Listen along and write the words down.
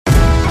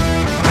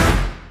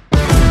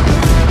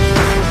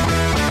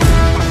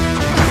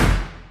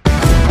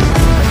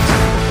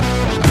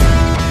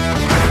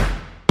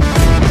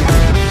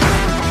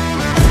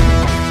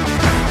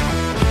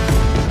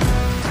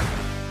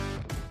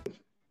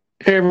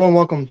Hey everyone,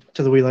 welcome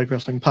to the We Like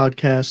Wrestling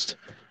podcast.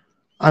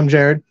 I'm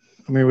Jared.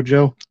 I'm here with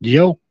Joe.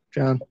 Yo.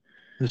 John.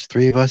 There's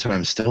three of us and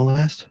I'm still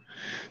last?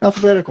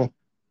 Alphabetical.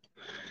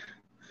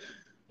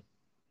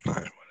 All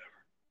right,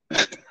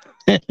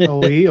 whatever.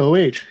 O-E,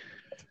 O-H.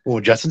 Well,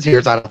 Justin's here.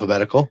 It's not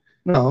alphabetical.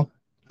 No.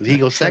 He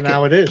goes So second.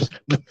 now it is.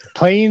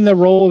 Playing the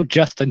role of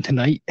Justin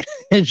tonight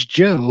is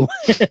Joe.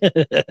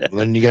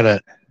 Then you gotta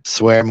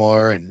swear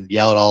more and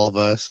yell at all of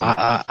us.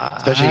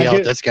 Especially yell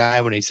at this guy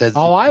when he says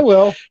Oh, I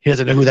will. he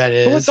doesn't know who that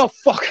What is. the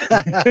fuck?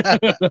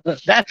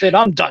 That's it.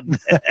 I'm done.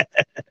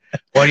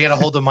 Well, you gotta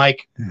hold the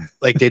mic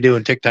like they do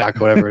in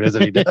TikTok, whatever it is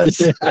that he does.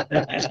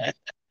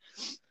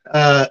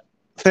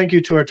 Thank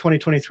you to our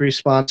 2023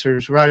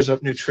 sponsors, Rise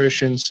Up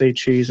Nutrition, Say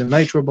Cheese, and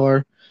Nitro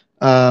Bar.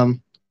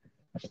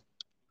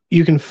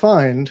 You can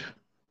find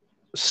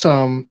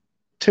some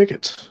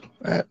tickets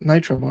at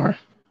Nitro Bar.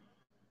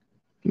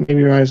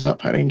 Maybe Rise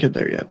Up. I didn't get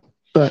there yet.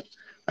 But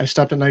I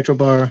stopped at Nitro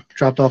Bar,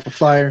 dropped off a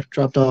flyer,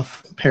 dropped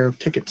off a pair of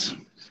tickets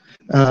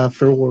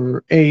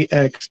for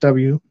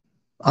AXW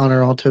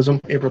Honor Autism,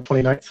 April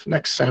 29th,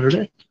 next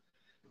Saturday.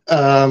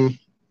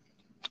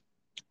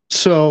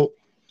 So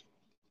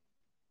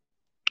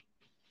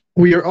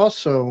we are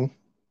also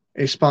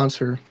a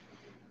sponsor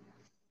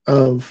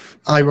of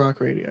iRock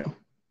Radio.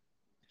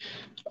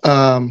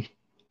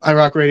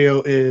 iRock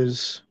Radio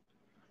is,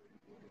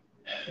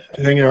 I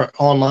think they're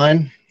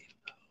online.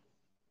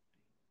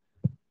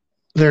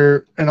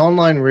 They're an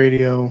online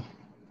radio,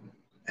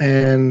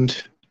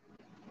 and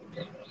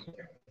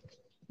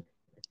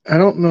I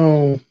don't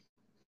know.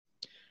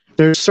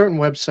 There's certain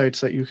websites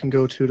that you can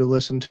go to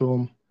listen to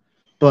them,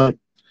 but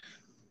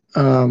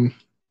I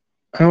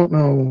don't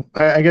know.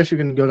 I guess you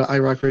can go to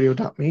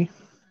irockradio.me,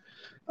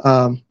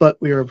 but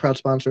we are a proud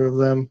sponsor of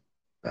them.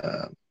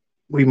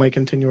 We might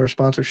continue our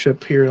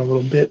sponsorship here in a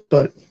little bit,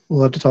 but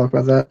we'll have to talk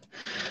about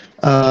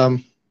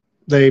that.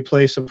 They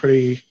play some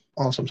pretty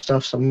awesome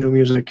stuff, some new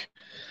music.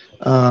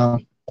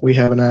 We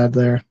have an ad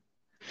there.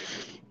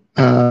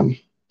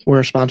 We're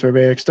a sponsor of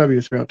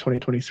AXW throughout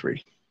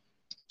 2023.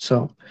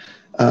 So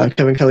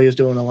Kevin Kelly is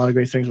doing a lot of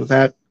great things with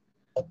that.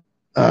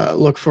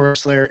 Look for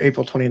us there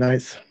April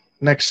 29th,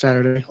 next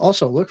Saturday.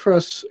 Also, look for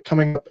us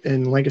coming up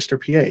in Lancaster,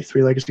 PA,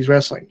 Three Legacies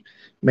Wrestling,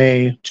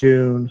 May,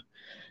 June,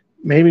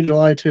 maybe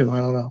July too. I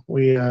don't know.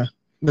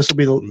 This will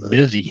be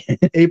Busy.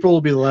 April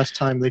will be the last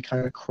time they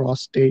kind of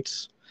cross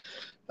dates.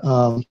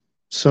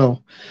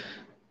 So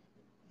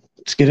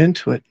let's get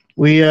into it.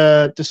 We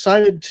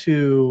decided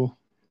to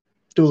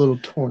do a little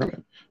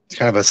tournament. It's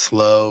kind of a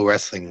slow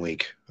wrestling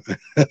week.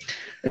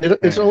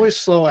 It's always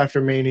slow after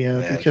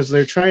Mania because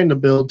they're trying to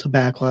build to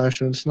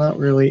Backlash, and it's not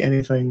really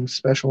anything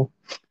special.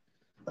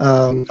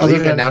 Have they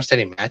even announced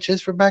any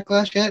matches for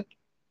Backlash yet?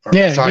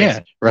 Yeah.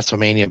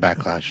 WrestleMania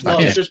Backlash. No,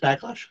 it's just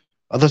Backlash.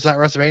 Oh, there's not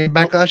WrestleMania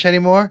Backlash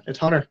anymore? It's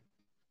Hunter.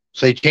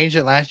 So they changed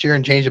it last year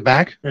and changed it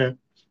back? Yeah.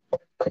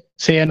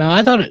 See, no,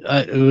 I thought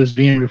it was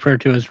being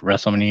referred to as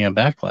WrestleMania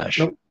Backlash.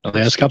 Nope.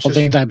 There's a couple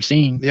things I've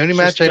seen. The only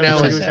It's match I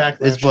know just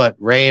is Backlash. what?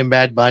 Ray and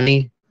Bad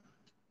Bunny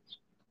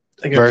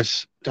Against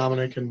versus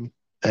Dominic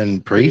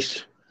and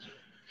Priest.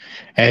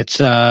 It's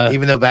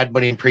Even though Bad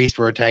Bunny and Priest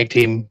were a tag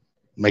team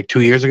like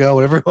 2 years ago,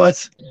 whatever it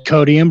was.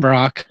 Cody and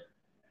Brock.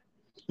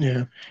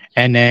 Yeah.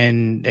 And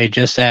then they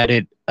just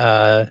added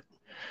the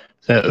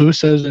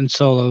Usos and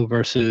Solo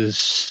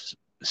versus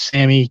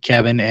Sammy,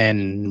 Kevin,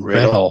 and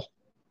Riddle.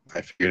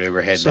 I figured they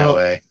were heading So- that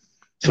way.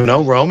 So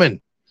no Roman.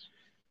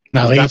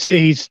 No, That's-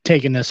 he's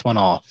taking this one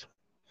off.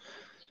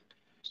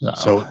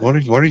 So what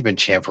have you been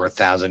champ for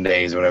 1,000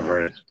 days,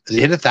 whatever? Has he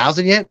hit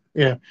 1,000 yet?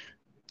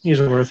 He's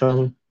over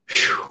 1,000.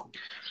 Phew.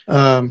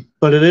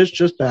 But it is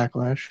just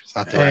Backlash. It's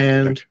not that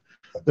And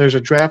there's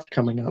a draft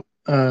coming up.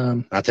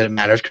 Not that it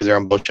matters because they're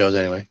on both shows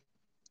anyway.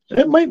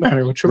 It might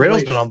matter what Triple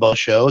Riddle's H. been on both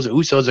shows.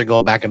 Usos are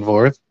going back and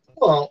forth.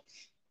 Well,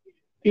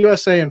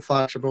 USA and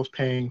Fox are both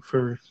paying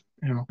for,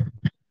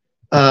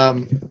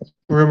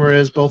 rumor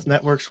is both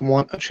networks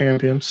want a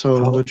champion,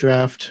 so the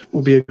draft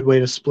will be a good way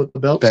to split the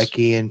belts.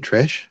 Becky and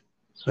Trish.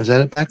 Is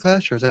that a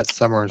Backlash or is that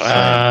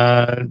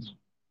SummerSlam?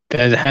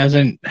 That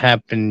hasn't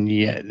happened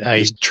yet.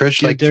 Is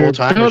Trish like they're full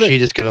time or is building- she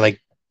just gonna like?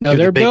 No, do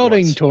the they're big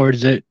building ones?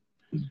 towards it,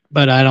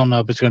 but I don't know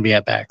if it's going to be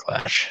at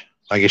Backlash.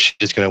 I guess she's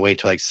just gonna wait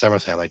till like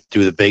SummerSlam, like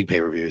do the big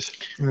pay per views.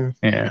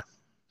 Yeah,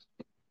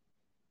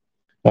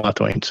 we'll have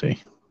to wait and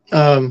see.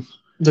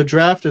 The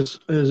draft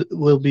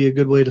will be a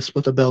good way to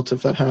split the belts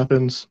if that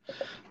happens.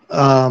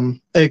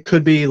 It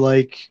could be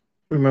like,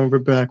 remember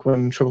back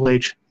when Triple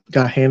H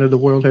got handed the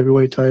World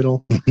Heavyweight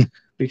title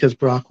because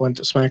Brock went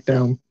to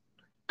SmackDown.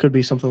 Could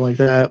be something like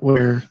that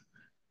where,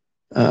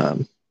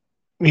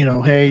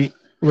 hey,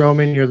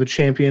 Roman, you're the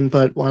champion,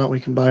 but why don't we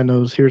combine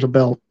those? Here's a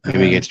belt.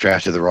 Maybe he gets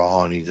drafted to the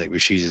Raw and he's like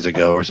refuses to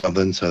go or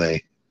something, so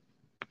they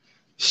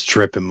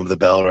strip him of the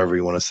belt, whatever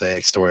you want to say,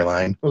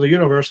 storyline. Well, the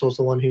Universal is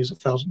the one he's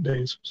 1,000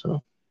 days,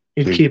 so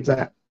he'd keep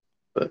that.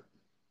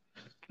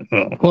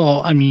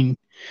 Well, I mean,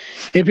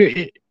 if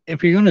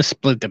you're going to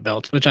split the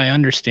belts, which I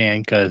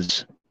understand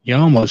because you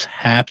almost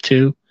have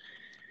to,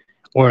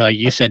 or like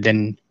you said,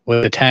 then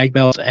with the tag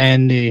belts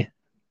and the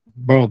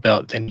world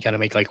belt, then you got to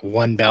make like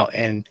one belt,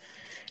 and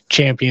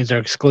champions are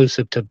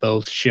exclusive to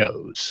both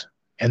shows.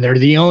 And they're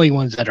the only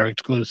ones that are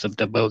exclusive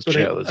to both But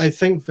shows. I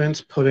think Vince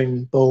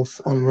putting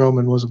both on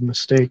Roman was a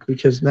mistake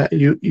because that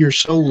you're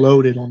so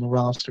loaded on the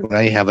roster. Now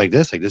you have like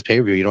this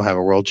pay-per-view, you don't have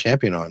a world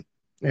champion on.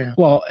 Yeah.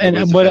 Well, and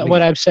Who's what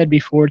defending? I've said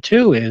before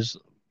too is,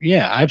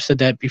 yeah, I've said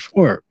that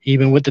before,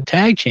 even with the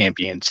tag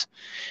champions.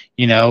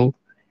 You know,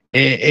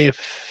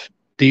 if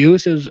the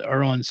Usos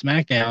are on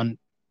SmackDown,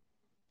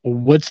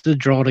 what's the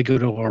draw to go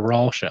to a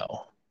Raw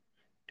show?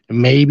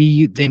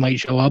 Maybe they might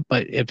show up,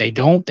 but if they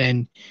don't,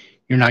 then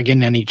you're not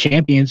getting any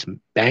champions.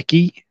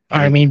 Becky,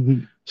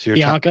 So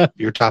Bianca,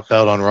 your top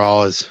belt on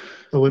Raw is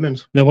The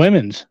women's the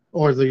women's.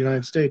 or the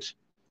United States.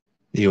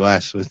 the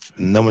U.S. With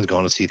no one's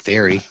going to see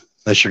Theory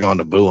unless you're going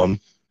to boo them.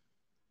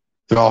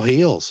 They're all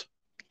heels,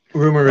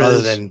 Rumor other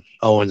is than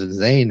Owens and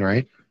Zayn,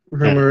 right?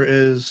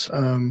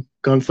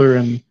 Gunther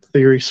and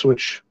Theory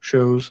switch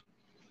shows.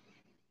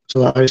 So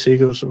the IC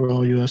goes to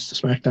Raw, US to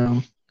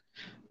SmackDown.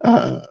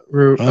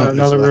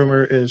 Another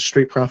rumor is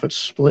Street Profits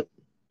split.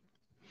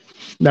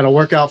 That'll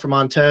work out for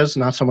Montez,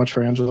 not so much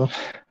for Angelo.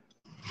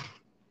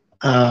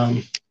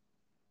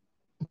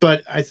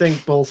 But I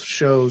think both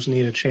shows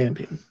need a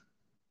champion.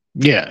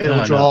 Yeah,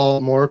 It'll draw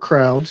more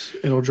crowds.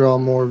 It'll draw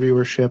more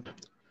viewership.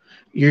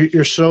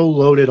 You're so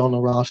loaded on the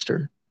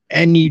roster.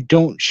 and you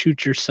don't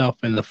shoot yourself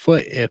in the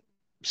foot if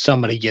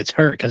somebody gets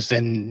hurt, because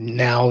then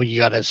now you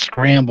got to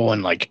scramble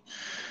and like,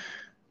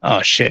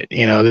 oh shit, the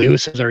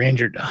Usos are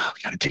injured. Oh,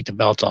 we got to take the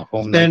belts off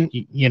them. Then-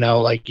 you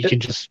can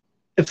just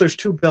If there's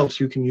two belts,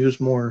 you can use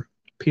more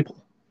people.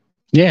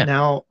 yeah.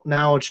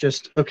 Now it's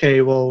just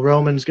okay. Well,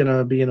 Roman's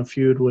gonna be in a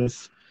feud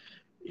with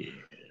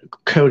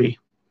Cody.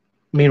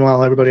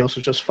 Meanwhile, everybody else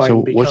is just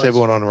fighting. So what's because-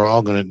 everyone on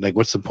Raw going to like?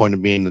 What's the point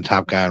of being the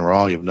top guy on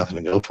Raw? You have nothing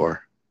to go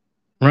for.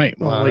 Right.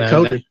 Well, like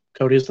Cody.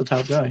 Cody's the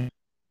top guy.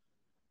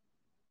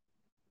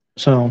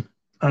 So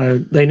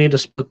they need to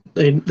split.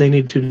 They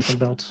need two different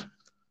belts.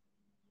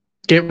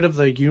 Get rid of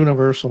the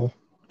Universal.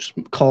 Just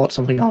call it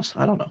something else.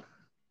 I don't know.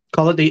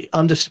 Call it the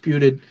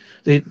undisputed,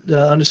 the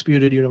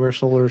undisputed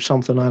Universal or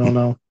something. I don't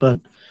know. But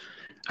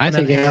I and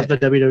think then they have the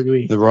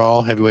WWE. The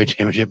Raw Heavyweight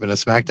Championship and a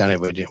SmackDown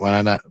Heavyweight.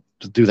 Why not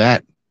just do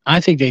that? I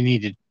think they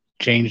need to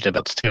change the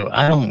belts too.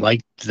 I don't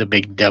like the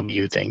big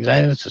W things.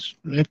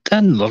 It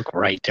doesn't look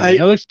right to me.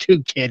 It looks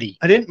too kiddie.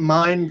 I didn't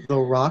mind The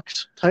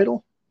Rock's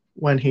title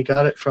when he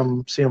got it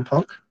from CM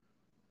Punk.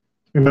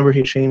 Remember,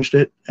 he changed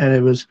it,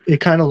 and it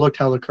kind of looked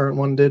how the current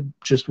one did,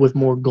 just with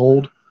more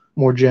gold,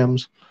 more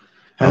gems.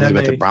 I And don't then think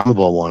about the they, Brahma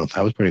Bull one.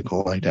 That was pretty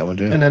cool. I like that one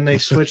too. and then they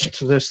switched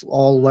to this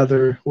all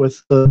leather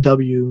with the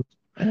W,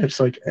 and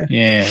it's like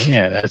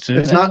Yeah, that's it.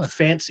 it's not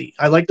fancy.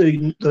 I like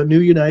the new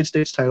United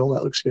States title.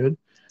 That looks good.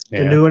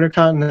 The new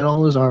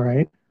Intercontinental is all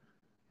right,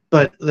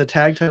 but the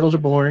tag titles are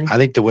boring. I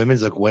think the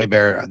women's look way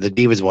better. The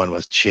Divas one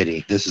was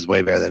shitty. This is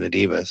way better than the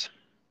Divas.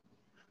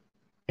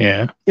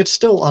 Yeah. It's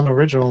still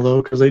unoriginal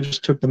though, because they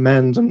just took the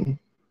men's and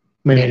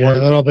made Made it it a work.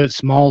 little bit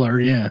smaller.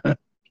 Yeah.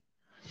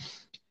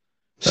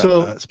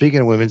 So Speaking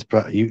of women's,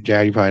 Jared,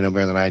 you probably know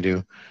better than I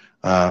do.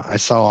 I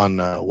saw on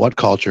What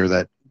Culture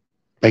that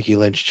Becky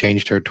Lynch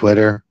changed her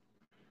Twitter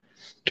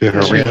to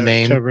her real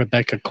name, To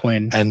Rebecca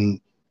Quinn.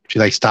 and she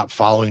like stopped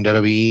following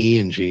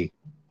WWE, and she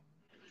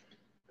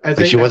I like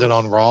think she that wasn't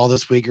on Raw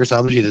this week or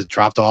something. She just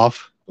dropped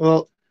off.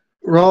 Well,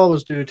 Raw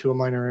was due to a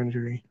minor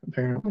injury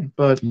apparently,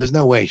 but There's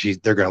no way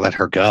they're gonna let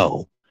her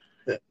go.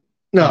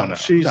 no, No.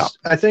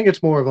 I think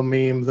it's more of a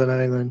meme than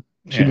anything.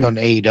 She's Yeah. on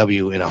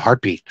AEW in a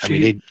heartbeat. I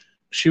mean,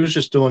 She was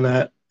just doing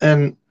that,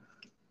 and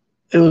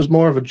it was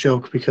more of a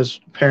joke because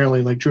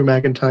apparently, like Drew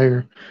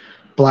McIntyre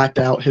blacked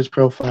out his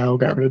profile,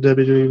 got rid of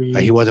WWE.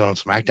 he wasn't on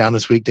SmackDown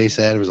this week. They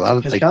said there was a lot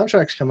of His like,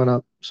 contract's coming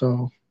up,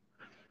 so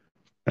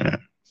I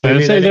Maybe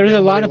would say they there's a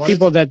didn't lot really of want it.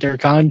 people that their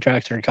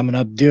contracts are coming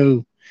up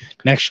due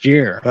next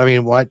year. I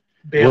mean, what?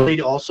 Bailey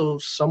also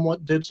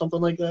somewhat did something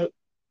like that.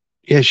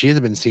 Yeah, she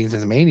hasn't been seen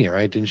since Mania,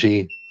 right? Didn't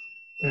she?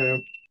 Yeah.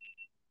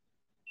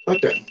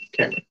 Fuck that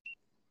camera.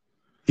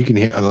 You can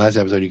hear on the last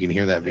episode. You can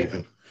hear that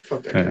beeping.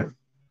 Fuck that Yeah. camera.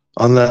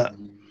 On the,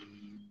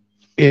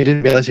 yeah,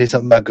 didn't Bailey say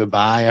something about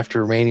goodbye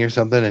after Mania or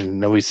something, and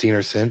nobody's seen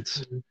her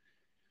since?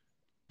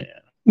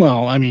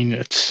 Well, I mean,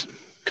 it's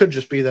Could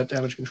just be that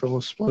Damage Control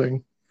is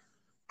splitting.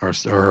 Or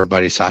her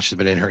buddy Sasha's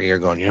been in her ear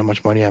going, "You know how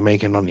much money I'm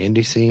making on the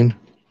indie scene?"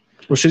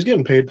 Well, she's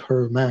getting paid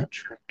per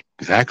match.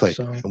 Exactly.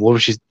 So- And what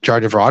was she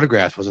charging for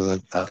autographs? Was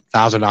it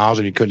 $1,000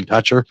 and you couldn't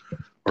touch her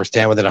or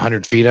stand within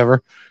 100 feet of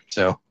her?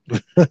 So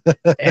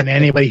and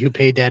anybody who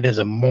paid that is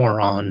a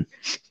moron.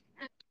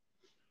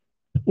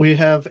 We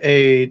have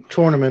a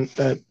tournament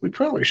that we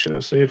probably should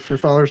have saved for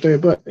Father's Day,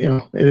 but it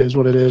is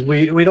what it is.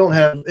 We don't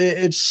have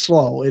it's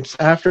slow. It's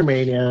after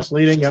Mania, it's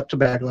leading up to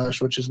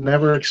Backlash, which is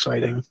never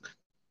exciting.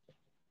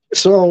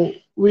 So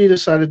we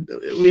decided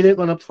we didn't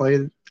want to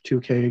play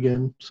 2K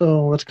again.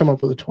 So let's come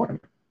up with a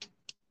tournament.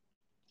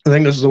 I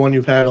think this is the one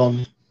you've had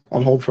on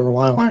hold for a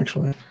while,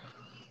 actually.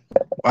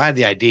 I had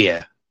the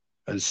idea.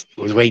 I was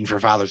waiting for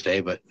Father's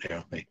Day, but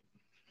they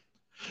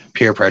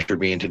peer pressured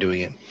me into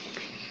doing it.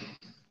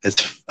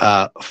 It's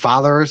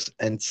fathers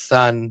and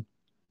son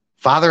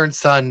father and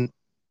son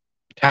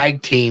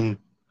tag team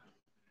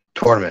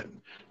tournament.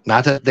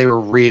 Not that they were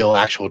real,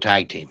 actual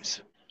tag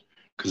teams,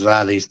 because a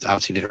lot of these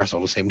obviously didn't wrestle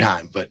at the same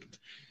time. But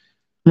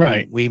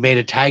Right. we made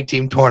a tag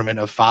team tournament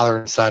of father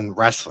and son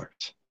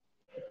wrestlers.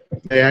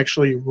 They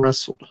actually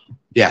wrestled.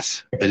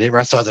 Yes, they didn't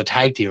wrestle as a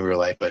tag team in real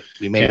life, but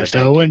we made Yeah, it.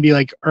 so it wouldn't be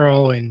like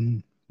Earl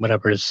and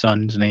whatever his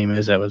son's name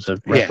is. That was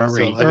a Yeah, so,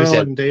 referee. like we Earl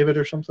said- and David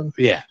or something.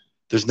 Yeah,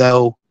 there's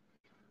no.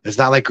 It's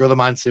not like Gorilla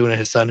Monsoon and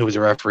his son who was a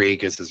referee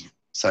because his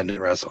son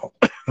didn't wrestle.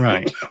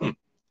 Right.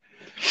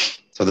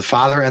 So the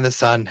father and the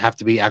son have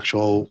to be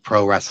actual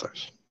pro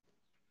wrestlers.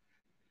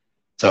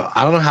 So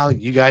I don't know how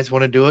you guys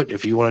want to do it.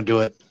 If you want to do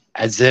it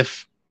as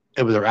if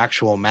it was an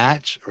actual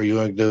match, or you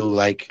want to do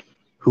like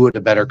who had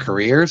the better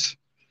careers,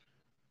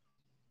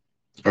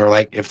 or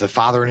like if the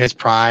father in his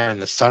prime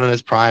and the son in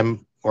his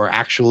prime were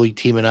actually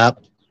teaming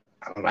up.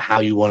 I don't know how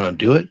you want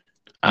to do it.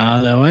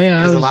 The way I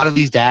Because was, a lot of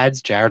these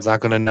dads, Jared's not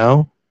going to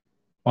know.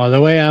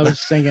 the way I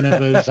was thinking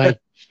of it was like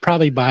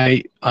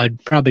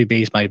I'd probably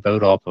base my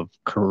vote off of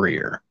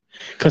career,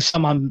 because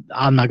some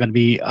I'm not going to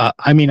be.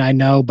 I mean, I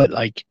know, but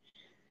like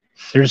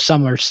there's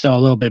some are still a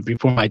little bit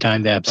before my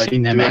time that I've Like,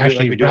 seen them do we do actually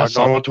like we do our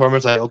wrestle. normal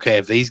tournaments? Like, okay,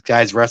 if these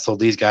guys wrestled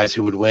these guys,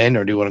 who would win?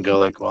 Or do you want to go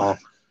like, well,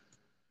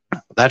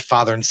 that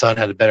father and son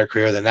had a better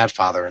career than that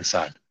father and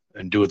son,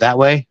 and do it that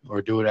way,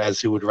 or do it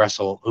as who would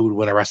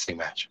win a wrestling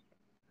match?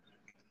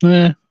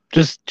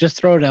 Just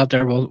throw it out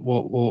there.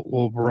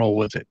 We'll roll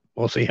with it.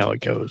 We'll see how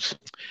it goes.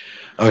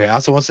 Okay, I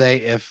also want to say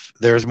if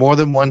there's more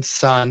than one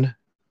son,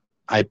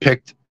 I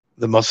picked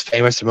the most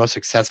famous and most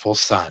successful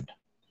son.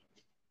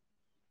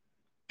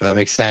 If that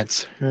makes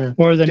sense. Yeah.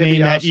 Or the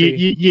name that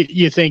DiBiase.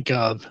 you think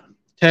of.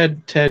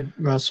 Ted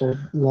wrestled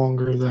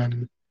longer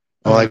than.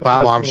 Well, like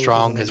Bob that's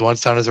Armstrong, what his one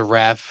son is a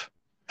ref,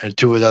 and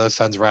two of his other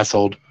sons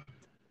wrestled.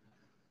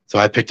 So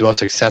I picked the most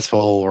successful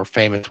or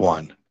famous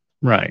one.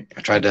 Right.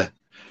 I tried to,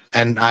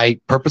 and I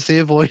purposely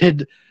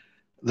avoided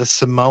the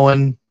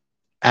Samoan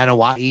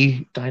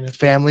Anawai Dynasty.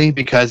 family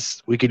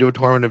because we could do a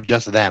tournament of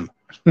just them.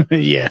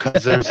 Yeah.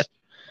 Because there's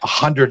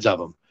hundreds of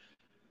them.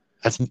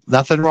 That's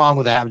nothing wrong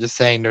with that. I'm just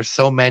saying there's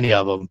so many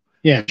of them.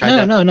 Yeah.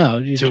 Try No.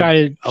 You to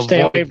try to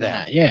stay avoid away from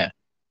that. that. Yeah.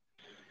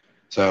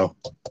 So,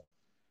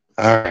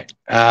 all right.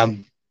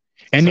 And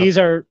So- these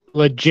are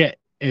legit.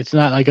 It's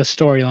not like a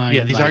storyline.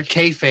 Yeah, these like, aren't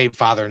kayfabe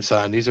father and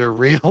son. These are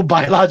real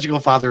biological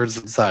father and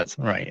sons.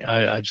 right.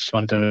 I just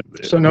wanted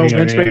to. So no Vince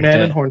reiterate McMahon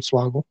that. and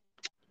Hornswoggle.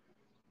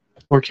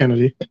 Or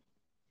Kennedy.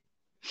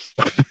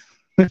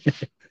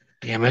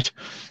 Damn it.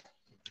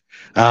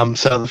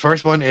 So the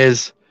first one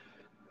is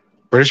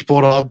British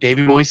Bulldog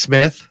Davey Boy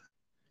Smith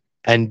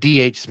and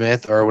D.H.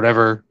 Smith, or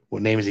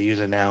what name is he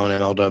using now in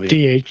MLW?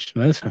 D.H.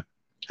 Smith.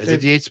 Is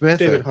it D.H. Smith?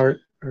 David Or, Hart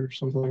or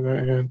something like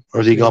that. Yeah.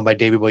 or is he going by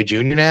Davey Boy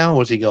Jr. now?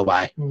 What's he go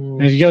by?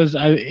 It goes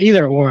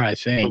either or, I But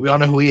think. we all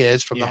know who he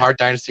is from the Yeah. Hart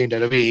Dynasty in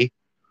WWE.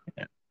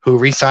 Yeah. Who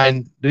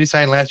re-signed? Did he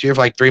sign last year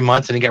for like 3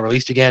 months and he got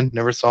released again?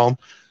 Never saw him.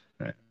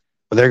 Right.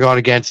 But they're going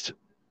against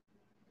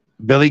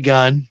Billy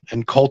Gunn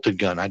and Colton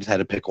Gunn. I just had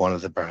to pick one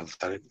of the brothers.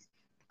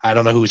 I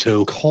don't know who's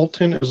who.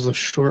 Colton is the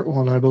short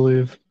one, I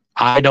believe.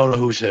 I don't know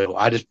who's who.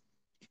 I just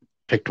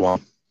picked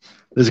one.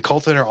 Is it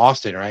Colton or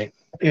Austin, right?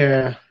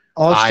 Yeah.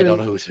 Austin, I don't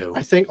know who's who.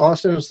 I think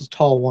Austin is the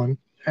tall one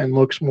and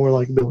looks more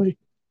like Billy.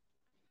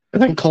 I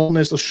think Colton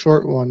is the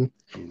short one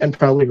and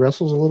probably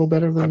wrestles a little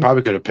better I than.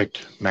 probably could have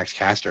picked Max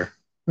Caster,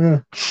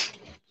 Yeah.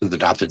 his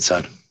adopted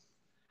son.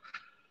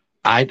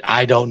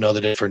 I don't know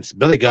the difference.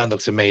 Billy Gunn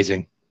looks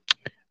amazing.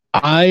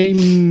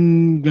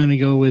 I'm gonna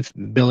go with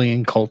Billy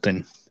and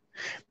Colton,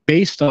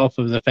 based off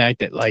of the fact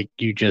that, like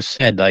you just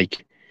said,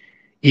 like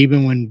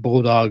even when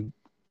Bulldog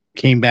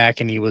came back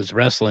and he was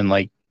wrestling,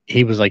 like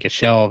he was like a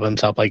shell of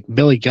himself. Like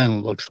Billy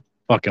Gunn looks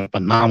fucking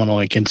phenomenal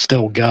and can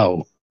still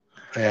go.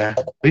 Yeah,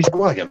 he's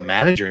more like a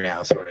manager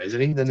now, sort of,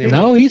 isn't he? Than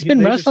No, he's been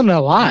they wrestling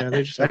a lot. Yeah,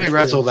 they just I think he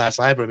wrestled last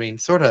night, but I mean,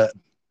 sort of.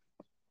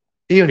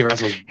 He only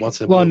wrestles once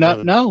in a Well, blue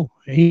moon. no,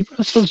 he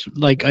wrestles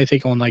like I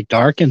think on like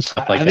Dark and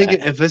stuff like I think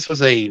that. if this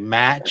was a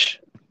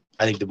match,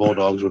 I think the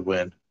Bulldogs would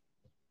win.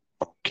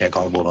 Can't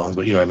call them Bulldogs,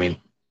 but you know what I mean.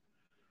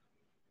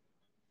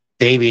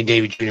 Davey and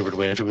Davey Jr. would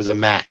win if it was a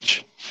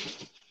match.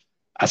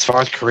 As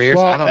far as careers,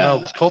 Well, I don't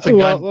know. Colton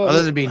Gunn, well,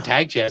 other than being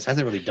tag champs,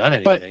 hasn't really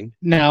done But- anything.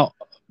 Now,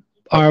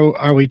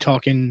 are we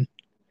talking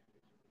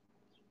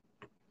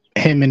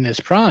him in his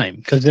prime?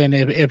 Because then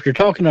if you're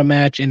talking a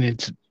match and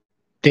it's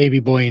Davey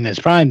Boy in his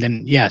prime,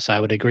 then yes, I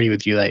would agree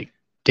with you. Like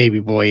Davey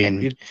Boy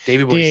and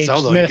Davey Boy D.H.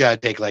 solo, you Smith. got to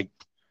take like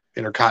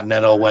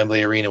Intercontinental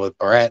Wembley Arena with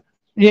Barrett.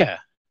 yeah,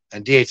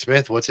 And D.H.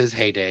 Smith, what's his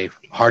heyday?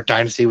 Hart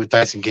Dynasty with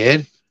Tyson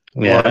Kidd?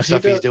 yeah, What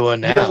stuff he's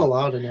doing He does a now?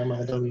 lot in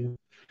MLW.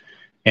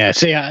 yeah.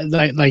 See,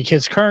 like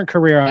his current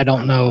career, I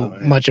don't know Oh,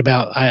 yeah. much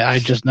about. I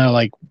just know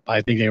like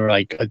I think they were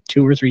like a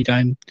 2 or 3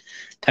 time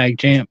tag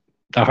champ,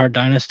 the Hart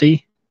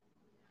Dynasty.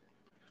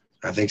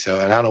 I think so.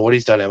 And I don't know what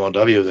he's done at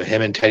MLW. With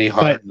him and Teddy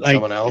Hart But, and like-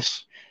 someone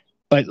else.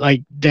 But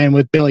like then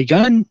with Billy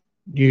Gunn,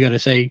 you got to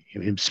say he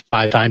was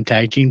 5-time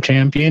tag team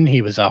champion.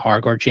 He was a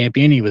hardcore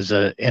champion. He was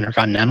a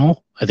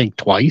Intercontinental, I think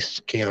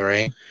twice. King of the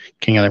Ring,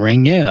 King of the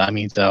Ring. Yeah, I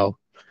mean, so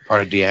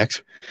part of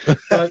DX.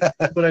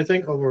 But I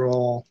think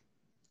overall,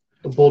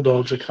 the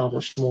Bulldogs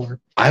accomplished more.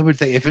 I would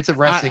think if it's a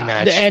wrestling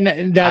match,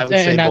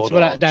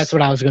 that's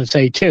what I was going to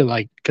say too.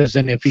 Like, because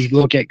then if you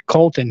look at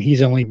Colton,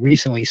 he's only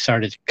recently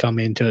started to come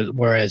into it,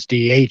 whereas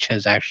DH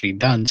has actually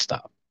done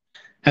stuff.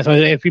 And so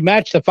if you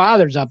match the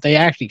fathers up, they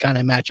actually kind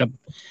of match up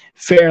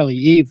fairly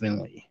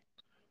evenly.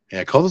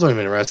 Yeah, Colton's only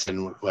been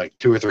wrestling like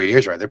 2 or 3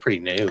 years, right? They're pretty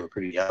new,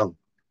 pretty young,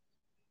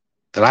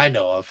 that I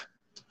know of.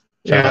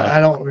 Yeah, I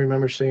don't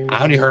remember seeing.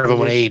 I only heard of him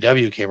when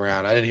AEW came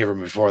around. I didn't hear of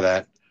him before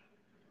that.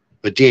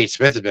 But D.H.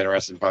 Smith has been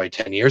wrestling probably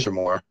 10 years or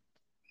more.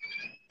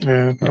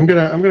 Yeah, I'm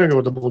gonna go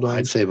with the Bulldogs.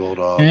 I'd say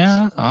Bulldogs.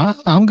 Yeah,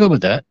 I'm good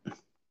with that.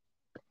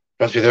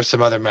 Trust me, there's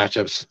some other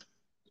matchups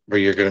where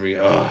you're gonna be,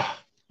 All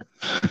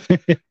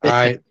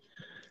right,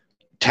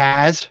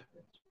 Taz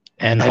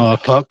and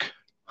Hook,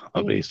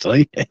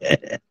 obviously,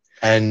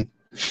 and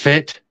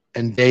Fit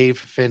and Dave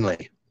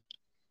Finlay.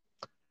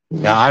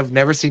 Now, I've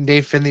never seen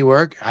Dave Finlay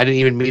work. I didn't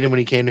even meet him when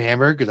he came to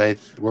Hamburg because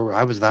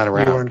I was not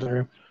around. You weren't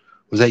there.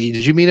 Was that you?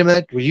 Did you meet him?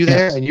 Were you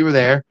there? Yes. And you were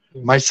there.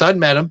 My son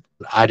met him.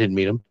 I didn't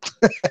meet him.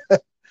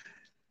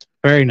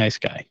 Very nice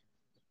guy.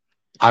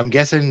 I'm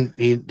guessing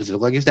does it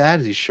look like his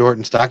dad? Is he short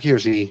and stocky, or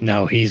is he?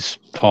 No, he's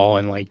tall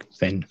and like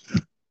thin.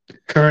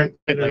 Current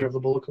leader of the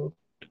Bullet Club.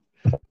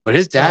 But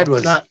his dad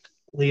was not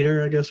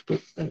leader, I guess.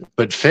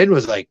 But Finn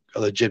was like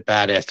a legit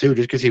badass too,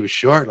 just because he was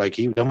short. Like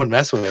no one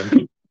mess with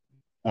him.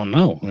 Oh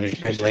no,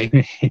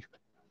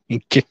 he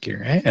kick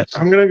your ass.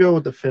 I'm gonna go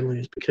with the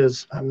Finleys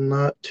because I'm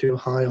not too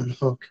high on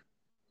Hook.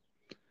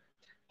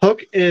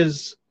 Hook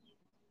is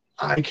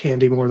eye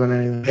candy more than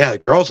anything. Yeah, the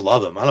girls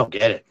love him. I don't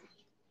get it.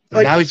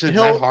 Like, now he's just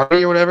Matt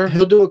Hardy or whatever.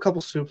 He'll do a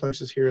couple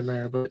suplexes here and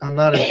there, but I'm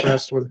not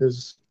impressed with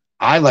his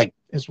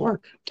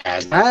work.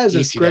 Taz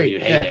is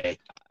great. Heyday.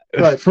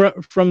 But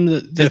from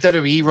the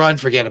WWE run,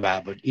 forget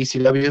about it. But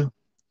ECW.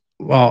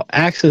 Well,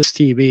 Access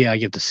TV, I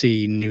get to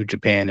see New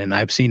Japan, and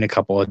I've seen a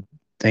couple of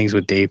things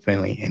with Dave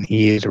Finlay, and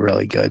he is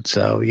really good.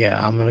 So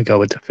yeah, I'm gonna go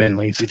with the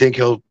Finleys. Do you think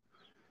he'll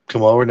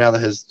come over now that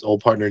his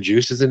old partner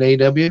Juice is in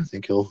AEW? I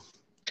think he'll.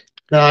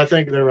 No, I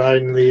think they're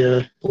riding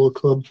the Bullet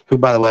Club. Who,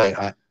 by the way,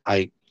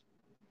 I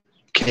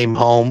came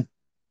home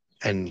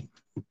and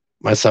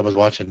my son was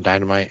watching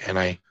Dynamite, and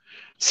I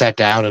sat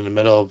down in the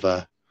middle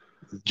of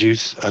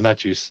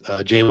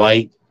Jay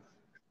White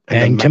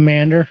and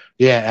Commander.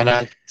 Yeah, and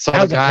I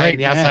saw the guy in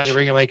the outside of the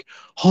ring. I'm like,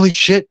 holy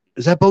shit,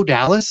 is that Bo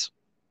Dallas?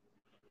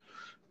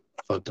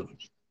 I thought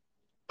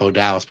Bo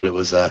Dallas, but it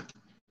was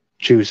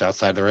Juice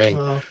outside the ring.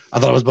 I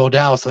thought it was Bo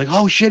Dallas. I'm like,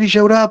 oh shit, he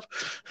showed up.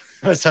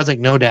 It sounds like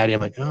No Daddy.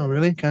 I'm like, oh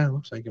really? Kind of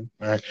looks like him.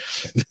 All right.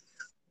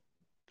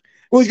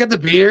 Well, he's got the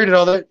beard and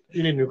all that.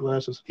 You need new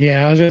glasses.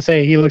 Yeah, I was gonna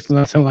say he looks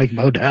nothing like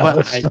Bo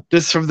Dallas.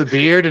 Just from the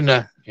beard and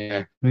yeah.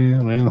 Yeah,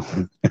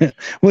 well.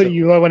 What do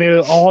you want?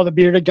 All the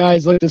bearded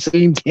guys look the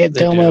same? Can't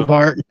tell them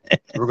apart.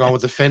 We're going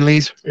with the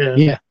Finleys.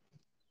 Yeah.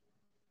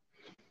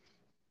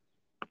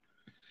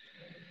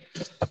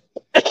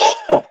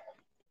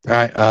 All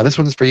right, this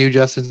one's for you,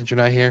 Justin, since you're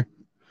not here.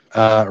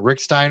 Rick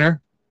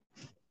Steiner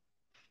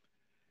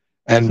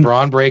and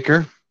Braun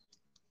Breaker.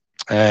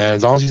 And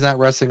as long as he's not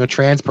wrestling a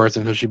trans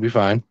person, he should be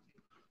fine.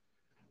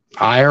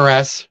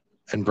 IRS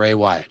and Bray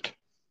Wyatt.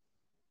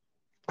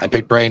 I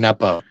picked Bray, not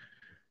Bo.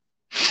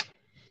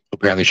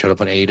 Apparently showed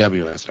up on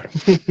AEW last time.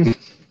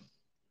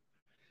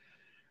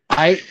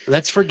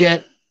 Let's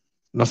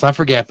not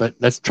forget, but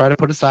let's try to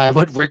put aside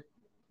what Rick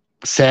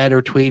said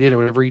or tweeted or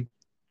whatever he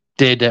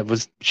did that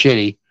was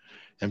shitty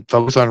and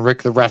focus on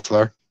Rick the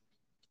wrestler.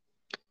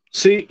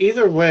 See,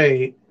 either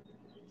way,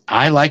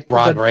 I like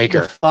Braun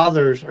Breaker. The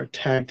fathers are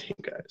tag team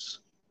guys.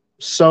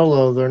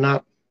 Solo, they're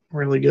not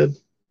really good.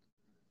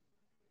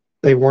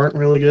 They weren't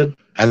really good.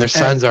 And their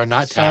sons are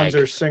not tag. Sons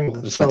are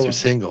singles. The sons are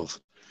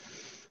singles.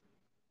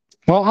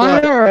 Well,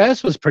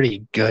 IRS was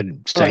pretty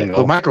good single.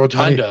 Well, Mike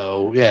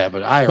Rotundo, yeah,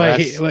 but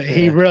IRS. But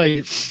he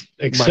really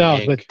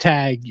excelled with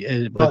tag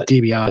with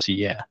DiBiase,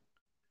 yeah.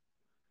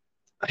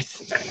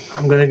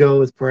 I'm going to go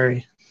with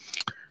Bray.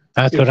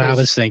 That's what I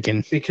was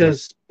thinking.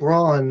 Because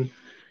Braun,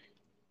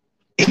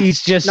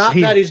 he's just not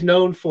that he's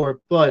known for it,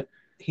 but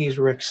he's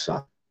Rick's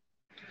son.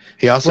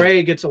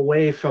 Bray gets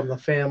away from the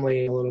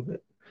family a little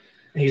bit.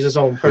 He's his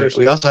own person.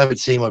 We also haven't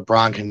seen what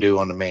Braun can do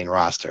on the main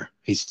roster.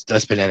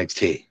 That's been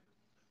NXT.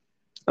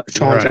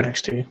 Sean's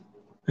NXT.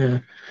 Yeah.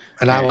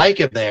 And I like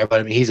him there, but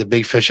I mean, he's a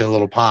big fish in a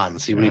little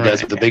pond. See what he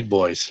does with the big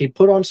boys. He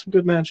put on some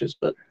good matches,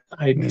 but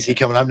is he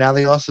coming up now that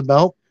he lost the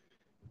belt?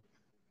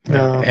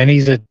 No. And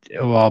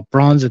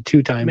Braun's a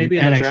two-time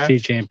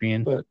NXT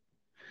champion. But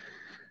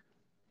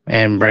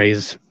and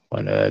Bray's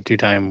a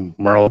two-time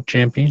world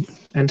champion.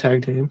 And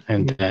tag team.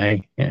 And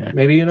tag, yeah.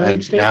 Maybe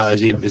United States. Now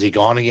is he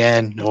gone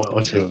again?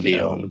 What's his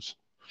deal?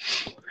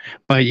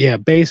 But yeah,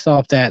 based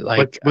off that,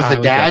 like with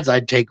the dads,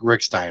 I'd take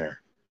Rick Steiner.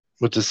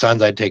 With the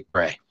sons, I'd take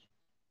Bray.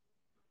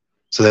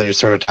 So then you're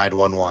sort of tied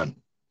 1-1.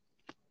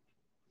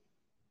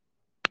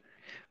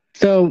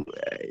 So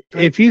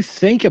if you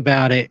think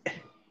about it,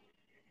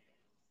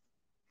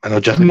 I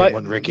know Justin didn't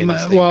want Rick in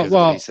this thing because of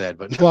what he said,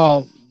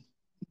 but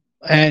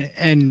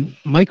and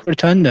Mike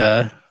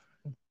Rotunda,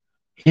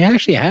 he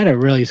actually had a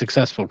really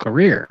successful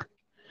career.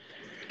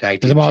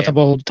 Tag He's team a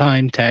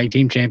multiple-time tag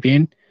team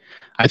champion.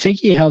 I think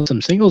he held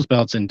some singles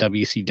belts in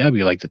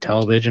WCW, like the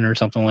television or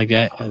something like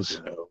that.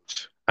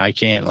 I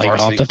can't like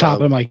Varsity off the top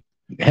Club. of my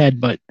head,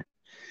 but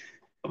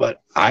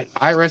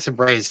Iris and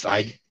Bray's,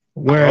 I'm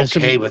whereas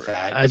okay with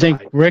that. I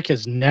think Rick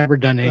has never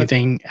done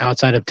anything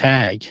outside of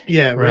tag.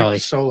 Yeah, Really.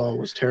 Rick Solo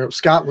was terrible.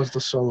 Scott was the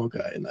solo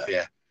guy in that.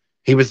 Yeah.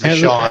 He was the At,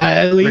 Shawn.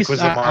 at Rick least, was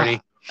the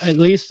Marty. at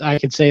least I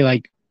could say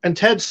like And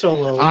Ted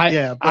Solo,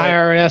 yeah. But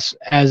IRS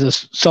as a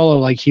solo,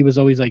 like he was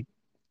always like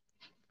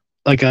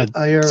a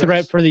IRS,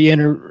 threat for the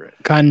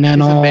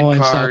Intercontinental He's a and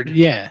stuff. mid-card.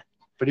 Yeah,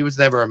 But he was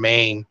never a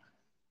main.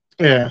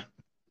 yeah.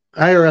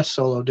 IRS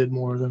Solo did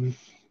more than.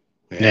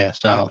 yeah.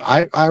 So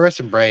Iris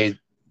and Bray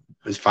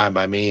is fine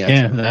by me.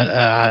 yeah,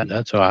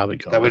 that's what I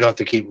would go. That we with. don't have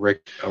to keep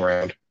Rick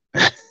around.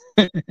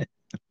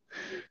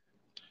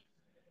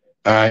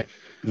 All right.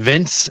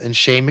 Vince and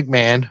Shane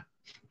McMahon.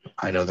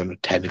 I know they're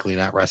technically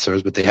not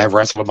wrestlers, but they have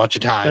wrestled a bunch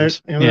of They're,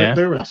 times.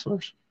 they're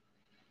wrestlers.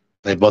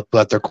 They both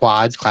let their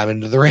quads climb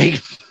into the ring.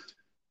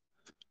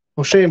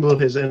 Well, Shane blew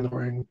his in the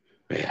ring.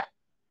 Yeah.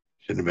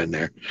 Shouldn't have been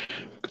there.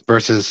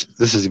 Versus,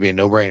 this is going to be a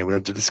no-brainer. We don't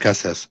have to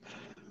discuss this.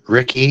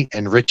 Ricky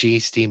and Richie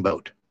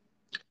Steamboat.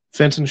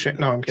 Vince and Shane.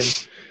 No, I'm kidding.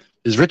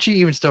 Does Richie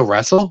even still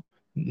wrestle?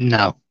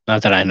 No,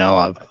 not that I know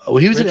of. Oh,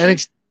 he was in Richie?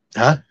 NXT.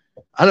 Huh?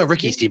 I know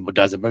Ricky Steamboat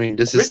does it, but I mean,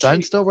 does his son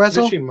Richie- still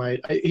wrestle? Richie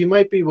might. He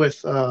might be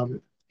with.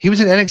 He was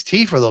in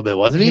NXT for a little bit,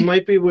 wasn't He he?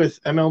 might be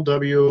with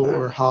MLW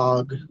or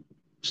Hog,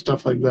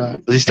 stuff like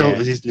that. Is he still? Yeah.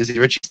 Is he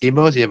Richie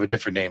Steamboat? Or does he have a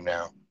different name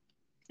now?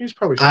 He's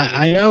probably.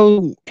 I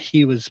know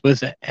he was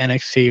with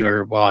NXT,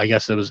 or well, I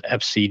guess it was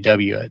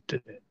FCW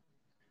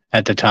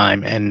at the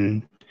time,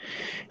 and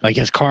like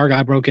his car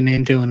got broken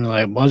into, and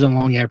like wasn't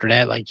long after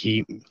that, like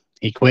he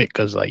quit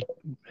because like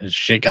his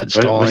shit got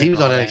stolen. But he was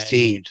and on all that.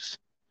 NXT.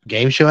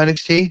 Game show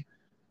NXT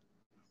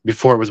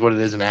before it was what it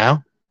is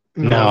now,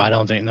 No, I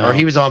don't think no. or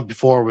he was on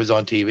before it was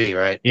on TV,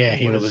 right? Yeah,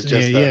 he When it was.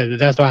 just yeah,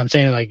 that's what I'm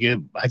saying. Like,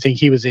 I think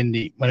he was in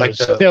the when Like it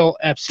was the still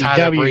Tyler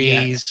FCW. Yeah.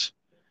 Breeze,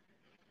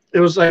 It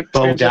was like Bo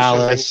transitioning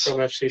Dallas, from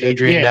FCW.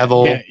 Adrian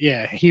Neville.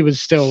 Yeah, he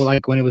was still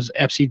like when it was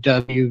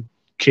FCW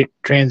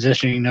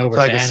transitioning over.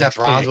 Like to when Seth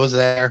NXT. Rollins was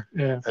there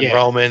Yeah. and Yeah.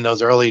 Roman,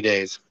 those early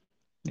days.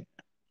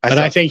 But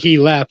I think he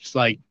left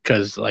like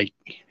because like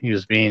he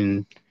was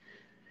being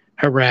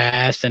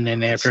harassed, and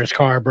then after his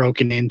car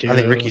broken into, I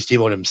think Ricky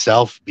Steamboat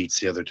himself beats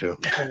the other two.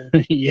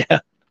 yeah,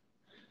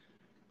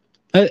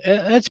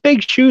 that's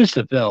big shoes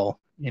to fill.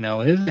 You know,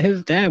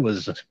 his dad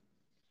was.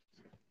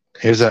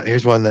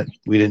 Here's one that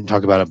we didn't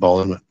talk about at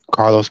Bowling.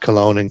 Carlos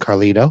Colon and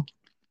Carlito.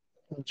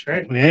 That's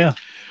right. Yeah,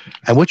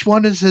 And which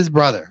one is his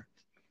brother?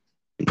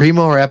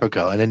 Primo or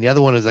Epico? And then the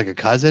other one is like a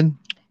cousin.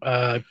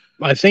 I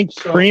think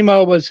So-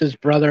 Primo was his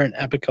brother and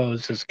Epico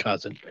is his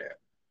cousin.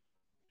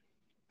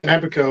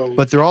 Apico.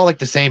 But they're all like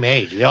the same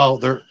age.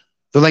 They're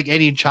like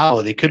Eddie and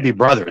Chavo. They could be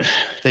brothers.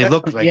 They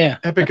look like. Yeah,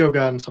 Epico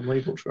got in some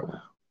legal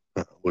trouble.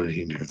 What did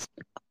he do? It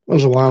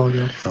was a while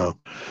ago. Oh.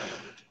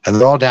 And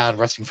they're all down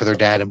wrestling for their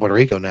dad in Puerto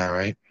Rico now,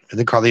 right? I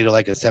think Carlito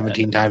like a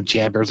 17-time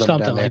champ or something,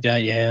 down there. like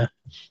that. Yeah,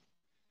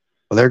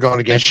 Well, they're going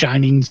a against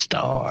shining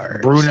star.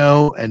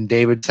 Bruno and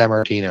David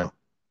Sammartino.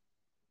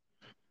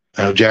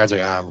 I know Jared's like,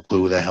 I don't have a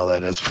clue who the hell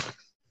that is.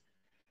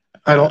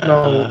 I don't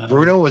know.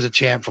 Bruno was a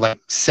champ for like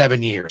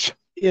 7 years.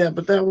 Yeah,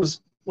 but that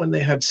was when they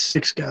had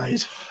 6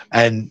 guys.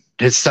 And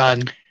his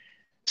son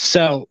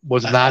So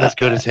was not as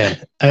good as him.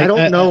 I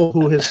don't know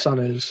who his son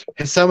is,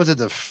 His son was at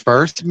the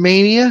first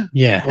Mania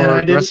Yeah, And I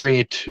or didn't-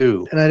 WrestleMania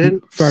 2. and I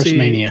didn't First see,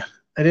 Mania.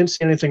 I didn't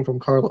see anything from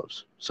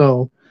Carlos.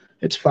 So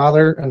it's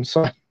father and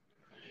son.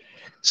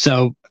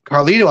 So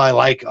Carlito, I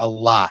like a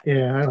lot.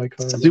 Yeah, I like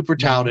Carlos. Super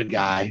talented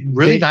guy.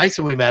 Really They- nice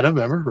when we met him.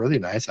 Remember? Really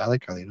nice. I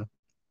like Carlito.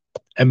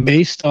 and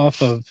based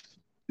off of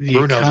the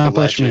Bruno's the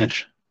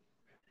accomplishment,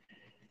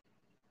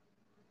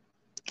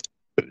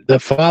 the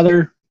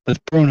father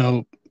with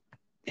Bruno,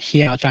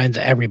 he outshines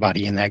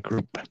everybody in that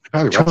group.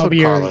 Probably 12 wrestled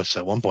years. Carlos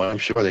at one point. I'm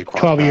sure they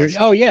 12 years.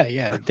 Oh yeah,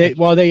 yeah.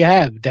 They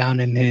have down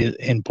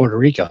in Puerto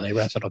Rico. They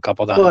wrestled a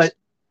couple times. But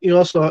you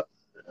also,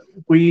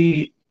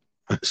 we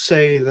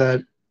say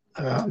that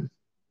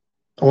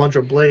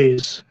Alundra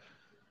Blaze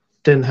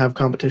didn't have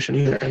competition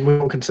either, and we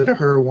don't consider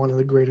her one of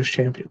the greatest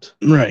champions.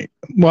 Right.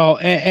 Well,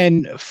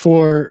 and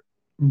for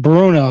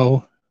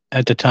Bruno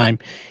at the time,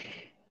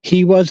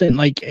 he wasn't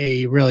like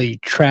a really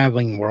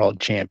traveling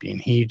world champion.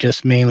 He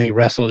just mainly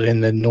wrestled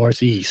in the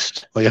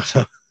Northeast. Well,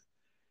 yeah.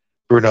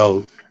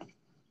 Bruno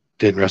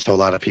didn't wrestle a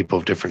lot of people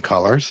of different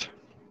colors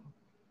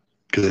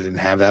because they didn't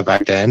have that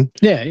back then.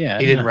 Yeah, yeah.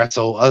 He didn't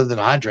wrestle other than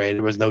Andre.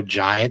 There was no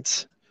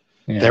giants.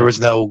 Yeah. There was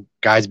no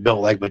guys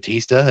built like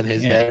Batista in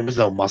his Yeah. day. There was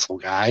no muscle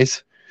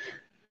guys.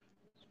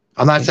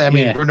 I'm not saying. I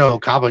mean, Yeah. Bruno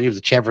Campbell, he was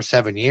a champ for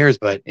 7 years,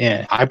 but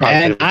Yeah. I probably could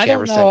And have been I champ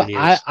don't for know. 7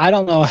 years. I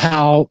don't know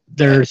how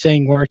their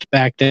thing worked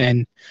back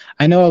then.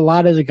 I know a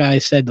lot of the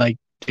guys said like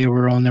they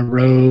were on the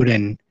road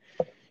and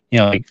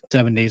like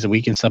 7 days a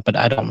week and stuff, but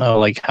I don't know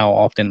like how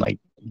often like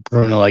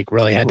Bruno like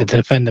really had to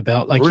defend the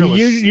belt. Like Bruno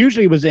he was-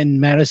 usually was in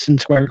Madison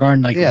Square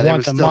Garden like Yeah, there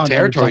once was a still month. or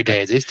territory something.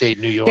 days. They stayed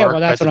in New York, well,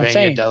 that's what I'm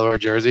Pennsylvania, saying. Delaware,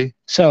 Jersey.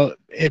 So,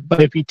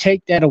 but if you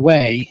take that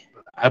away,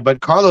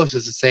 But Carlos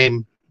is the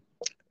same.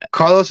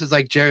 Carlos is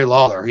like Jerry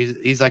Lawler.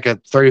 He's like a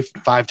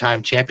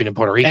 35-time champion in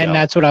Puerto Rico. and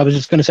that's what I was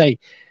just going to say.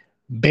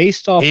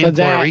 Based off in of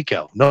that, Puerto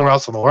Rico. Nowhere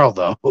else in the world,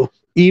 though.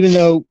 even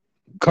though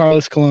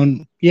Carlos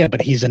Colon, yeah,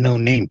 but he's a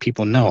known name.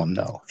 People know him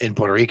though. In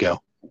Puerto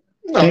Rico.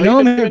 No, They he's know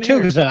him been here doing too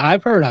here. because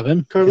I've heard of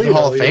him. He's a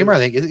Hall of Famer, I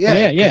think.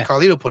 Yeah. Yeah.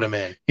 Carlito put him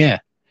in.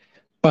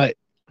 But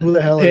Who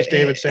the hell is Eh,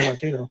 David eh, San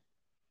Martino?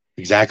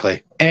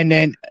 Exactly. and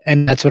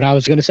that's what I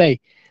was going to say.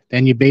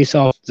 Then you base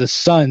off the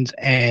Suns,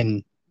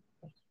 and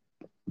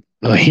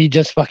he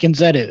just fucking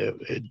said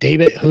it.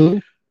 David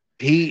who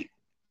He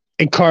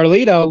and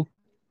Carlito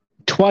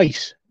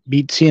twice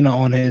beat Cena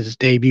on his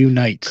debut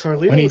nights.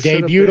 Carlito when he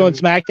should have debuted on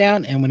been-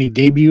 SmackDown and when he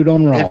debuted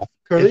on Raw.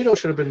 Carlito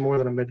should have been more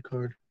than a mid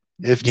card.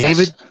 if Yes.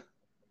 David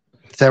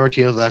San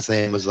Martino's last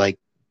name was like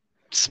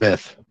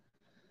Smith,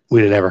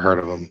 we'd have never heard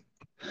of him.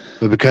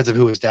 But because of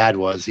who his dad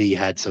was, he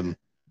had some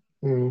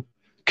Mm.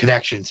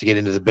 connections to get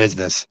into the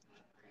business.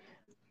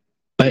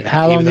 But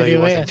how even long though did he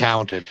he wasn't last?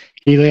 talented.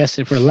 He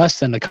lasted for less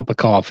than a cup of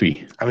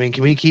coffee. I mean,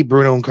 can we keep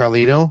Bruno and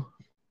Carlito?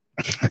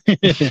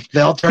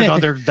 They all turned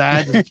on their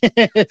dad.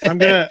 I'm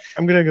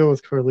gonna go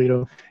with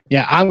Carlito.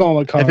 Yeah, I'm going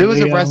with Carlito. If it was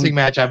a wrestling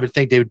match, I would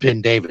think they would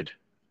pin David.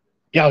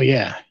 Oh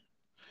yeah,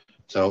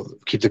 So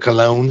keep the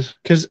colognes.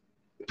 Because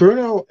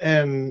Bruno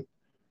and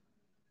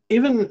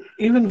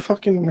even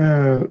fucking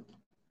I'm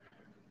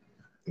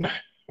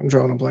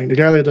drawing a blank. The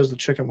guy that does the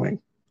chicken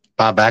wing.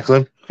 Bob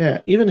Backlund. Yeah,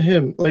 even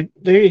him. Like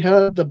they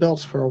had the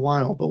belts for a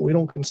while, but we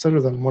don't consider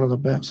them one of the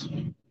best.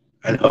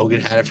 And Hogan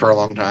had it for a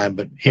long time,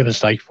 but it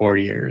was like 4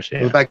 years.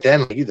 but Yeah, back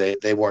then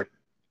they weren't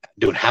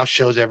doing house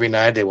shows every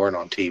night. They weren't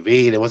on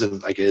TV. It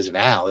wasn't like it is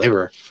now. They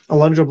were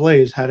Alundra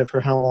Blaze had it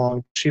for how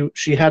long?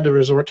 She had to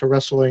resort to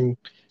wrestling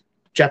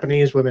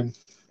Japanese women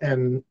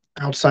and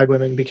outside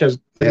women because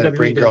They had to WWE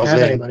bring didn't girls have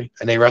in. anybody.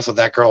 and they wrestled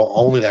that girl,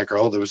 only that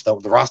girl. There was the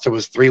roster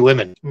was 3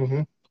 women.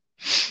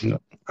 Mm-hmm.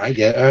 I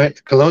get it. All right.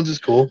 Colognes is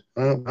cool.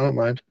 I don't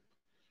mind.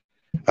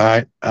 All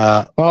right.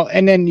 well,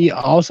 and then you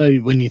also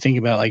when you think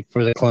about like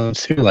for the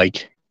clones too,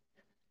 like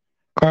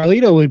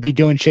Carlito would be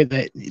doing shit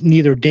that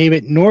neither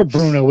David nor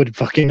Bruno would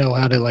fucking know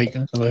how to like.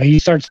 When he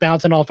starts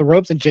bouncing off the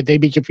ropes and shit,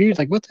 they'd be confused.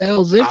 Like, what the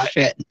hell is this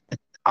shit?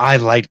 I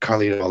liked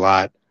Carlito a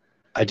lot.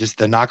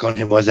 The knock on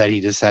him was that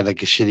he just had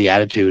like a shitty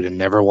attitude and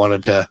never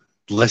wanted to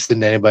listen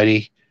to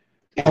anybody.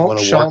 He didn't want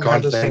to Shelton work on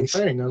had the things.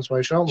 same thing. That's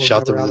why Shelton was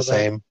Shelton never was the out of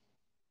that. same.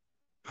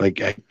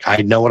 Like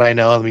I know what I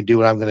know. Let me do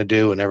what I'm going to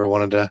do, and never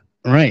wanted to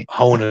Right.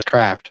 hone his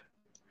craft.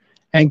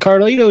 And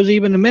Carlito's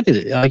even admitted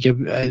it. Like,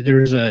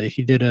 if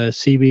he did a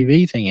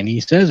CBV thing, and he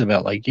says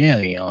about like, yeah,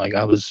 you know, like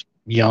I was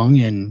young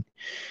and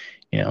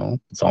you know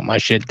thought my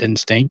shit didn't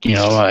stink. You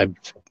know,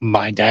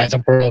 my dad's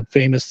a world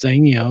famous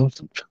thing. You know,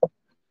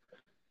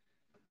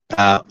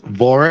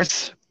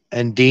 Boris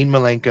and Dean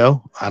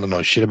Malenko. I don't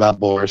know shit about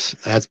Boris.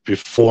 That's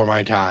before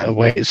my time.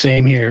 wait,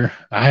 same here.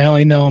 I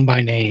only know him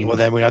by name. Well,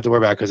 then we don't have to worry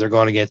about it because they're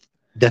going against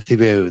Dusty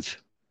Rhodes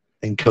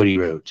and Cody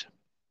Rhodes.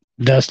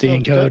 Dusty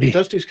and Cody.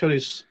 Dusty's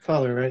Cody's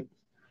father, right?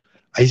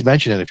 He's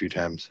mentioned it a few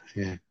times.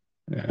 Yeah.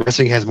 Yeah.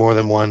 Wrestling has more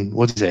than one.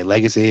 What's it say?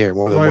 Legacy or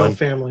more than Royal one?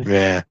 family.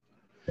 Yeah.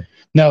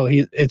 No,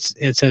 it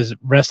says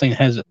wrestling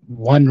has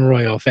one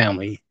royal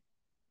family.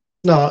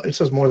 No, it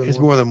says more than It's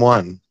one. more than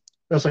one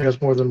Wrestling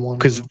has more than one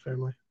 'Cause- royal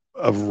family.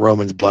 of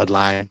Roman's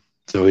bloodline.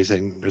 So he's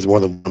saying there's more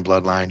than one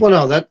bloodline. Well,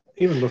 no, that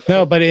even before.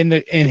 No, but in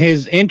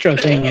his intro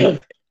thing,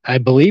 I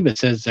believe it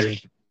says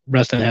there's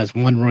wrestling has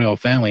one royal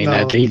family, and No.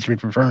 that he's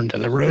referring to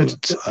the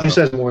Rhodes. He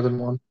says more than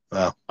one.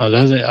 Oh,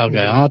 does it? Okay,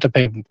 I'll have to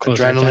pay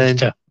closer Adrenaline.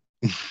 attention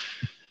to.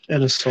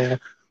 And his soul.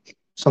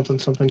 Something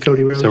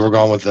Cody Rhodes. So we're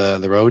going with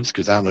the Rhodes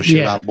because I don't know shit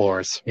Yeah. about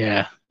Boris.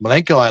 Yeah,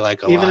 Malenko I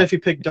like a Even lot. if you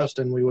picked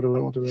Dustin, we would have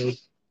went with the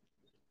Rhodes.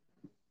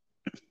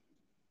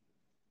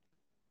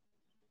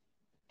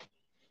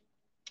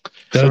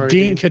 so Sorry,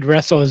 Dean Dean. could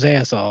wrestle his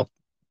ass off.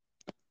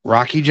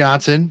 Rocky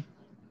Johnson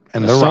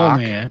and The Soul Rock.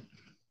 Man.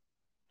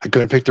 I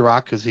couldn't pick The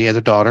Rock because he has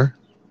a daughter.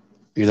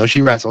 Even though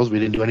she wrestles, we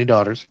didn't do any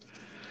daughters.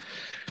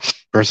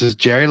 Versus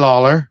Jerry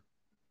Lawler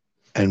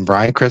and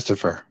Brian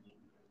Christopher.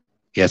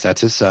 Yes,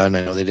 that's his son.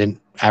 I know they didn't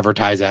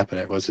advertise that, but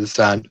it was his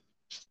son.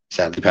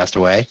 Sadly passed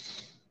away.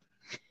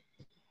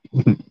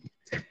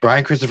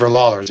 Brian Christopher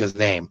Lawler is his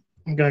name.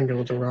 I'm gonna go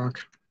with the Rock.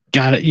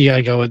 You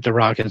gotta go with the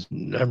Rock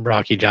and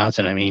Rocky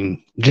Johnson. I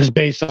mean, just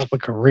based off of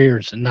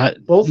careers and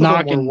not Both of them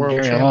knocking were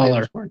world Jerry champions,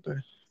 Lawler. weren't they?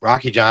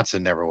 Rocky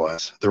Johnson never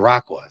was. The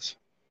Rock was.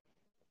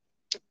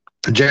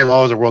 Jerry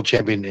Lawler was a world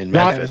champion in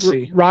Memphis.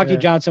 Rocky Yeah.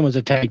 Johnson was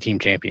a tag team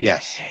champion.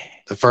 Yes.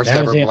 The first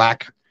That was ever it.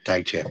 black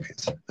tag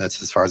champions.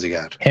 That's as far as he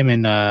got. Him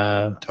and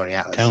Tony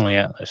Atlas. Tony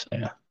Atlas.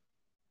 Yeah.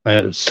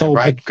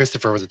 Brian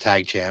Christopher was a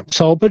tag champ.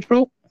 Soul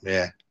Patrol.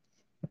 Yeah.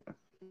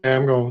 Yeah,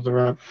 I'm going with the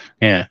Rock.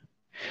 Yeah.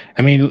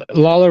 I mean,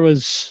 Lawler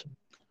was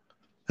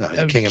No, he's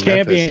a king of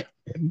champion,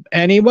 Memphis.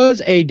 and he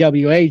was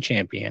AWA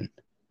champion,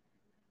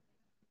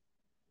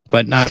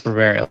 but not for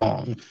very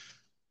long.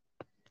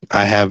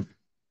 I have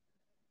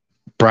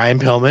Brian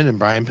Pillman and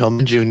Brian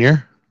Pillman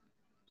Jr.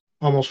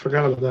 Almost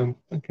forgot about them.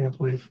 I can't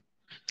believe.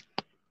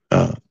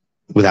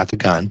 Without the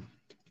gun.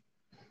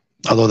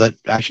 Although that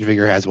action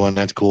figure has one,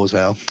 that's cool as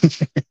hell.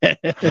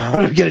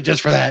 I'd get it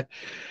just for that.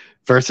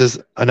 Versus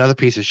another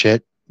piece of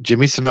shit,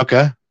 Jimmy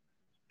Snuka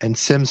and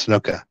Sim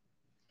Snuka.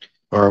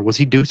 Or was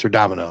he Deuce or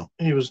Domino?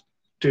 He was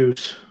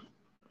Deuce.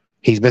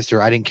 He's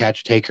Mr. I didn't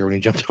catch Taker when he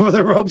jumped over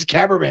the ropes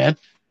cameraman.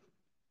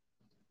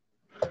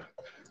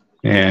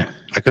 Yeah.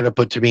 I could have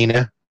put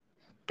Tamina,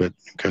 but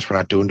because we're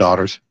not doing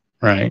daughters,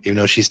 Right. even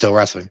though she's still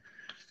wrestling.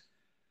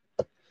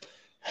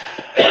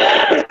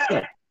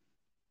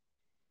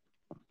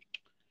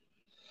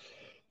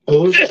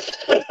 Who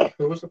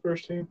was the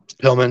first team?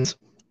 Pillman's.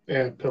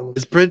 Yeah, Pillman.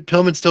 Is Britt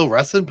Pillman still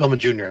wrestling? Pillman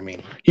Jr., I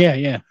mean. Yeah,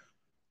 yeah.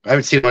 I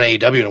haven't seen him on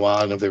AEW in a while. I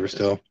don't know if they were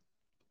still.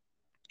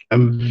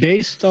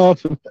 Based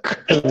off of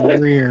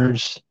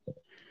careers,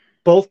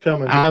 Both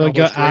Pillman. I would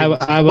go.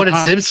 What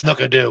did Sim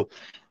Snuka do?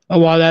 Oh,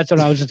 well, that's what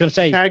I was just gonna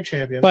say. Tag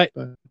champion. But-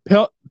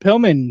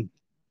 Pillman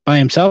by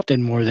himself did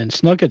more than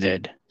Snuka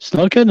did.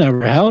 Snuka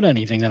never held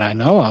anything that I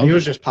know of. he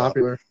was just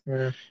popular.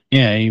 Yeah.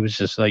 Yeah, he was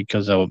just like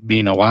because of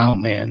being a wild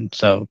man.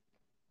 So,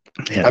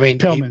 yeah, I mean,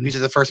 Pillman. he's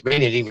the first man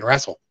he didn't even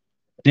wrestle.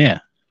 Yeah,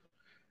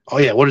 Oh,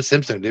 yeah. What did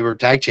Simpson? They were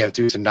tag champs,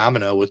 Deuce and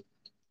Domino with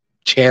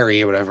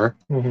Cherry or whatever.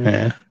 Mhm.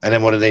 yeah. And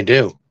then what did they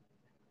do?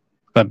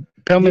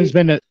 Pillman's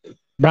been a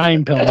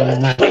Brian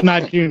Pillman,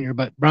 not Junior,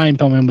 but Brian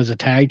Pillman was a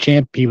tag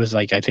champ. He was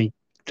like I think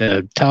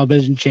the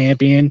television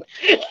champion.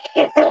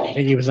 I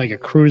think he was like a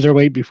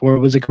cruiserweight before it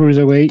was a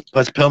cruiserweight.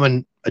 Plus,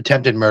 Pillman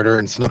attempted murder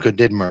and Snuka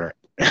did murder,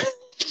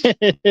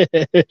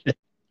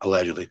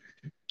 allegedly.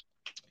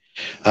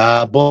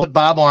 Bullet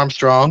Bob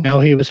Armstrong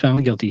No, he was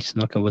found guilty.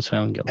 Snuka was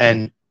found guilty.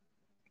 and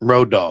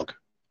Road Dogg.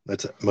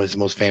 That's his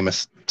most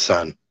famous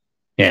son.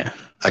 Yeah,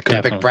 I could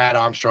Definitely. pick Brad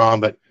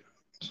Armstrong, but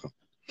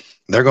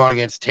they're going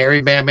against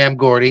Terry Bam Bam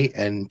Gordy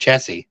and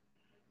Jesse.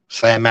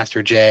 Slam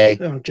Master J,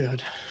 Oh,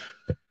 God.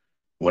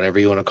 whatever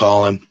you want to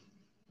call him.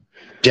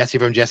 Jesse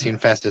from Jesse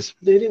and Festus.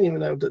 They didn't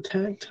even have the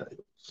tag titles.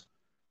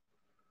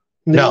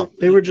 No.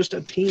 They were just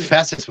a team.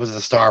 Festus was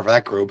the star for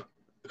that group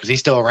because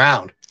he's still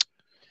around.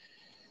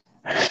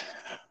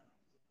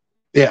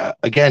 Yeah,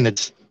 again,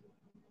 it's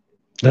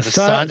the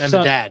son and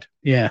the dad.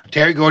 Yeah,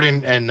 Terry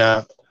Gordon and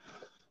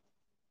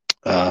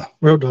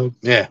Road Dogg.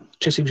 yeah,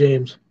 Jesse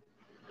James.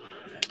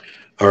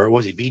 or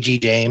was he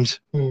BG James?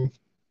 Hmm.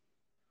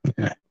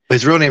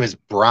 His real name is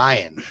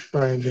Brian.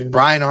 Brian James.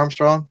 Brian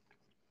Armstrong.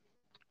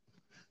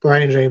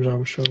 Brian James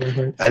Armstrong, I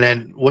think. And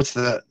then what's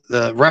the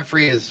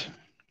referee is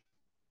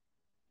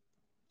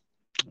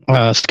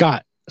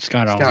Scott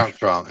Scott Arnold.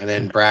 Armstrong, and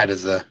then Brad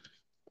is the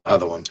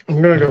other one.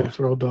 I'm going to go with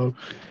Road Dogg.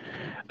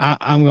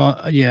 I'm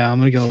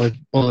gonna go with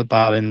Bullet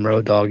Bob and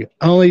Road Dogg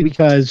only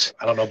because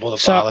I don't know Bullet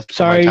So- Bob. That's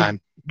before my sorry.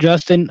 time.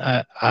 Justin,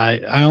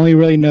 I only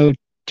really know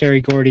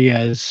Terry Gordy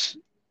as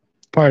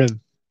part of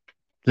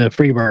the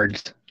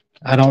Freebirds.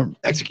 I don't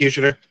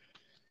Executioner.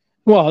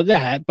 well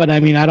that, but I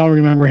mean I don't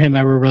remember him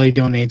ever really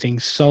doing anything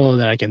solo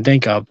that I can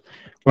think of.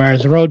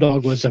 Whereas Road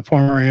Dogg was a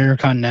former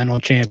Intercontinental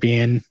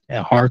champion,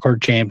 a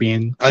hardcore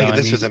champion. I think So, if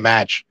this mean, was a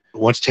match,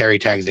 once Terry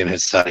tags in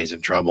his son, he's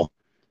in trouble.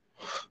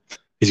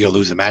 He's gonna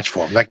lose the match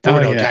for him. Like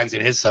Bruno yeah. tags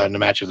in his son, the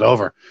match is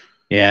over.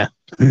 yeah.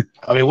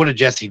 I mean, what did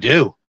Jesse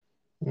do?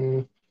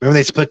 Mm. Remember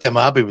they split them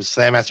up? He was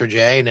Slam Master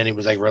J, and then he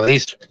was like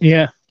released,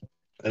 Yeah.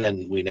 and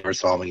then we never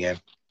saw him again.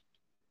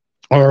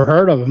 Or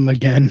heard of him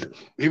again.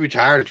 He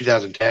retired in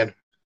 2010.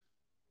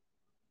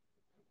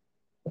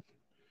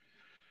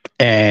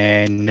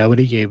 And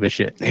nobody gave a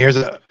shit. Here's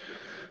a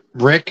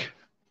Rick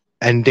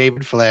and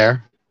David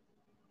Flair.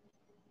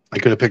 I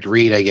could have picked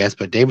Reed, I guess,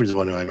 but David is the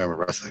one who I remember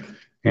wrestling.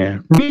 Yeah.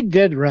 Reed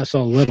did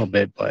wrestle a little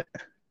bit, but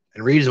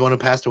And Reed is the one who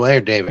passed away,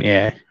 or David?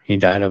 yeah, he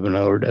died of an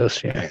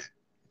overdose. Yeah.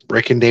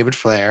 Rick and David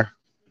Flair.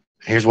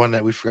 Here's one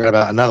that we forgot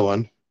about. Another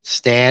one.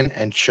 Stan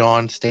and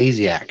Sean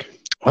Stasiak,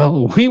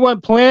 Oh, we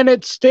went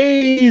Planet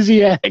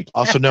Stasiak.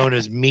 also known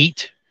as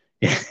Meat.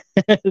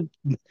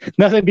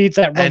 Nothing beats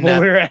that And,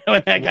 rumble we were at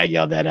when that guy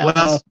yelled that out.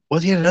 Well,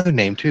 was he had another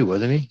name too,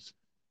 wasn't he?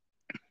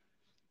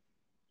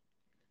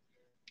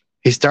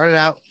 He started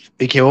out.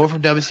 He came over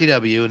from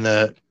WCW in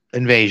the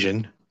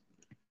Invasion,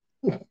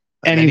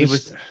 and he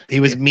was he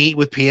was Meat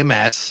with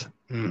PMS,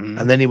 Mhm.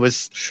 and then he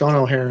was Sean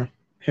O'Hara.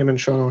 Him and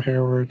Sean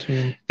O'Hara were a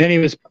team Then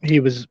he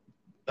was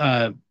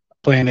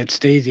Planet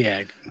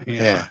Stasiak.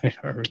 Yeah.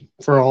 Or-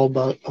 for all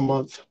about a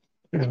month.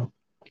 You know,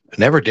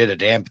 never did a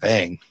damn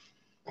thing.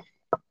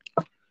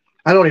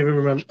 I don't even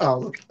remember. Oh,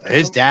 look,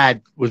 His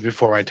dad was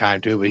before my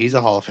time too, but he's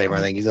a Hall of Famer.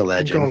 I think he's a I'm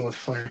legend. going with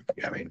Flair.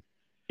 I mean,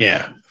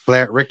 yeah.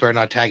 Rick better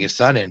not tag his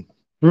son in.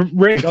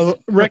 Rick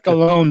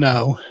alone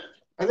though.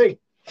 I think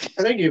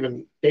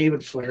even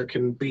David Flair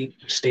can beat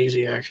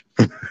Stasiak.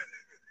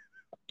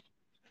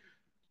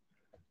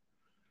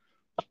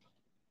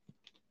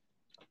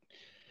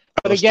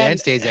 But again,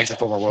 Stan Stasiak's a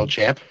former world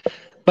champ.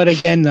 But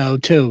again, though,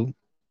 too,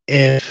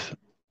 if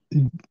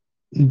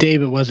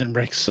David wasn't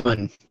Rick's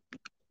son,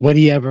 would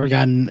he ever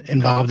gotten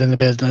involved in the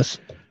business?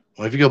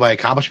 Well, if you go by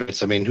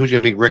accomplishments, I mean, who's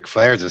going to beat Ric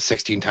Flair as a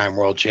 16-time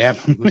world champ?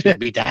 Who's going to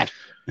beat that?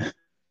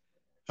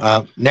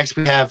 Next,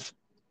 we have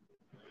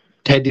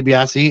Ted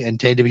DiBiase and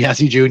Ted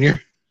DiBiase Jr.,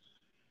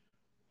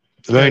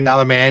 the $1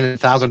 Million Man and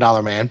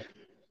 $1,000 Man.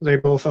 They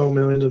both owe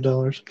millions of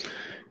dollars.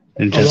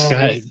 And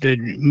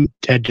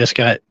Ted just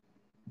got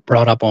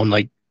brought up on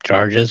like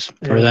charges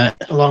for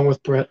that, along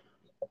with Brett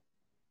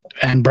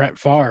and Brett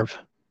Favre.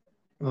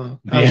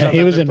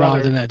 He was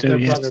involved in that too.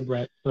 Their brother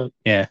Brett, but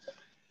yeah.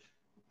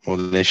 Well,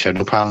 they showed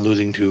no problem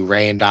losing to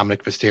Rey and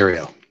Dominic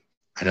Mysterio.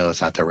 I know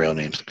that's not their real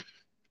names.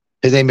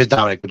 His name is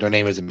Dominic, but their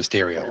name isn't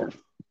Mysterio.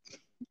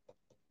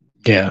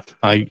 Yeah,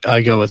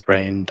 I go with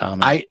Rey and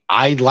Dominic.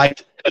 I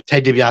liked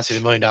Ted DiBiase, the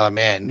 $1 Million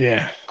Man.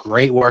 Yeah,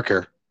 great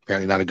worker.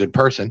 Apparently not a good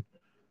person,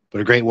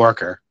 but a great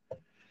worker.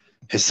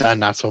 His son,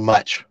 not so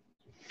much.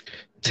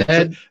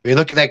 Ted, when you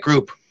look at that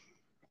group,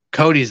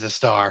 Cody's the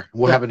star.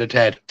 What happened to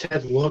Ted?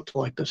 Ted looked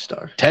like the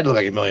star. Ted looked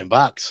like $1 million.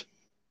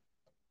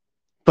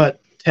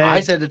 But Ted, I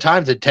said at the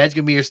time that Ted's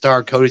gonna be your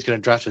star. Cody's gonna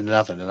dress into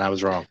nothing, and I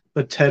was wrong.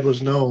 But Ted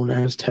was known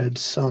as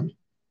Ted's son.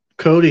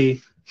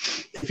 Cody,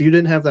 if you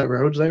didn't have that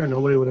Rhodes there,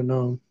 nobody would have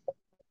known.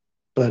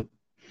 But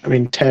I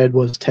mean, Ted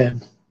was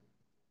Ted.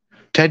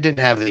 Ted didn't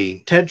have the.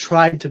 Ted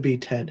tried to be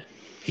Ted.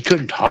 He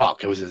couldn't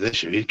talk. It was his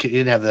issue. He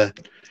didn't have the.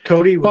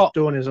 Cody was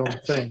doing his own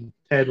thing.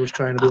 Ted was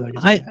trying to be like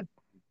his dad.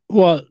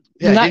 Well,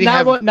 yeah,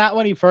 not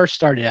when he first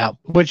started out,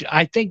 which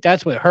I think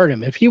that's what hurt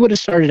him. If he would have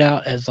started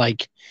out as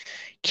like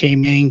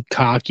came in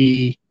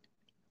cocky,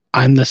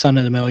 I'm the son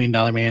of the $1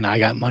 Million Man, I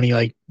got money,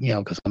 like, you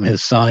know, because I'm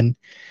his son,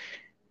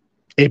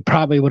 it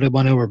probably would have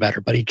went over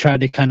better. But he tried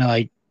to kind of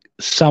like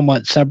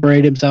somewhat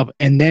separate himself,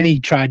 and then he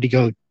tried to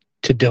go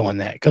to doing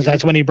that because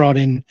that's when he brought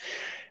in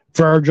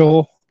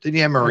Virgil. Didn't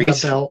he have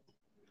Maurice?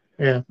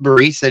 Yeah,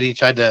 Maurice said he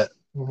tried to.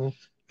 Mm-hmm.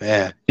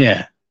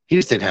 Yeah. He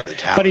just didn't have the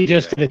talent. But he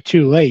just did it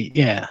too late.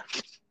 Yeah.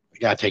 You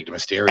gotta take the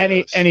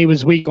Mysterio. And he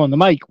was weak on the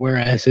mic,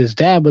 whereas his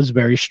dad was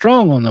very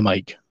strong on the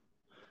mic.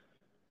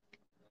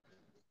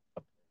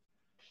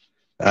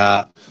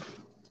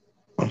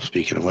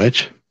 Speaking of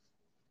which,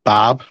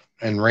 Bob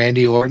and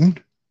Randy Orton,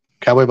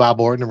 Cowboy Bob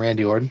Orton and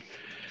Randy Orton.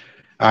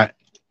 All right,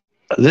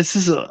 this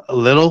is a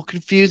little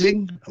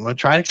confusing. I'm gonna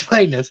try to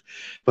explain this,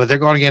 but they're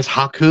going against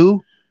Haku,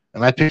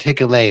 and I picked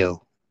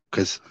Hikuleo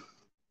because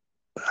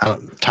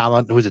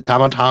who's it?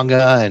 Tama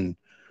Tonga and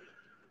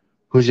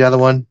who's the other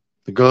one?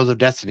 The Girls of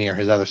Destiny are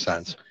his other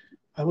sons.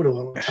 I would have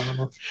went with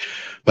Tama.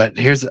 But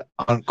here's,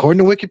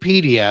 according to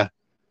Wikipedia.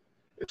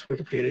 It's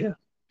Wikipedia.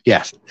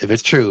 Yes, if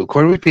it's true,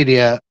 according to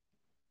Wikipedia,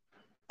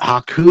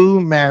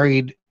 Haku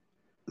married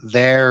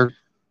their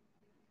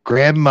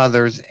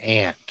grandmother's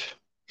aunt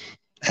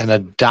and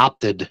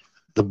adopted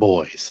the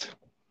boys.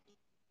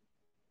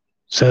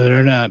 So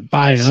they're not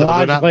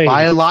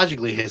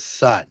biologically his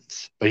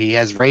sons, but he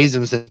has raised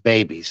them since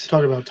babies.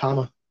 Talking about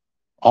Tama.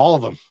 All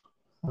of them.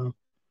 Oh.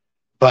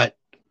 But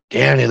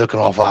damn, they look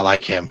an awful lot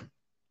like him.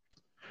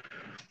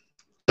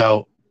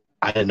 So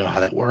I didn't know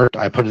how that worked.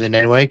 I put it in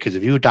anyway because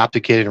if you adopt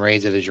a kid and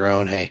raise it as your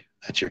own, hey,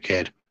 that's your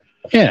kid.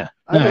 Yeah,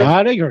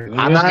 I'd agree.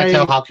 I'm not gonna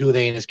tell Haku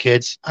they ain't his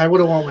kids. I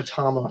would have went with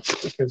Tama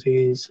because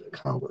he's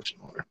accomplished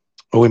more.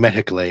 Well, we met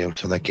Hikuleo,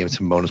 so that gave him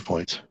some bonus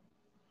points.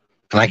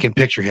 And I can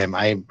picture him.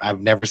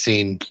 I've never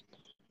seen.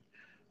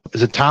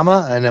 Is it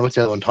Tama? And then what's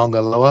the other one?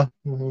 Tonga Loa.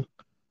 Mm-hmm.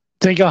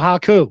 Think of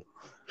Haku.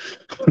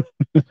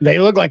 They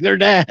look like their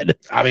dad.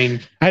 I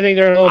mean, I think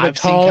they're a little bit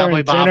taller.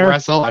 I've seen Cowboy Bob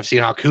wrestle. I've seen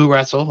Haku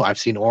wrestle. I've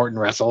seen Orton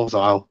wrestle.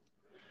 So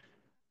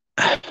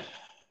I'm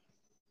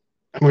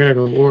gonna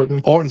go with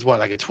Orton. Orton's what,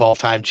 like a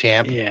 12-time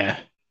champ? Yeah.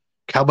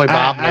 Cowboy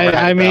Bob.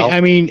 I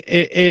mean,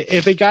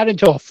 if it got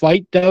into a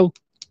fight though,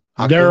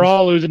 they're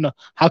all losing.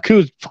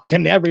 Haku's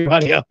fucking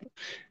everybody up.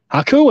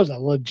 Haku was a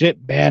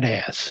legit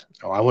badass.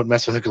 Oh, I wouldn't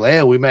mess with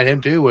Hikuleo. We met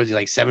him too. Was he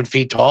like 7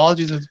 feet tall?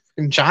 He's a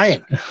fucking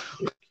giant.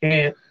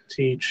 Can't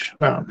teach.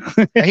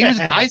 He was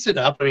nice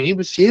enough. I mean, he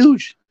was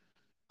huge.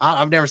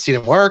 I've never seen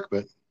him work,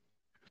 but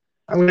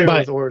I'm gonna go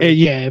with Orton.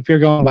 Yeah, if you're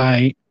going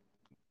by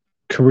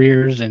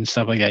careers and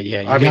stuff like that,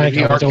 yeah. I mean, if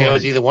he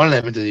RKO's either one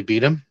of them, did he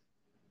beat him?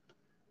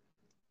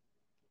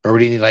 Or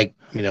would he need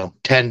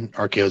 10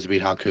 RKOs to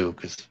beat Haku?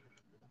 Because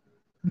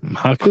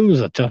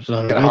Haku's a tough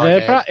son.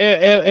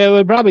 It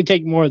would probably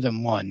take more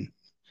than one.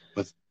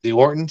 With the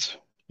Ortons?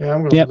 Yeah,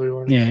 I'm going with the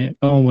Ortons. Yeah,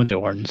 going with the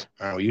Ortons.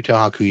 All right, well, you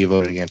tell Haku you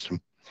voted against him.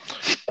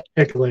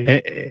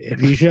 If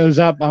he shows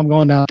up, I'm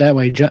going out that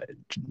way.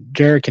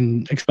 Jared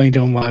can explain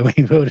to him why we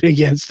voted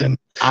against him.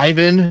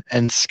 Ivan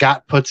and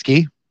Scott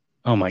Putski.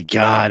 Oh my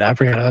God, I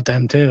forgot about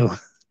them too.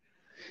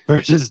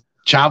 Versus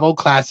Chavo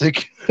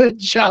Classic,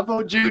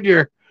 Chavo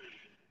Jr.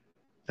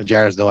 And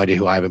Jared has no idea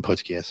who Ivan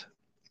Putski is.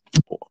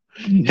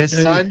 His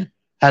son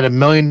had $1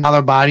 million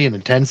body and a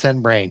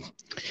 10-cent brain.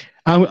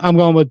 I'm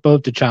going with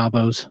both the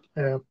Chavos.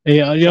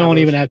 Yeah, you don't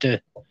even have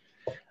to.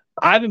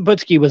 Ivan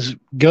Putski was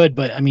good,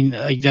 but I mean,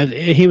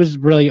 he was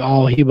really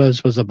all he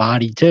was a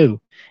body too.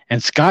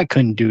 And Scott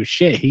couldn't do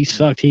shit. He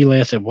sucked. He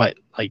lasted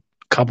a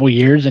couple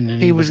years, and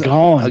then he was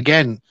gone.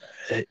 Again,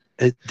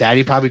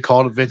 Daddy probably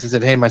called Vince and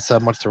said, "Hey, my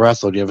son wants to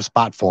wrestle. Do you have a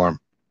spot for him?"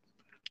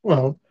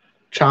 Well,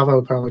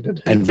 Chavo probably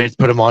did. And Vince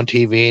put him on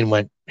TV and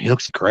went, "He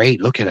looks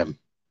great. Look at him."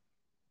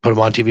 put him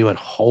on TV, went,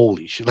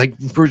 holy shit. Like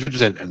Bruce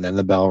said, and then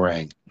the bell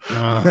rang.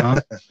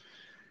 Uh-huh.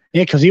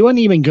 Yeah, because he wasn't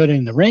even good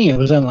in the ring. It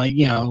was on like,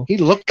 He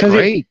looked 'cause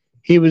great.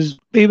 he was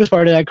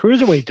part of that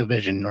cruiserweight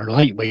division or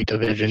lightweight You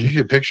division.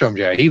 should picture him,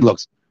 Jay.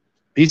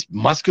 He's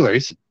muscular.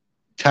 He's the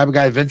type of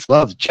guy Vince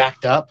loves,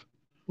 jacked up.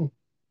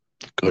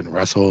 Couldn't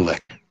wrestle a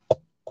lick.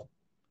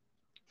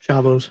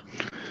 Chavos.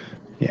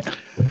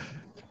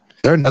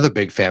 They're another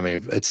big family.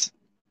 It's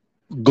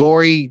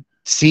Gory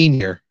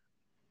Senior,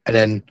 and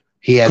then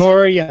he has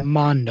Corey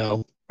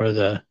Mondo or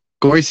the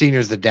Gory Senior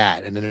is the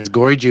dad, and then there's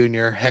Gory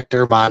Junior,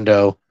 Hector,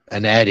 Mondo,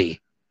 and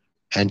Eddie,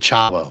 and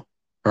Chavo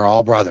are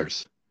all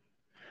brothers.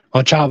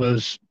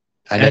 Chavo's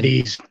And then,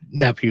 Eddie's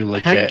nephew,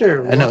 legit.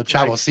 Hector. I know looked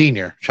Chavo like-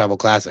 Senior, Chavo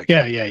Classic,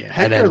 Yeah.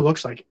 Hector and then-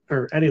 looks like,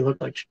 or Eddie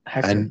looked like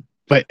Hector. and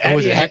But what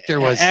was it? Hector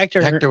was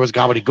Hector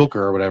Gobbledygooker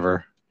or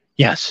whatever.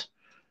 Yes.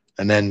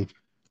 And then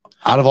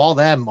out of all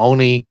them,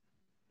 only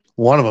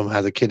one of them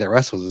has a kid that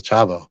wrestles with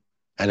Chavo,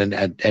 and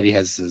then Eddie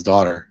has his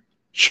daughter,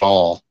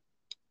 Shawl,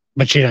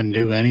 But she doesn't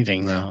do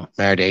anything though.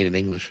 married to Aiden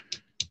English.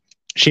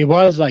 She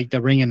was like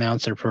the ring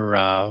announcer for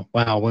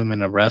Wow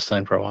Women of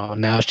Wrestling for a while.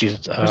 Now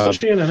she's Wasn't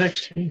she in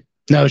NXT?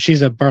 no,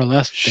 she's a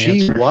burlesque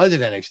She dancer. was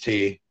in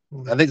NXT.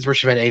 I think it's where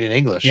she met Aiden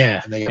English.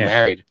 Yeah, and they got yeah.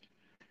 married,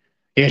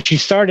 Yeah, she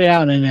started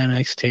out in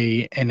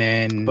NXT and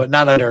then but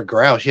not under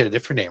Guerrero. She had a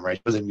different name, right?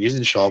 She wasn't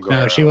using Shaw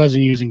Guerrero. no, she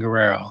wasn't using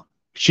Guerrero.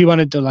 She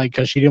wanted to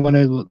because she didn't want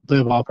to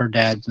live off her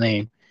dad's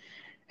name.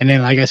 And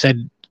then, like I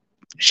said,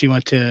 she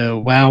went to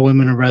Wow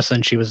Women of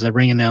Wrestling. She was the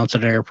ring announcer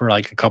there for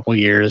like a couple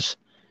years.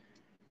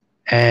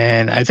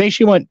 And I think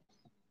she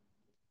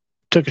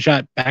took a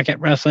shot back at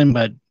wrestling,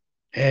 but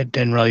it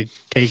didn't really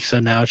take. So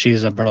now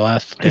she's a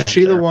burlesque. Is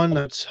she the dancer. one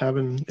that's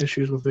having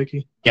issues with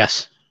Vicky?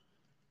 Yes.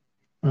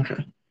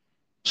 Okay.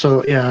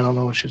 So yeah, I don't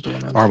know what she's doing.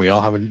 Then. Aren't we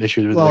all having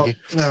issues with Well, Vicky?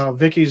 no,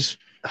 Vicky's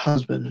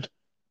husband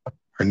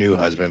Her new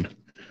husband.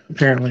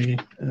 apparently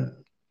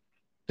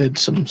did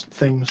some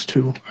things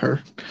to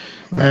her,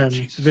 and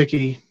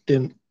Vicky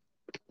didn't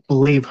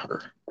believe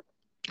her.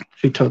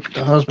 She took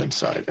the husband's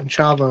side, and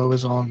Chavo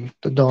is on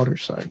the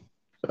daughter's side.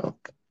 So,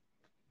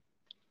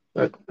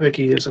 but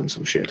Vicky is in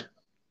some shit.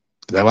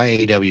 Is that why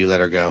AEW let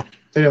her go?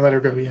 They didn't let her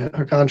go yet.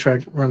 Her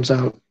contract runs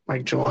out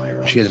like July.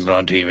 Or She hasn't been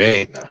on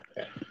TV. No.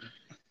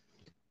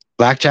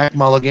 Blackjack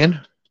Mulligan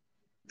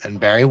and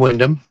Barry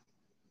Windham.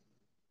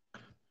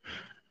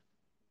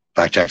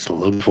 Blackjack's a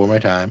little before my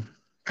time.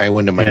 Barry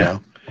Windham right Yeah.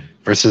 now.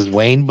 Versus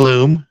Wayne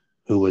Bloom,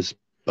 who was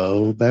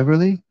Bo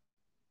Beverly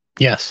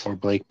Yes. or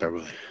Blake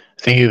Beverly.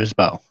 I think he was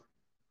Bo.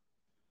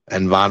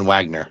 And Von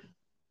Wagner.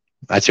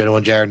 That's the only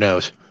one Jared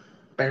knows.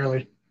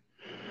 Barely.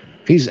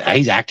 He's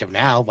active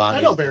now. Von,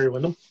 I know Barry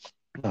Windham.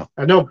 Oh.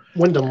 I know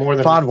Windham more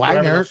than Von whatever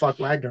Wagner. the fuck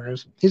Wagner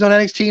is. He's on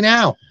NXT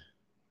now.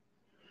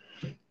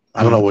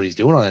 I don't know what he's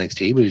doing on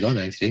NXT, but he's on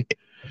NXT.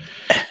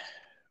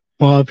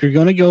 Well, if you're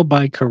going to go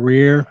by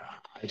career,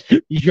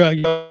 you got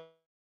to go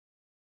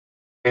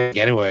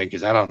Anyway,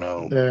 because I don't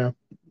know Yeah.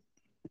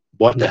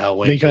 what the hell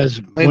Wayne because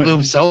Wayne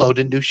Bloom solo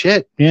didn't do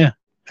shit. yeah,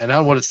 And I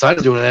don't know what it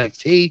started doing in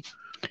NXT.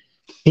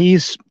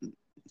 he's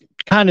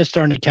kind of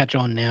starting to catch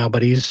on now,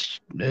 but it's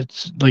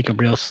like a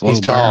real slow He's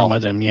tall. burn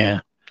with him.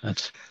 Yeah,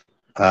 that's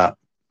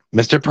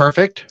Mr.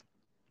 Perfect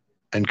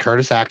and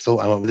Curtis Axel.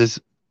 I went with his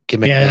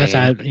gimmick name.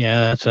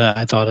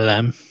 I thought of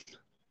them.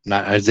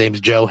 Not his name's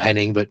Joe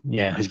Henning, but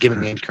Yeah, his gimmick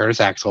name's Curtis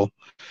Axel.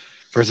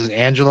 Versus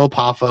Angelo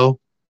Poffo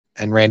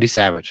and Randy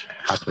Savage.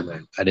 I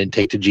didn't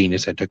take the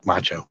Genius. I took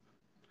Macho.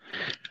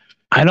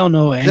 I don't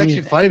know It's any.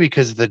 actually funny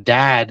because the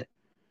dad,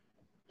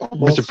 Both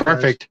Mr.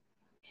 Perfect,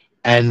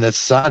 and the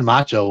son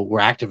Macho were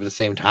active at the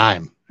same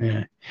time.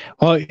 Yeah.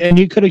 Well, and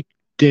you could have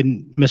did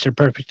Mr.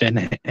 Perfect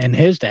and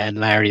his dad,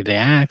 Larry the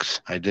Axe.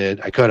 I did.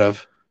 I could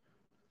have.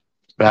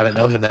 But I didn't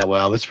know him that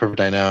well. Mr. Perfect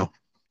I know.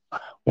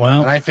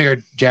 Well, And I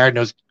figured Jared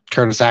knows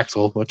Curtis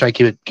Axel. We'll try to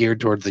keep it geared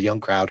towards the young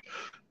crowd.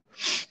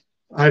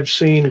 I've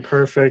seen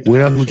Perfect. We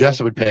know who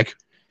Justin would pick.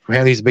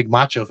 Randy's a big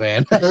Macho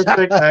fan.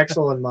 Perfect,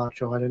 Axel, and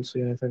Macho. I didn't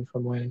see anything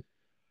from Wayne.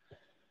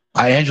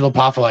 Angelo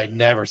Poffo I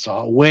never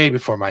saw. Way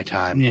before my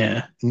time.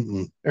 yeah.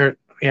 Mm-mm.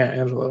 Yeah,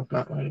 Angelo,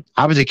 not Wayne.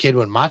 I was a kid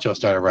when Macho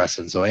started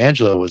wrestling, so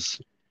Angelo was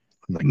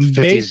like 50s,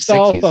 Based 60s.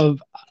 off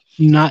of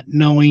not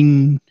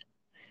knowing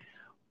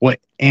what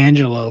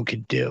Angelo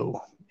could do,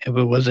 if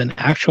it was an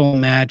actual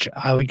match,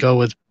 I would go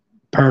with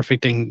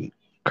Perfect and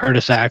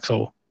Curtis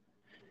Axel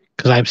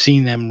because I've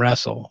seen them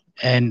wrestle,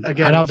 and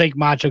Again- I don't think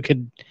Macho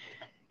could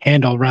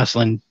handle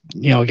wrestling,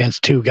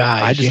 against two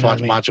guys. I just you know what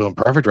watched Macho and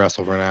Perfect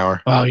wrestle for an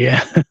hour. Well,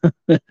 yeah,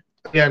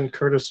 Again,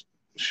 Curtis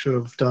should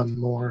have done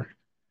more.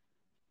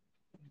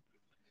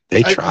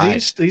 They tried.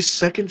 These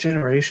second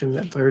generation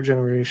and third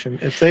generation,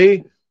 if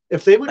they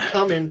would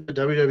come into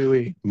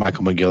WWE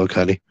Michael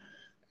McGillicuddy.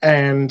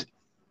 and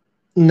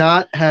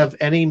not have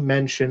any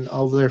mention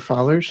of their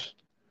fathers,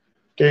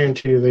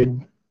 guarantee you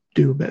they'd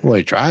do better. Well,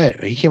 he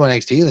tried. He came on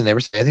NXT and they never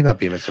said anything about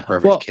being Mr.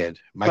 Perfect Well, kid.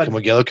 Michael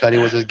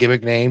McGillicuddy was his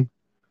gimmick name.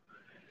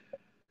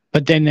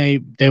 but then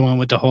they went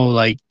with the whole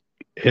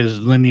his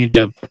lineage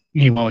of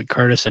he went with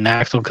Curtis and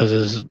Axel because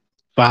his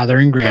father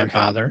and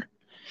grandfather.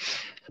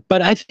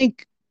 But I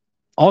think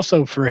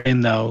also for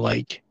him though,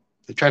 like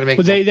They tried to make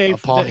Well, a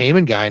Paul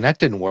Heyman guy, and that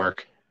didn't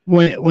work.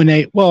 when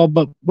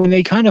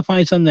they kind of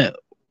find something that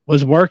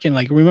was working,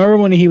 like remember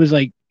when he was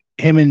like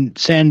him and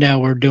Sandow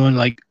were doing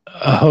like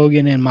a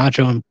Hogan and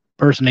Macho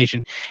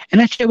impersonation, and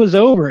that shit was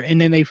over, and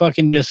then they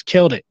fucking just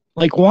killed it.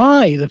 Like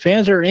why? The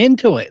fans are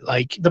into it.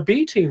 Like The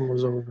B team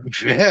was over.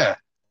 Yeah.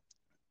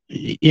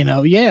 you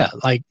know, yeah,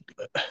 like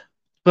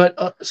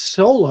But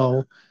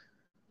Solo,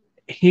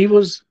 he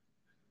was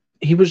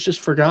just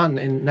forgotten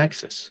in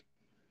Nexus.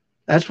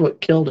 That's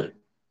what killed it.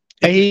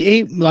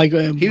 he like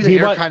He was an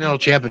Intercontinental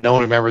champ, but no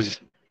one remembers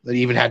that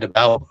he even had the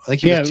belt. I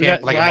think he was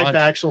champ like a Ride month.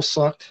 Axel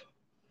sucked.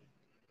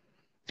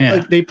 yeah.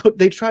 Like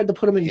they tried to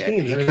put him in Yeah,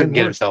 teams. he and it couldn't didn't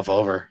get work. himself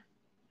over.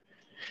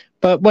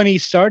 But when he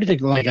started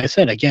to, like I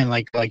said again,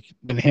 like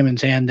when him and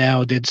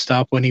Sandow did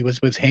stuff when he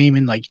was with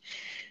Heyman, like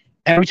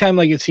every time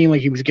like it seemed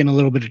like he was getting a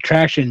little bit of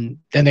traction,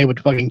 then they would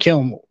fucking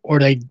kill him, or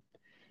they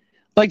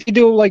like they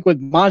do like with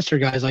monster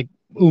guys like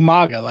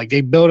Umaga, like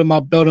they build him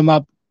up,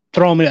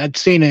 throw him at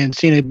Cena, and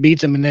Cena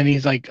beats him, and then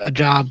he's like a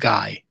job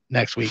guy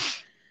next week.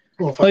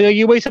 Well, Like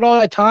you wasted all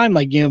that time,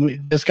 like you know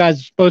this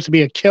guy's supposed to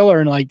be a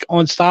killer and like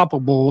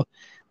unstoppable,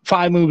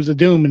 5 moves of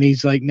doom, and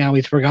he's like now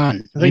he's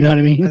forgotten. You know what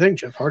I mean? I think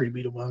Jeff Hardy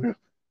beat Umaga.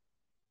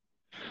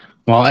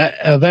 Well,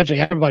 eventually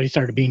everybody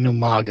started being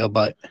Umaga,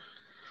 but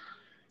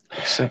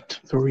Except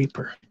the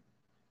Reaper.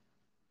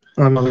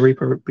 Oh no, the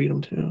Reaper beat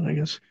him too, I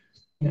guess.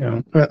 you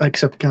know,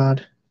 Except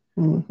God.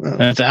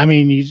 I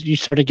mean, you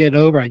start to get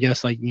over, I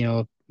guess, like, you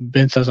know,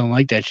 Vince doesn't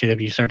like that shit if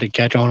you start to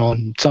catch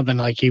on something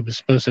like he was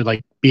supposed to,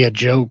 like, be a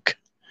joke.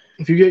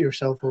 If you get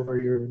yourself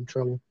over, you're in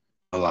trouble.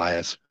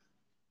 Elias.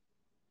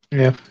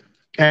 Yeah.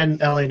 And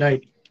LA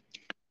Knight.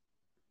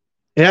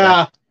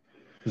 Yeah.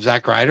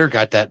 Zack Ryder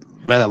got that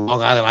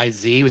Long Island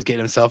IZ, was getting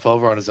himself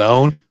over on his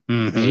own.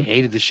 He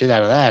hated the shit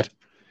out of that.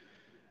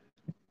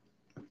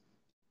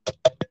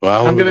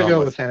 Well, I'm gonna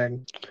go with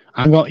Hennig.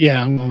 I'm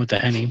going with the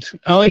Hennings.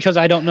 Only because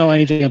I don't know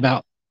anything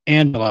about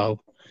Angelo.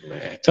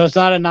 So it's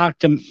not a knock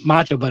to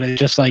Macho, but it's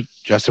just like,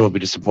 Justin will be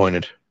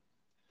disappointed.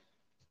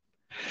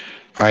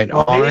 All right,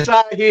 Well, he's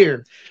out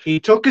here. He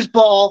took his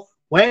ball,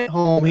 went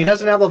home. He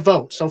doesn't have a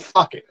vote, so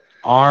fuck it.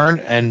 Arn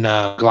and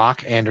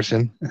Glock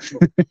Anderson,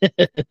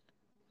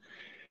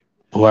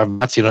 who I've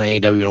not seen on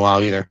AEW in a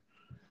while either,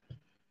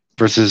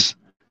 versus,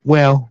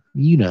 well,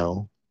 you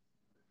know,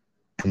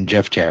 and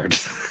Jeff Jarrett.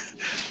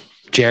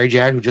 Jerry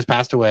Jarrett, who just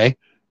passed away,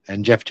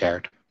 and Jeff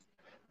Jarrett,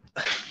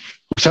 who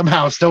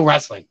somehow is still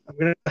wrestling.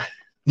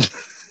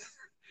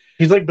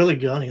 He's like Billy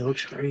Gunn. He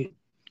looks great.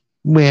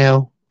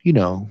 Well, you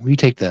know, we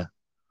take the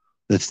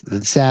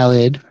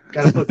salad.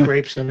 Gotta put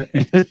grapes in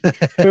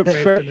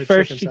it.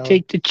 first you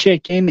take the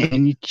chicken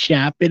and you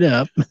chop it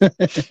up.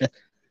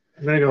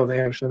 I'm gonna go with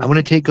Anderson. I'm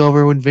going to take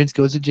over when Vince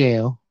goes to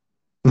jail.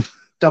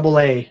 Double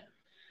A.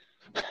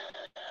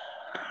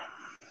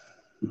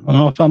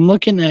 Well, if I'm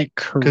looking at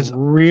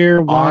career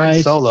Arn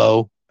wise,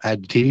 Solo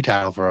had the TV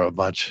title for a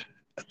bunch,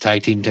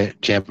 tag team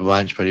champ a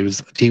bunch, but he was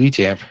a TV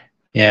champ.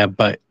 yeah,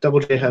 but Double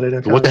J had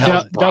it. What the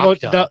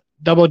hell?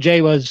 Double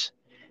J was,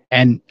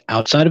 and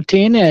outside of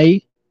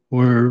TNA,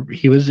 where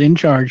he was in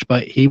charge,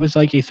 but he was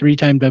like a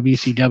 3-time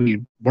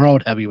WCW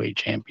World Heavyweight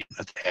Champion.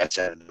 That's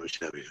at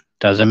WCW.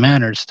 Doesn't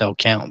matter, it still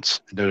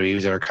counts. WWE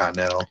was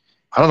Intercontinental.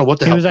 I don't know what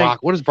the He hell was like- Brock.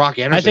 What does Brock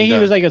Anderson? I think he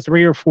was like a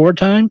 3 or 4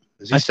 time,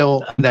 Is he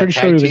still in that pretty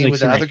sure tag he was team like with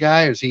the three. other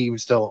guy, or is he even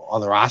still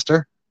on the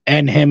roster?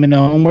 and him and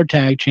Owen were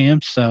tag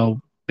champs. So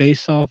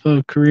based off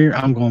of career,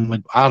 I'm going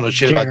with. I don't know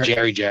shit about Jarrett.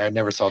 Jerry Jarrett. I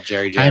never saw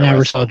Jerry Jarrett. I never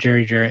wrestle. saw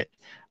Jerry Jarrett.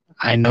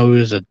 I know he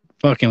was a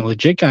fucking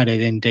legit guy that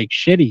didn't take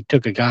shit. He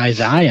took a guy's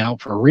eye out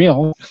for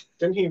real.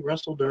 Didn't he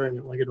wrestle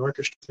during like an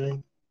orchestra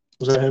thing?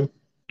 Was that him?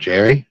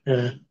 Jerry.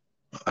 Yeah.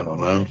 I don't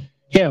know.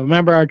 Yeah,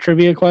 remember our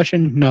trivia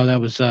question? No,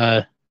 that was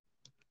It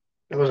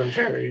wasn't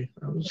Jerry.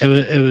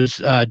 it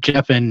was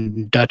Jeff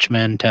and Dutch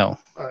Mantel.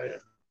 Oh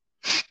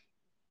yeah.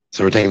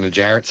 So we're taking the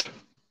Jarretts.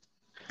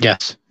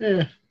 Yes.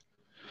 Yeah.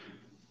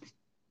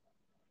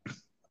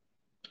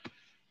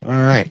 All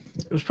right.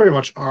 It was pretty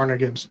much Arn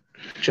against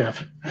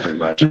Jeff. Pretty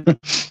much.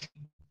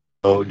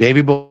 So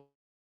Davey Boy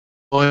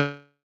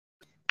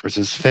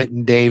versus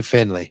Dave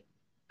Finlay.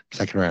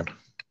 Second round.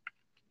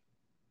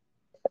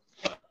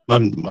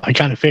 I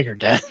kind of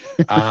figured that.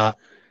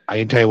 I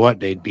can tell you what,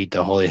 they'd beat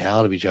the holy hell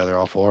out of each other,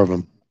 all four of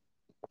them.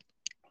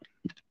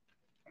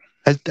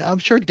 I'm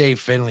sure Dave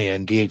Finlay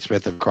and D.H.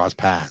 Smith have crossed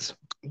paths.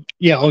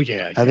 Yeah. Oh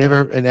yeah. Have they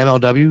ever in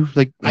MLW?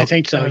 Like, I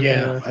think so.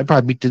 Yeah. I'd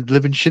probably beat the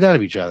living shit out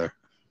of each other.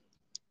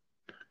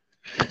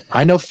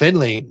 I know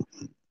Finlay.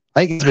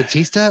 I think it's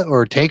Batista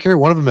or Taker.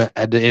 One of them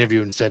had the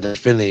interview and said that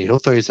Finlay, he'll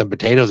throw you some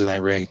potatoes in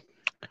that ring.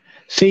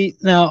 See,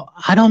 now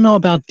I don't know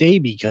about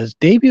Davey because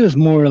Davey was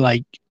more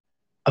like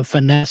a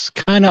finesse,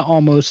 kind of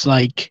almost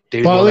like.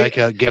 Dude, well,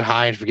 get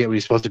high and forget what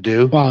he's supposed to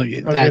do. well, I was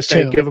gonna that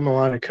say, too. give him a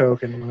line of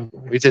coke and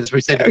We said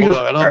I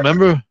don't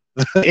remember.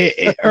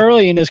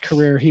 Early in his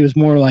career, he was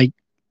more like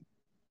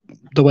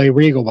the way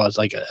Regal was,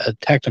 like a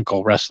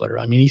technical wrestler.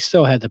 I mean, he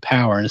still had the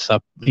power and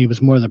stuff. He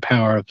was more the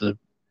power of the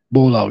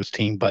Bulldogs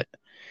team, but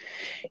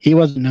he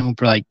wasn't known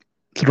for like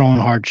throwing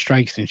hard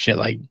strikes and shit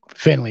like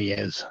Finlay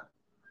is.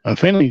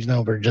 Finley's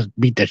known for just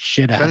beat the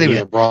shit out Finley of was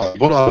you. a brawler.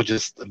 Bulldog was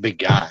just a big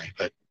guy,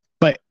 but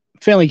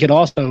Finley could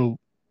also,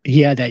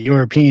 he had that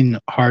European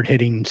hard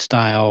hitting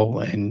style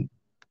and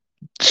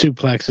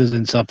suplexes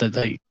and stuff that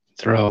they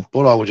throw.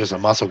 Bulldog was just a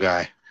muscle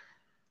guy.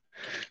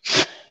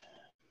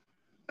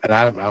 And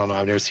I don't know.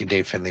 I've never seen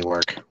Dave Finley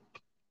work.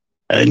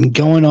 And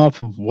going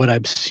off of what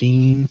I've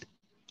seen,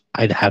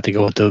 I'd have to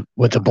go with the Is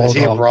he a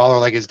Bulldog. brawler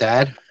like his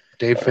dad,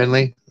 Dave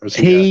Finley? Or is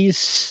he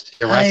He's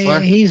a wrestler?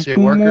 he's Is he a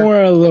worker?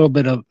 more a little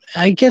bit of.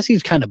 I guess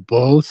he's kind of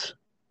both.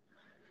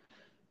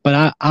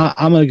 But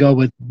I'm gonna go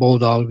with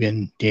Bulldog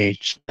and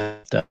DH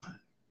stuff.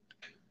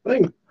 I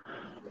think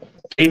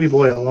Davey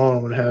Boy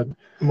alone would have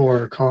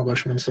more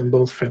accomplishments than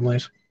both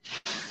Finleys.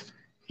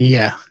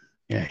 Yeah,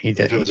 he did.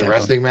 if it was a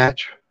wrestling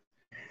match?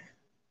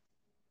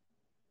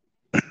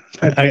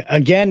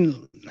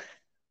 Again,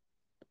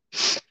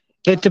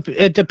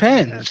 it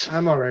depends.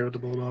 I'm all right with the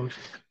Bulldogs.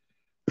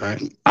 All right.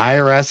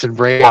 IRS and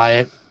Bray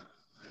Wyatt,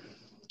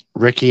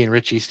 Ricky and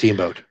Richie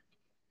Steamboat.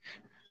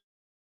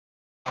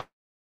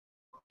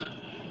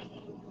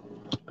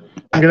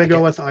 I'm going to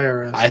go with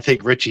IRS. I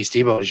think Richie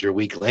Steamboat is your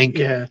weak link.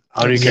 Yeah,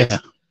 I don't even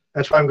get-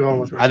 that's why I'm going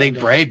with I think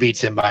Bray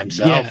beats him by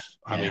himself. Yeah.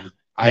 I mean,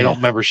 I don't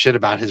remember shit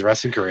about his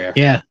wrestling career.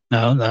 Yeah,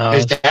 no.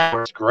 His dad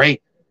was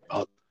great,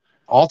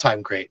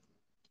 all-time great.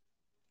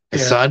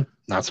 His Yeah. son,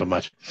 not so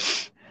much.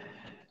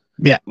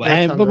 Yeah,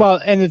 and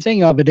the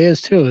thing of it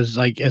is too is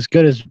like as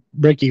good as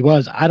Ricky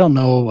was, I don't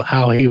know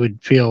how he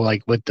would feel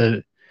like with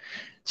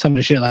some of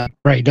the shit like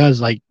Bray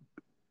does, like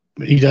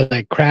he does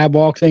that crab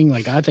walk thing.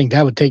 Like I think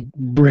that would take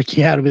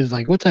Ricky out of his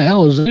like, what the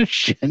hell is this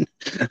shit?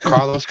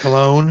 Carlos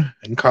Colon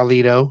and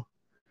Carlito,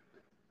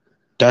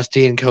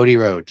 Dusty and Cody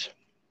Rhodes.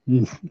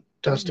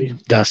 Dusty.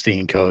 Dusty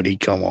and Cody,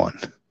 come on.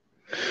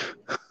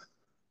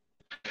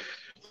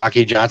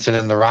 Rocky Johnson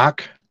and The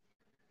Rock,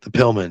 the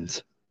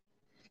Pillmans.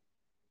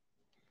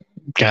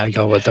 Gotta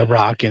go with the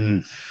Rock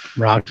and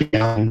Rocky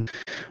Young.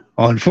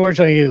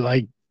 Unfortunately,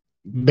 like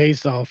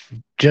based off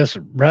just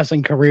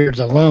wrestling careers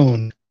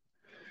alone,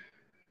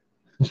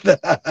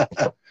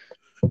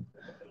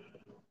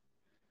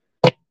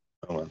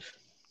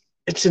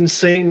 It's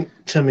insane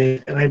to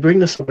me, and I bring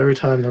this up every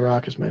time The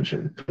Rock is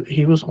mentioned, but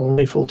he was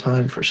only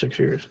full-time for 6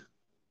 years.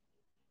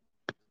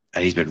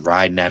 And he's been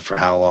riding that for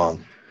how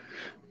long?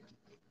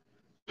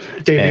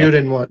 Debuted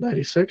in what,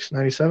 96,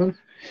 97?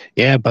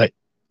 yeah. But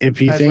if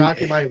you Had think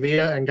Rocky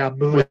Maivia and got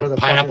booed With for the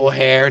pineapple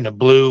fucking- hair and the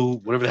blue,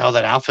 whatever the hell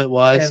that outfit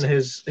was. And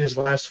his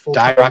last full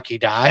Die Rocky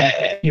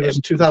Die. he was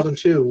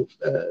 2002.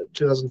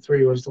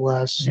 2003 was the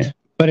last. Yeah.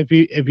 But if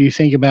you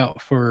think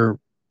about for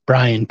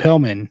Brian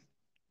Pillman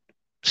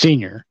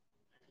Sr.,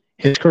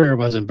 his career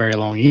wasn't very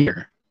long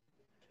either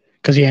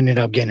because he ended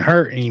up getting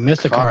hurt and he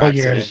missed a Car couple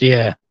accident. years.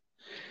 Yeah.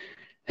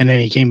 And then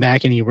he came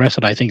back and he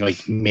wrestled, I think,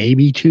 like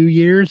maybe 2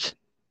 years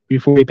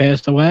before he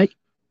passed away.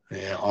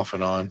 Yeah, off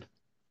and on.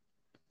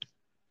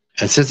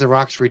 And since The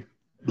Rock's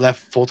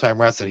left full-time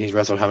wrestling, he's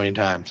wrestled how many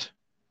times?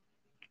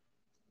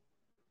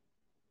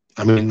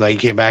 I mean, like he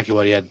came back and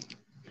he had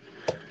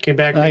Came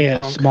back. Oh,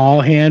 yeah.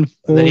 Small handful.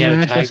 and then he had a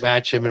matches. tag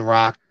match, him and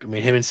Rock. I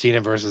mean, him and Cena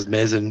versus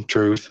Miz and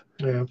Truth.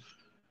 Yeah.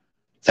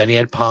 Then he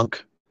had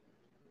Punk.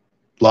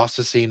 Lost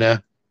to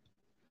Cena.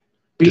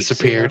 Beat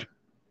Disappeared. Cena.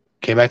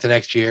 Came back the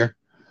next year.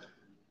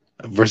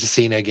 Versus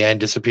Cena again.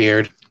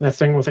 Disappeared. That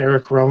thing with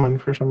Eric Rowan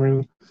for some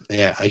reason.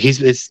 Yeah, like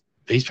he's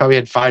probably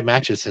had 5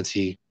 matches since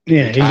he.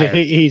 Yeah, retired.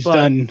 he's But-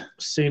 done.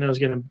 Cena's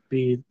gonna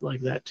be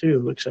like that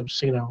too, except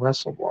Cena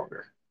wrestled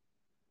longer.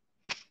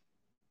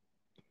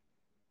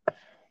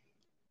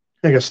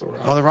 I guess The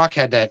Rock. Oh, The Rock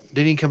had that.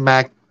 Didn't he come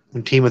back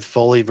and team with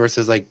Foley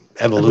versus like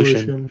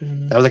Evolution?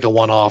 Yeah. That was like a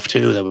one-off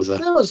too. That was a.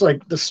 That was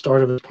like the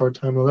start of his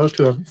part-time though. That was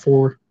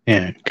 2004.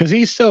 Yeah, because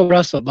he still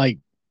wrestled like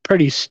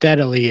pretty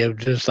steadily. Of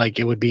just like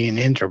it would be in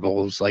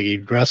intervals. Like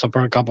he'd wrestle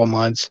for a couple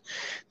months,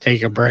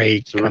 take a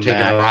break, So we're come taking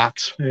The back.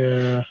 Rocks.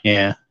 Yeah.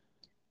 Yeah,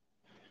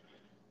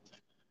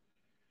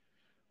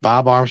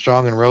 Bob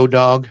Armstrong and Road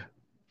Dogg,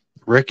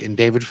 Rick and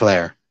David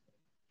Flair.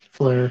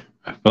 Flair.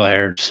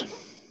 Flair's.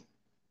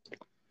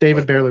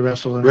 David barely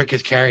wrestled. him. Rick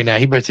is carrying that.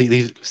 He better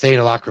stay in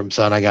the locker room,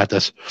 son. I got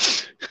this.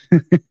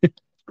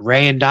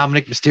 Ray and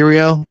Dominic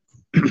Mysterio,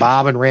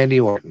 Bob and Randy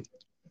Orton.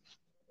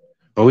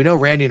 But we know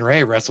Randy and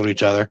Ray wrestled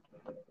each other.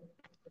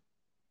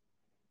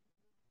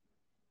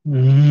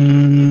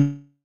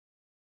 Mm,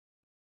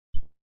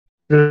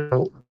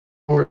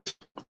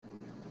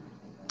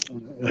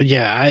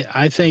 yeah,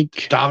 I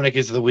think. Dominic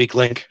is the weak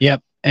link.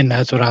 Yep, and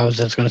that's what I was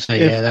just gonna say.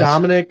 If Yeah, that's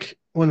Dominic,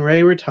 when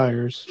Ray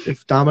retires,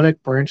 if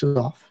Dominic branches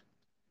off,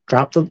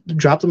 drop the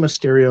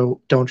Mysterio.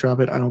 Don't drop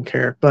it. I don't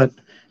care. But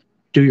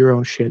do your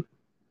own shit.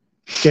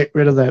 Get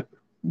rid of that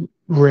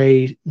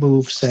Ray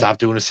move set. Stop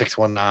doing a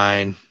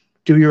 619.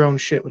 Do your own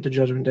shit with the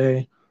Judgment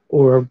Day,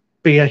 or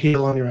be a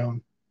heel on your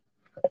own.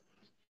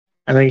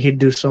 I think he'd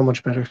do so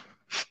much better.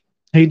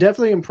 He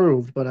definitely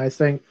improved, but I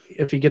think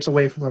if he gets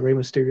away from the Rey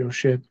Mysterio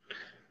shit,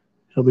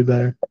 he'll be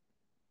better.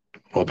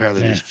 Well,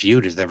 apparently Yeah. this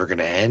feud is never going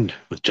to end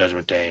with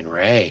Judgment Day and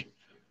Ray.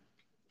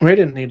 Ray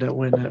didn't need that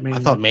win. I mean, I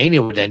thought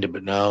Mania would end it,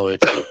 but no,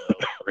 it's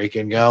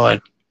freaking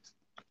going.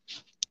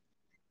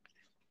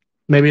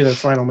 Maybe their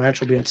final match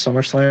will be at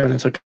SummerSlam, and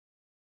it's a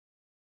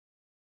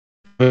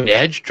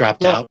Edge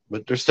dropped Well- out,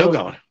 but they're still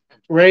going.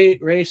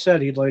 Ray said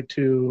he'd like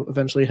to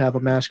eventually have a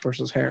mask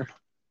versus hair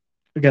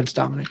against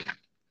Dominic.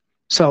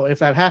 So if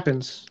that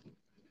happens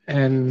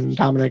and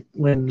Dominic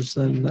wins,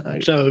 then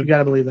you got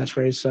to believe that's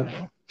Ray's set.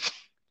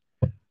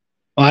 Well,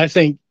 I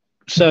think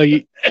so.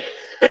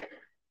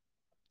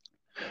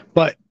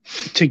 But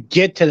to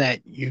get to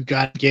that, you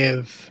got to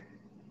give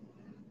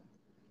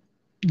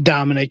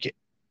Dominic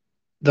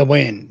the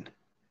win,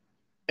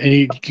 and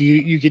you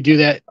could do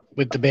that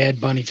with the Bad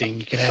Bunny thing.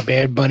 You could have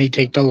Bad Bunny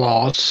take the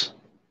loss.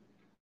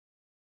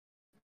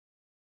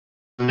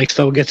 Like,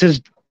 so gets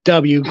his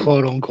W,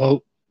 quote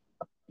unquote,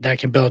 that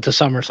can build to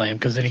SummerSlam,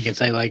 because then he can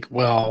say, like,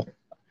 well,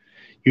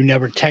 you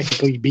never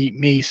technically beat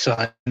me,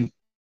 son.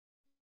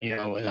 You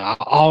know, and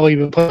I'll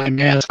even put my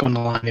mask on the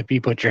line if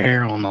you put your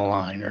hair on the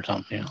line or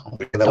something. You know,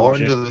 The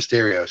Ortons or the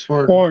Mysterios?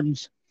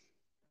 Horns.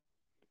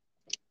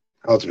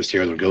 I thought the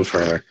Mysterios would go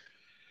further.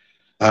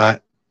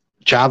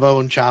 Chavo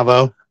and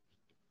Chavo,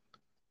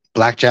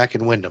 Blackjack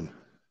and Wyndham.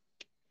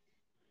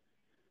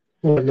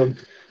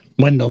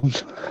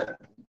 Wyndham's.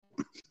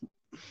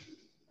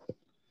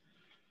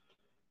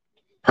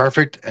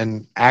 Perfect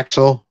and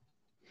Axel,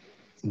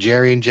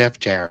 Jerry and Jeff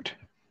Jarrett.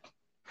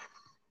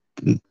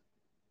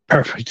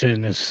 Perfect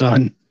and his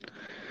son.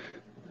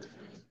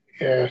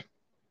 Yeah.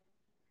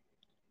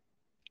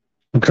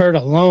 Kurt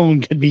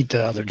alone could beat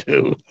the other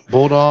two.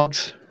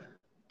 Bulldogs,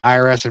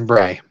 IRS and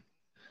Bray.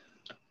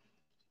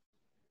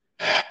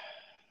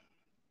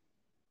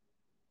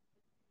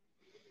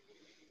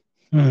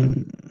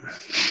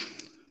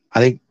 I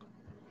think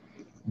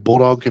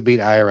Bulldog could beat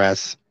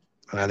IRS,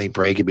 and I think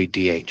Bray could beat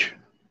DH.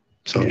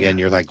 So again,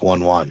 you're like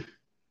 1-1.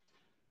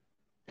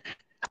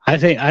 I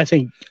think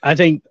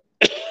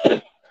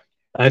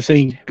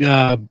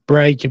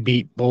Bray could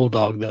beat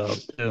Bulldog though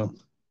too.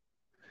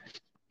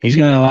 He's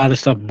got a lot of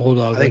stuff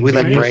Bulldog. I think we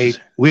like Bray. Bray.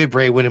 We had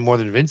Bray winning more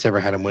than Vince ever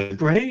had him win.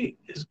 Bray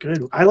is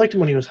good. I liked him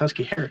when he was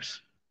Husky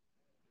Harris.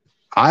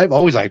 I've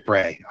always liked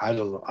Bray. I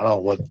don't know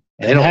what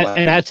they And, don't that, like.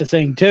 and that's the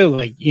thing too.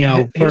 Like, you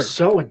know, He's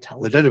so The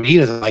intelligent. WWE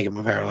doesn't like him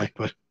apparently,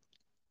 but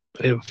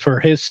for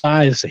his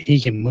size, he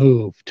can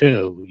move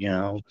too. You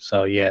know,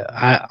 so yeah,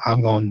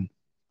 I'm going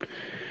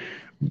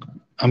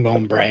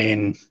Bray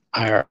and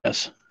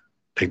IRS.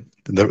 the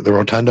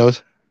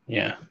Rotundos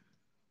Yeah,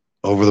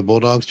 over the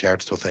Bulldogs.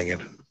 Jared's still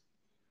thinking.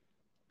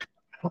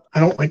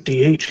 I don't like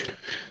DH.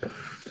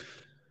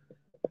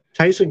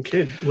 Tyson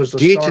Kidd was the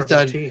DH star has of the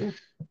done- team.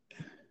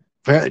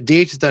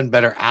 DH has done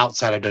better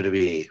outside of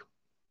WWE.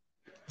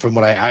 From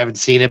what I haven't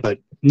seen it, but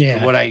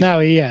yeah. What I- no,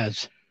 he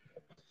has.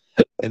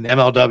 in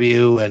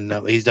MLW,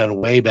 and he's done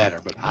way better.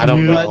 But I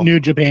don't know. New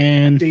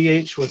Japan.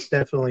 DH was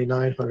definitely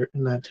 900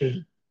 in that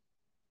team.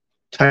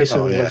 Tyson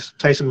Oh, yeah.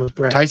 was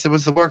Brett. Tyson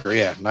was the worker,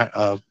 yeah.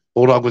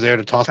 Bulldog was there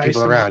to toss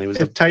people around. He was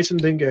if Tyson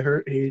didn't get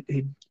hurt, he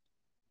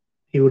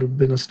would have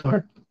been a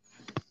star.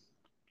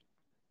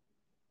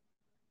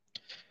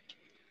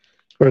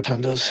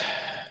 Rotundos.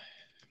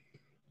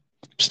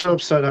 Still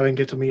upset I didn't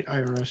get to meet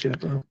IRS yet,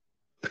 though.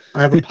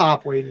 I have a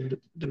pop waiting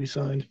to be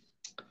signed.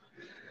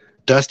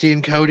 Dusty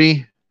and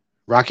Cody,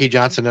 Rocky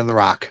Johnson and The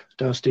Rock.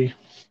 Dusty.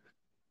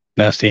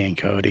 Dusty and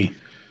Cody.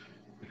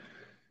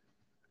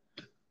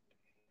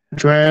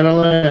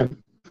 Adrenaline.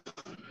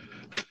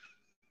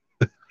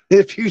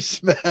 If you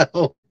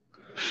smell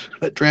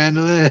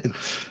adrenaline.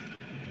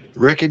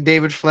 Rick and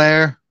David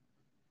Flair,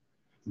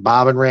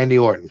 Bob and Randy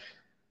Orton.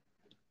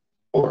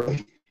 Or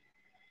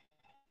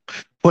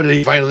What did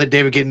he finally let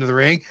David get into the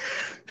ring?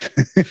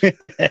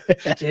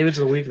 David's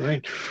the weak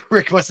link.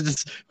 Rick must have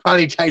just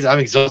finally tagged. I'm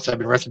exhausted. I've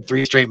been wrestling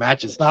 3 straight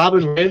matches. Bob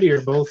and Randy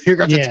are both You're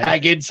going to Yeah.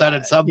 tag inside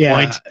at some Yeah,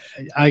 point.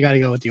 I got to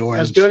go with the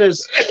orange. as good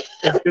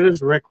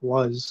as Rick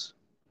was,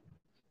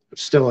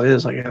 still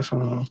is, I guess. I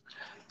don't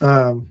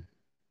know.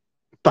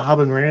 Bob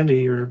and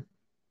Randy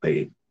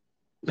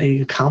they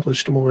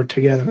accomplished more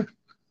together.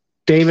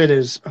 David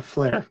is a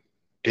Flair.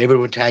 David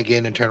would tag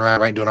in and turn around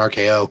right into an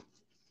RKO.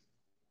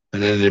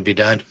 And then it'd be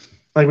done.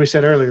 Like we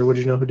said earlier, would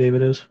you know who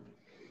David is?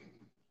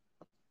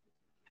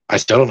 I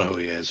still don't know who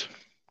he is.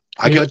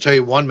 I Yeah. could tell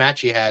you one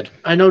match he had.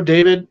 I know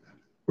David,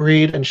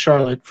 Reed, and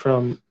Charlotte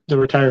from the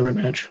retirement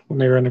match when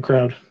they were in the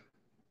crowd.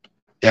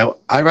 Yeah,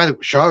 I'd rather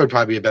Charlotte would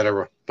probably be a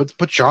better.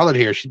 Put Charlotte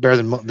here. She's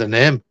better than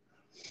him.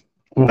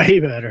 Way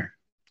better.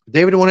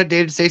 David the one that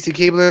dated Stacey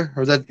Keebler, or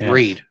was that Yeah.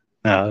 Reed?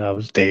 No, that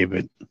was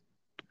David.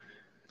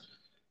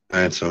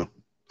 And so,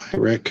 hi,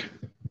 Rick.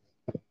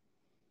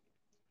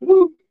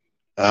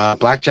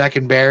 Blackjack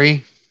and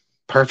Barry,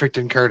 Perfect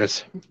and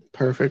Curtis.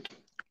 Perfect.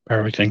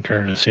 Perfect and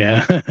Curtis,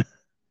 yeah.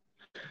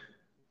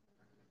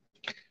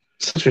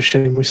 Such a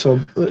shame we saw.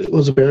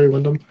 Was it Barry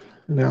Windham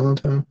in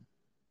Allentown?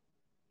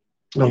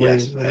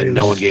 Yes, and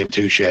no one gave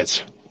 2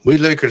 shits. We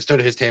literally could have stood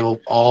at his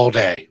table all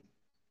day,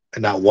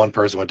 and not one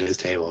person went to his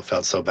table. It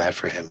felt so bad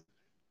for him.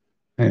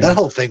 That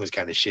whole thing was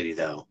kind of shitty,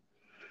 though.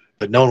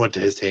 But no one went to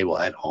his table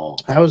at all.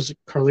 That was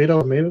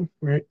Carlito and Maven,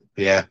 right?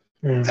 Yeah,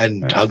 Yeah.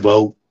 and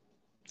Tugboat.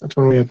 That's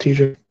when we had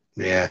TJ.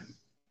 Yeah,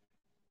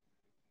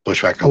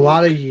 Bushwhacker. A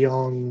lot of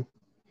young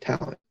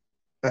talent.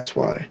 That's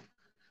why.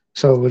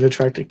 So it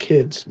attracted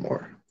kids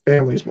more,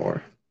 families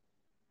more.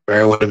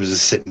 Barry Windham was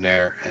just sitting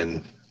there,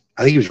 and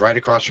I think he was right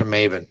across from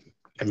Maven.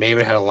 And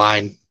Maven had a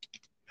line.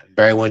 And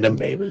Barry Windham,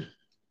 Maybe.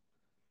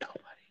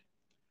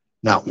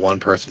 not one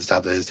person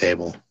stopped at his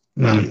table.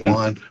 Not Mhm.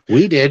 one.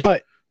 We did,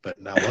 But-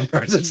 not one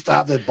person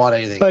stopped that bought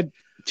anything. But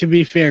to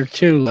be fair,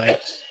 too,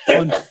 like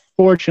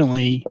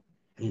unfortunately,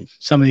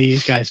 some of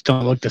these guys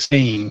don't look the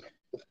same.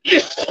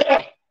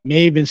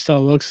 Maven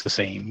still looks the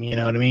same. You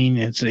know what I mean?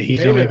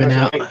 He's only been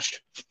out.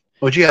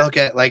 But you gotta look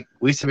at, like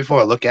we said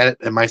before, look at it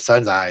in my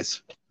son's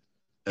eyes.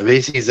 If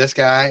he sees this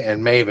guy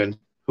and Maven,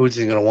 who's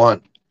he gonna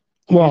want?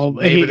 Well,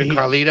 Maven and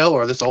Carlito,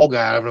 or this old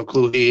guy? I have no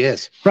clue who he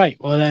is. right.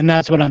 Well, then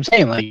that's what I'm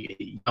saying. Like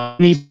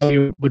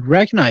anybody would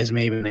recognize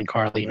Maven and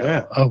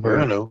Carlito I over.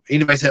 don't know.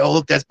 Even if I say, "Oh,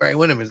 look, that's Barry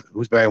Windham,"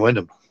 who's Barry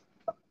Windham?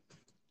 I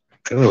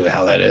don't know who the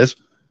hell that is.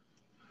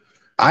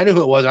 I knew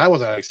who it was. I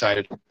wasn't that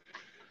excited.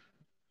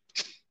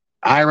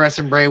 IRS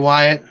and Bray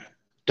Wyatt,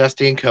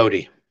 Dusty and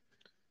Cody.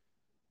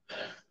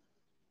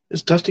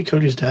 Is Dusty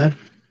Cody's dad?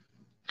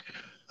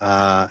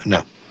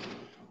 No.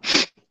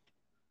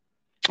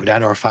 We're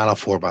down to our final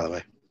four, by the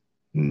way.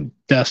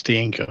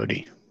 Dusty and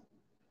Cody.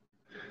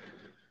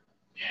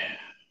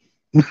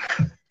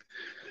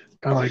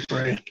 I like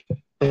Bray.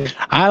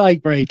 I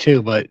like Bray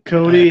too, but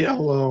Cody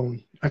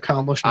alone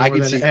accomplished more I can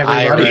than see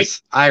everybody.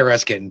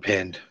 IRS getting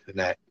pinned in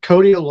that.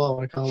 Cody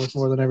alone accomplished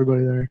more than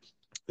everybody there.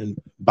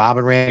 And Bob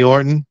and Randy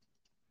Orton,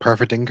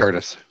 perfect and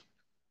Curtis.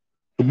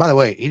 Who, by the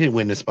way, he didn't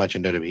win this much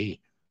in WWE.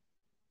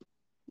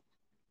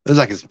 It was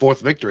like his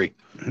fourth victory.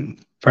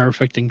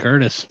 Perfect and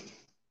Curtis.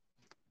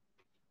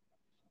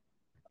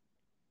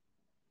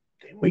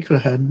 We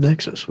could have had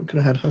Nexus. We could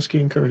have had Husky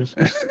and Curtis.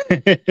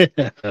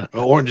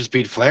 Well, Orton just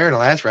beat Flair in the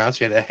last round,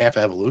 so he had a half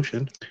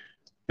evolution.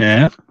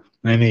 Yeah,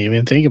 I didn't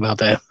even think about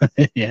that.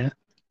 Yeah.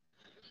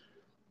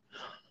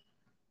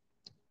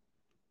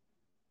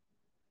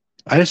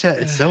 I just had,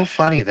 it's so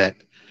funny that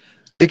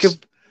think of,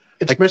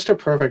 It's Like- Mr.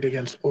 Perfect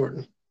against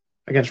Orton,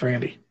 against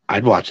Randy.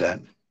 I'd watch that.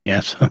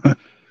 Yes.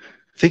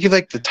 Think of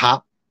like the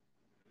top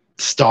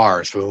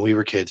stars from when we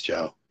were kids,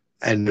 Joe,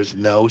 and there's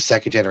no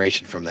second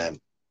generation from them.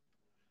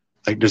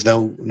 Like there's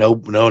no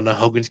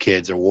Hogan's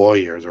Kids or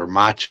Warriors or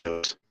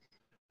Machos.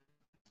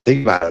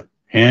 Think about it.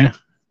 Yeah.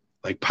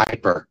 Like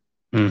Piper.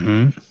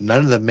 Mm-hmm. None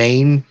of the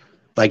main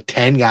like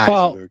 10 guys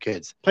Well- when we were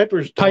kids.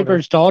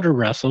 Piper's daughter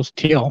wrestles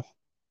Teal,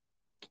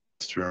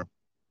 That's true.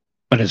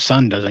 but his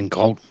son doesn't.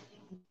 Colt.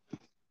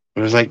 It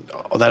was like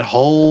that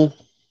whole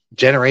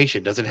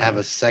generation doesn't have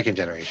a second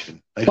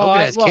generation. Like Well,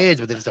 Hogan has well- kids,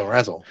 but they just don't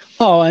wrestle.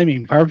 Oh, I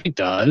mean, Perfect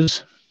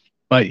does,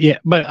 but yeah,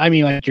 but I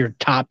mean, like your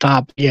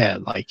top, yeah,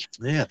 like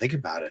Yeah, think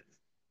about it.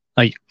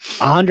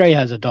 Andre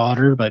has a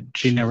daughter, but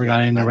she never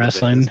got into Not the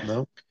wrestling. business,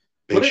 no.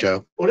 Big What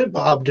show. What did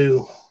Bob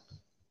do?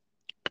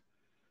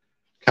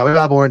 Cowboy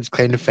Bob Orton's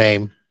claim to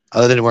fame,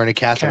 other than wearing a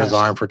cast on his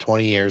Cast. arm for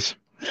 20 years,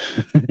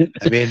 and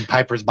being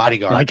Piper's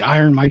bodyguard. Like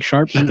Iron Mike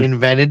Sharp. He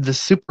invented the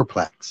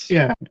superplex.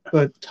 Yeah,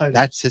 but title.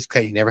 That's his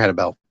claim. He never had a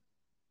belt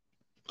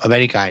of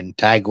any kind,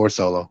 tag or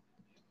solo.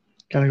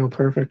 Gotta go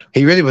perfect.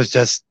 He really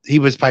was he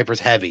was Piper's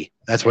heavy.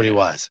 That's what he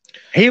was.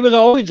 He was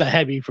always a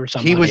heavy for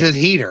somebody. He was his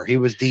heater. He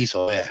was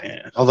Diesel, yeah.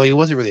 Yeah. Although he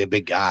wasn't really a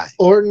big guy.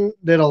 Orton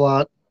did a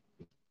lot.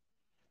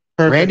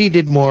 Perfect. Randy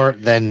did more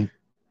than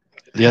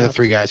the other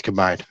three guys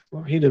combined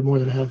Well, he did more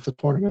than half the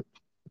tournament.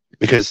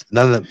 because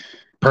none of them.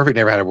 Perfect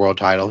never had a world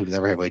title. He was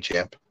never heavyweight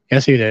champ.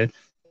 Yes, he did.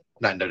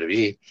 Not in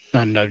WWE.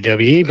 Not in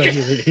WWE,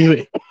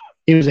 but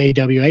he was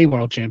AWA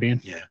world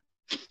champion.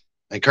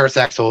 And Kurt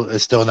Axel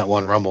is still in that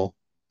one Rumble.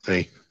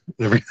 He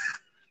never,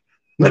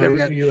 No, never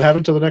got- you have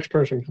until the next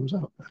person comes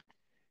out.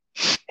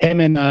 Him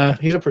and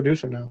He's a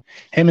producer now.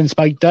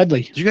 Spike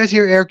Dudley. Did you guys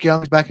hear Eric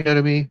Young's back in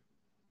WWE?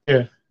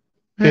 He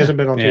hasn't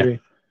been on Yeah. TV.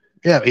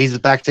 Yeah, he's a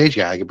backstage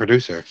guy, like a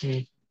producer, Hmm.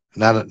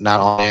 not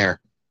on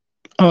air.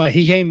 Oh,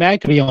 he came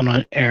back to be on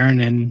air, and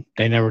then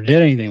they never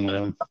did anything with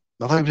him.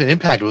 I thought he was an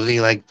Impact. Was he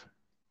like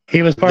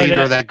He was part leader of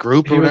of that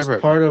group He or was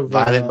whatever? part of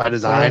Violent by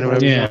Design or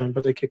whatever. Yeah.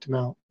 but they kicked him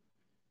out.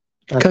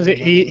 because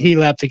he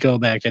left to go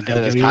back to And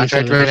then his WWE.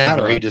 contract so ran they- out,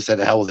 or he just said,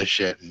 "The hell with this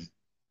shit." And,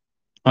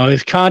 Oh,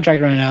 his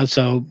contract ran out,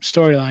 so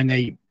storyline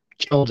they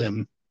killed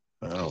him.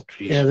 oh,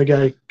 geez. Yeah, the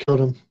guy killed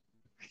him.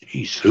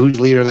 Jeez, who's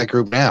leader of that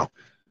group now?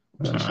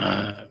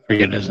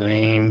 Forget his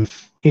name.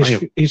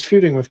 He's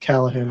feuding with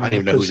Callahan. I don't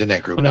even know who's in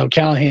that group. Well, no,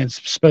 Callahan's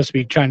supposed to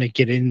be trying to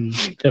get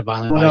into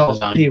Violent by Well,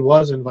 Design. he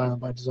was in Violent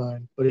by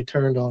Design, but he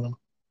turned on him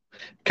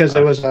because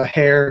there was a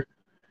hair.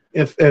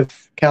 If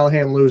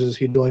Callahan loses,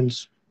 he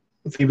joins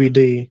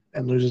VBD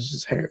and loses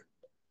his hair.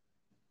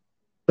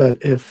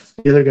 But if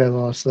the other guy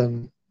lost,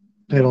 then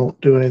they don't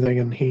do anything,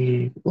 and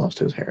he lost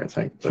his hair, I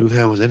think. But Who the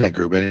hell was in that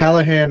group? Anyway?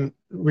 Callahan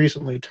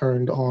recently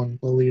turned on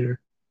the leader.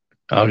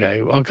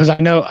 Okay, well, because I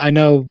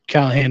know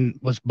Callahan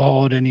was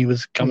bald and he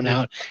was coming Mhm.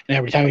 out, and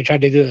every time he tried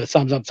to do the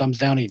thumbs up, thumbs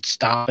down, he'd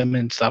stop him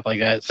and stuff like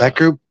that. That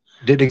group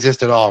didn't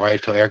exist at all, right?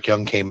 Until Eric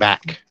Young came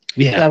back.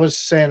 yeah, That was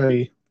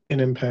Sanity in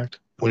Impact.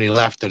 When he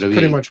left the Pretty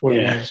WWE much what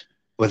Yeah. it was.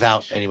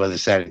 without anybody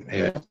said it.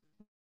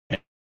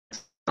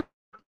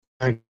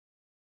 Anyway.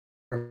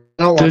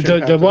 don't watch The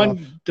Impact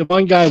enough.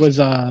 one guy was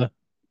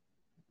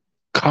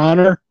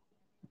Connor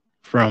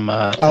from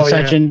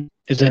Ascension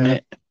is in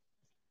it.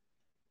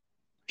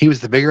 He was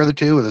the bigger of the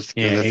two, or the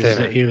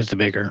thinner? He was the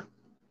bigger.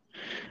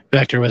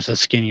 Vector was a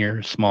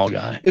skinnier, small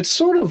guy. It's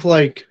sort of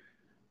like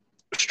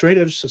Straight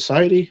Edge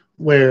Society,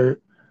 where,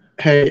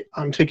 hey,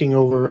 I'm taking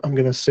over. I'm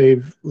gonna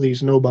save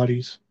these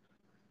nobodies.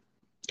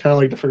 Kind of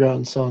like the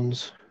Forgotten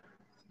Sons,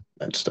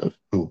 that stuff.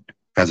 Who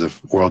as a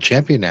world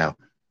champion now?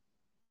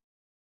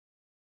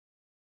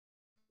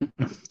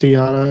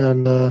 Deanna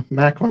and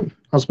Macklin,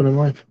 husband and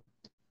wife.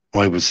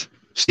 Well, it was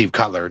Steve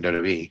Cutler in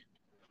WWE.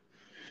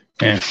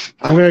 Yeah.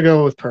 I'm gonna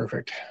go with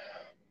Perfect.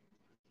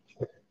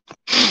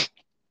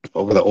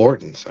 Over the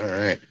Ortons. All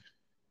right.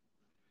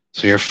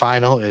 So your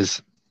final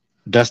is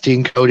Dusty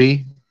and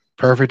Cody,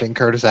 Perfect, and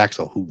Curtis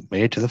Axel, who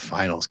made it to the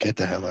finals. Get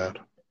the hell out.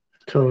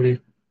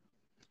 Cody.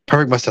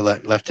 Perfect must have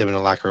left him in the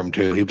locker room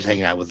too. He was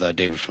hanging out with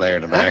David Flair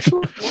in the back.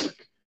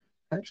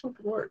 Actually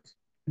works.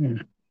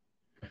 Yeah.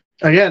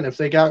 Again, if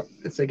they got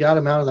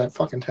him out of that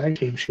fucking tag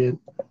team shit,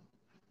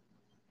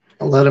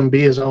 I'll let him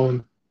be his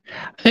own.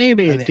 I think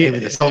it'd be And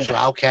the Social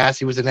Outcast,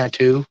 he was in that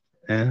too.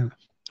 Yeah.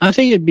 I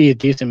think it'd be a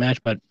decent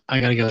match, but I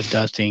gotta go with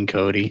Dusty and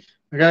Cody.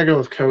 I gotta go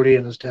with Cody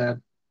and his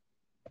dad.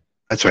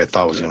 That's what I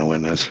thought was going to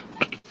win this.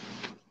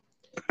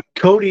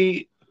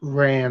 Cody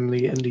ran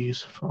the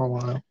Indies for a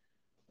while.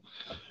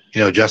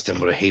 You know, Justin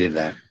would have hated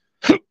that.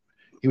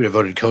 He would have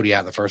voted Cody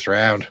out in the first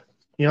round.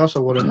 He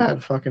also would have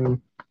had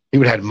fucking. He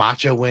would have had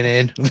Macho win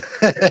in.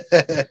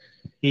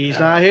 He's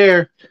not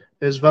here.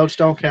 His votes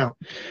don't count.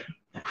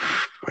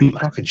 Are you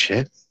talking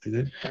shit?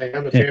 He's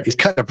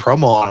cutting a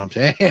promo on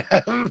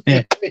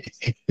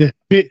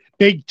him.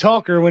 Big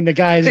talker when the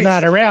guy's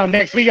not around.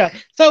 Next we got,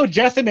 so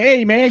Justin,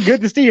 hey man, good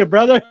to see you,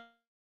 brother.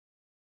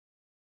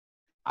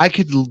 I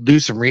could do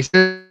some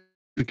research.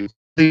 We could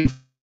leave.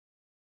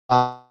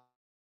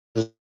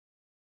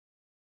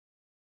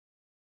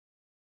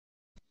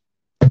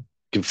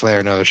 Give Flair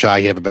another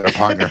shot. You have a better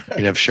partner.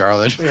 You'd have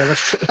Charlotte. Yeah,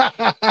 that's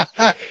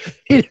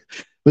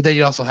But then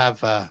you also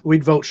have.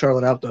 We'd vote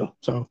Charlotte out though.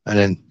 So. And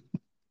then,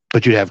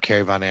 but you'd have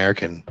Kerry Von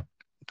Erich and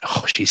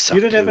she sucked.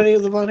 You didn't have any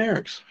of the Von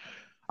Erichs.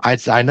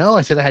 I know.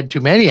 I said I had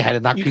too many. I had to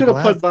knock you people out.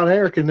 You could have put Von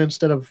Erich in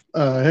instead of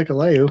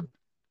Hikuleo.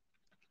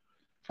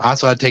 I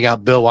also had to take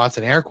out Bill Watts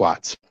and Eric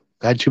Watts.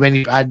 I had too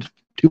many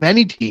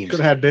teams. Could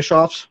have had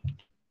Bischoffs.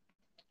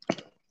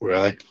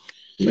 Really?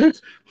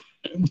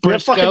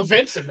 Put fucking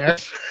Vince in there.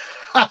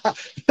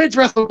 Vince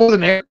wrestled more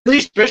than Eric. At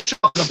least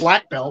Bischoff is a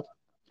black belt.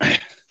 And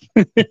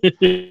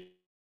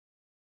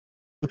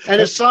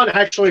his son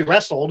actually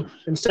wrestled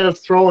instead of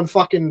throwing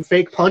fucking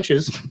fake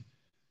punches.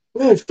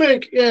 Oh,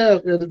 fake. Yeah,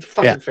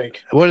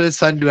 fake. What did his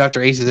son do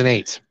after Aces and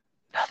Eights?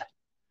 Nothing.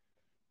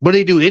 What did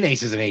he do in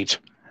Aces and Eights?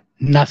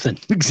 Nothing.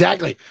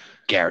 Exactly.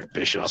 Garrett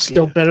Bischoff.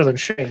 Still better than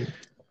Shane.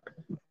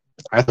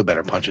 I throw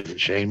better punches than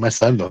Shane. My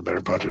son throws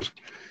better punches.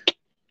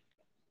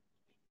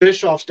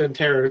 Bischoffs didn't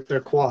tear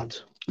their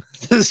quads.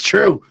 This is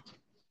true.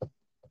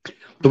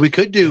 But we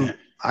could do,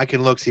 I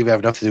can look, see if we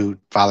have enough to do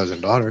fathers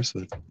and daughters.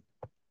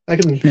 I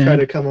can try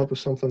to come up with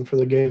something for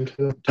the game,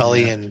 too.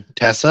 Tully and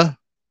Tessa.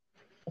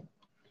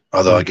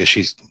 Although I guess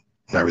she's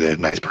not really a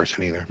nice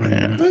person either.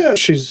 Yeah,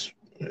 she's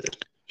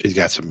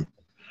got some.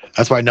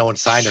 That's why no one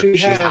signed her.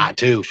 She's hot,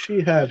 too.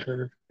 She had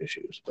her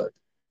issues, but.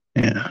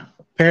 Yeah.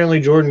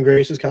 Apparently, Jordan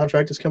Grace's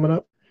contract is coming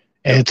up.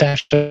 It's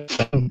actually,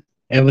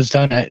 it was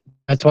done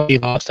that's why he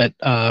lost at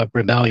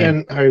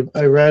Rebellion. And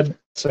I read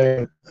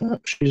saying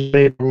she's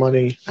made more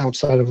money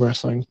outside of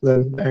wrestling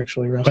than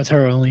actually wrestling. With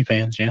her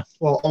OnlyFans, yeah.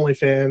 Well,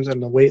 OnlyFans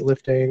and the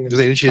weightlifting.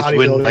 Didn't she just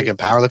win like in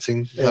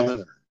powerlifting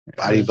or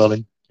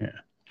bodybuilding? Yeah.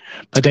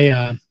 But they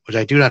which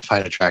I do not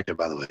find attractive,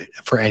 by the way.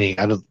 For any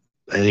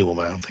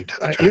woman, I don't think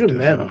that's attractive. Even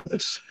men.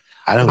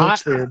 I don't know.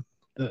 Weird.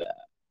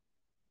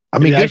 I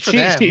mean, good for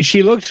them.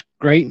 She looks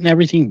great and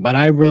everything, but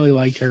I really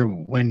liked her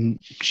when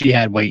she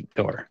had weight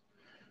to her.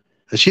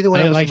 Is she the one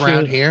that was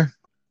around here?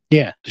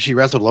 Yeah. Did she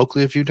wrestle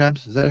locally a few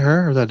times? Is that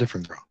her or is that a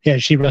different girl? Yeah,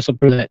 she wrestled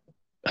for that.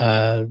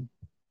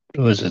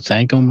 Was it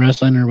Sankum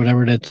Wrestling or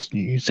whatever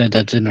you said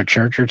that's in her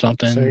church or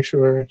something?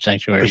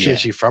 Sanctuary. Is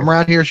she from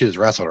around here? Or she was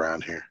wrestled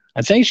around here.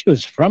 I think she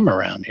was from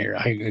around here.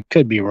 I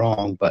could be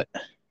wrong, but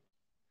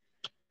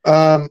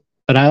I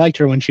liked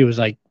her when she was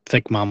like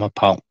thick mama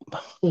pump.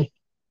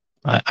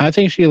 I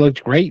think she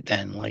looked great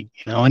then,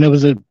 and it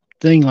was a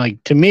thing.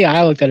 Like to me,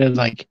 I looked at it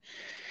like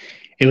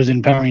it was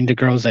empowering to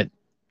girls that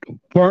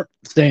weren't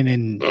thin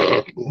and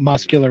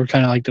muscular,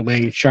 kind of like the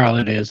way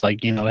Charlotte is.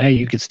 Like, hey,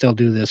 you could still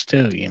do this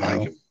too.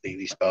 I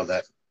completely spelled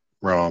that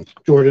wrong.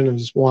 Jordan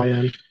is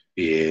YN.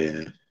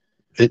 Yeah,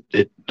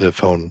 the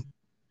phone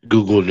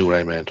Google knew what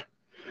I meant.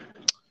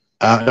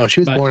 No, she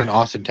was born in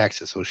Austin,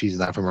 Texas, so she's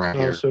not from around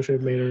here. So she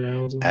made her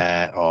rounds.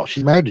 At all.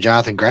 She's married to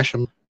Jonathan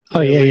Gresham.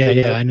 Oh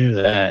yeah, I knew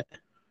that.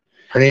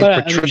 Her name's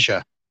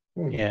Patricia.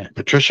 Yeah,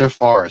 Patricia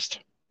Forrest.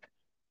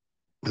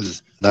 This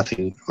is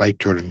nothing like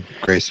Jordan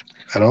Grace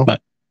at all.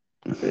 But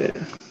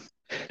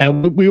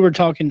we were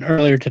talking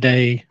earlier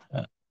today.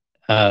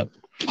 All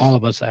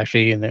of us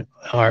actually,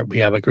 we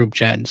have a group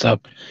chat and stuff.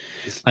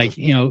 Like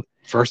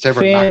First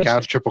ever Fans-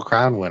 Knockouts Triple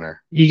Crown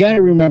winner. You got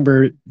to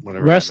remember,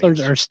 Whatever that wrestlers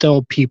means. are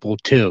still people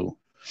too.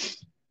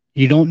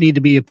 You don't need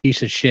to be a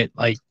piece of shit.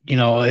 Like, you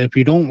know, if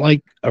you don't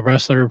like a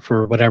wrestler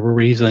for whatever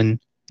reason,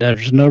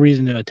 there's no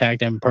reason to attack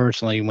them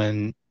personally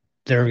when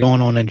they're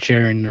going on and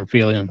sharing their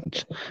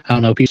feelings. I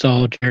don't know if you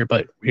saw Jared,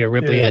 but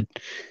Ripley Yeah. had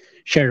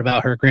shared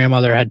about her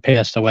grandmother had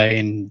passed away,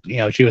 and you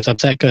know she was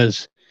upset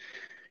because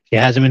she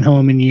hasn't been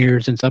home in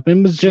years and stuff,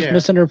 and was just Yeah.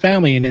 missing her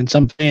family. And then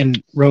some fan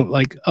wrote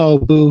like, "Oh,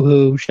 boo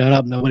hoo, shut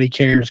up, nobody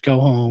cares, go You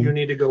home,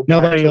 need to go. back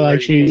nobody to where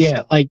likes you." came Yeah,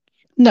 from. like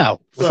no,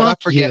 Let's fuck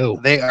not forget, you.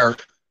 they are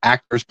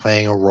actors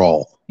playing a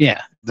role.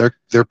 Yeah.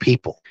 They're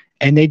people.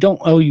 And they don't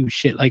owe you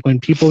shit. Like when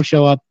people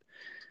show up,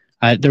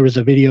 there was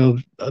a video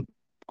of a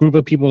group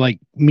of people like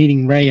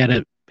meeting Ray at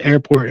an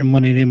airport and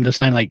wanting him to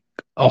sign like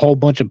a whole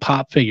bunch of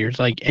pop figures.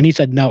 Like, and he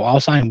said, "No, I'll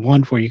sign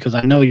one for you because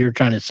I know you're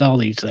trying to sell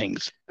these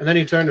things." And then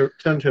he turned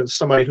to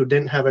somebody who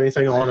didn't have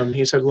anything on him.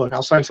 He said, "Look,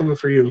 I'll sign something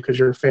for you because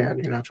you're a fan.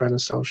 You're not trying to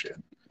sell shit."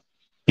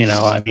 You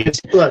know, I mean,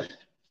 Look,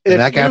 And if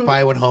that guy you-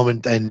 probably went home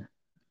and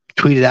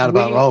tweeted out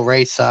about, We- "Oh,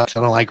 Ray sucks.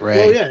 I don't like Ray."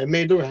 Well, yeah, it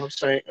made the rounds.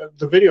 Saying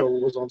the video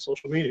was on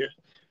social media.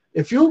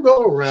 If you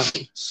go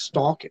around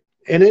stalking,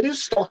 and it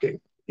is stalking,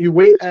 you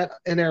wait at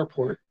an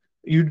airport.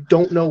 You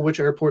don't know which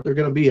airport they're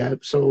going to be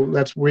at, so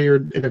that's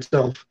weird in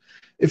itself.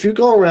 If you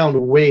go around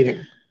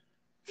waiting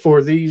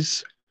for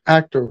these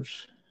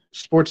actors,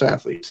 sports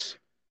athletes,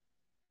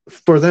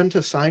 for them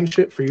to sign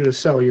shit for you to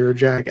sell, you're a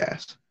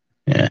jackass.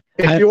 Yeah.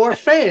 If you're a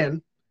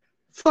fan,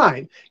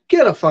 fine.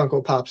 Get a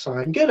Funko Pop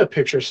sign, get a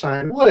picture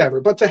sign,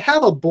 whatever. But to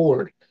have a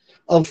board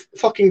of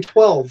fucking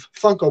 12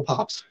 Funko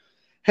Pops,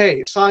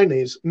 hey, sign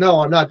these. No,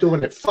 I'm not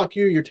doing it. Fuck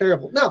you, you're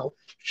terrible. No,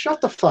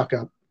 shut the fuck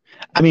up.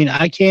 I mean,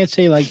 I can't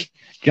say like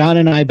John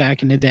and I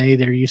back in the day.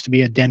 There used to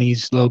be a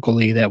Denny's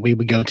locally that we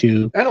would go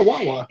to And a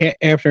Wawa.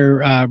 after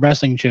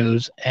wrestling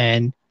shows,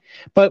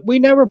 but we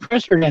never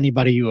pressured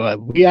anybody.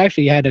 We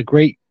actually had a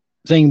great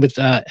thing with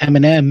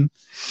Eminem.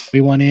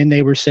 We went in,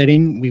 they were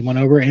sitting, we went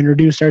over,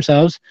 introduced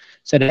ourselves,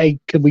 said, "Hey,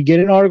 could we get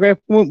an autograph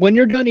when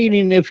you're done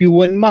eating, if you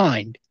wouldn't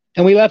mind?"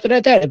 And we left it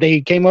at that.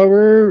 They came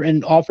over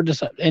and offered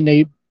us, and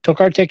they took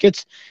our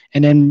tickets,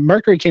 and then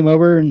Mercury came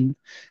over and,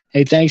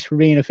 "Hey, thanks for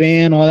being a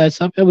fan," all that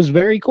stuff. It was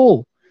very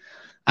cool.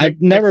 I've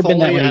Mick never been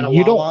that Foley at a way.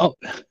 You don't. Wawa?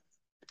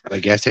 At a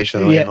gas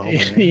station on the way home.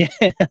 Yeah,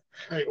 yeah.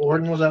 Hey,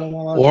 Orton was at a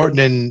Wawa. Orton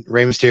and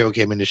Rey Mysterio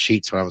came into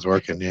Sheets when I was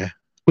working. Yeah,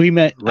 We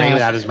met. Ray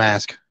without his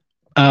mask.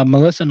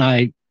 Melissa and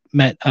I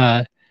met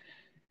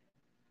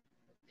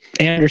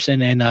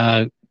Anderson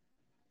and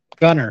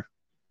Gunner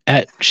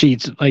at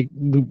Sheets. Like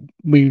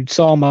we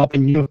saw them up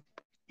in New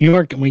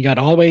York, and we got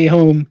all the way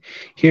home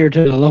here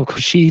to the local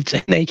Sheets,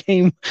 and they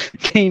came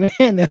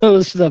in. It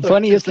was the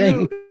funniest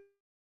thing.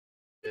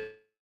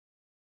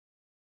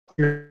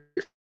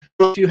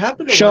 If you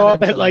happen to Show run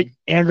up at into like them-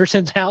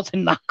 Anderson's house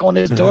and knock on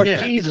his door.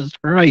 Yeah. Jesus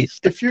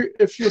Christ! if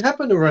you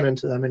happen to run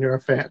into them and you're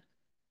a fan,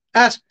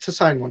 ask to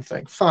sign one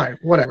thing. Fine,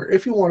 whatever.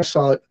 If you want to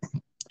sell it,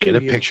 Get a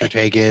do you. picture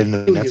taken, Do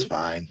and that's you.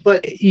 fine.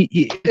 But If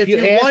you you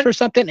ask want- for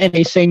something and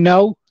they say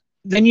no,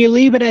 then you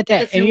leave it at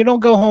that, If and you- you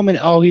don't go home and,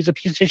 "Oh, he's a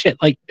piece of shit."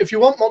 Like, if you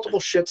want multiple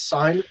shits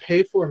signed,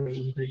 pay for a meet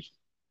and greet.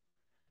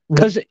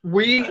 because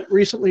We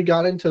recently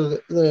got into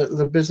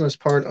the business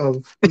part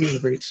of meet and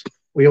greets.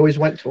 We always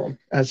went to them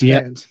as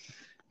Yep. fans.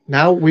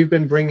 Now we've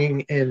been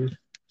bringing in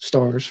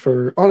stars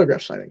for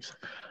autograph signings.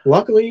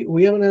 Luckily,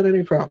 we haven't had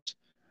any problems,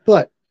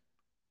 but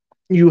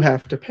you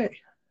have to pay.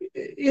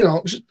 You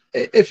know,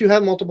 if you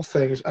have multiple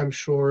things, I'm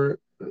sure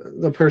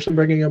the person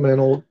bringing them in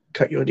will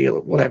cut you a deal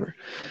or whatever.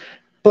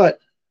 But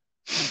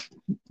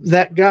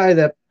that guy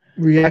that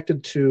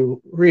reacted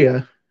to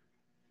Rhea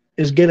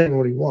is getting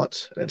what he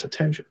wants, and it's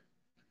attention,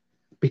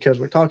 because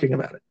we're talking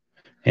about it.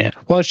 yeah.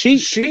 Well,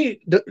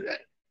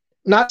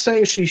 Not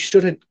saying she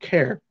shouldn't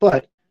care,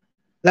 but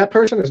that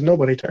person is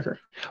nobody to her.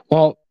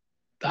 Well,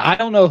 I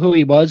don't know who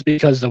he was,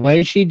 because the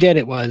way she did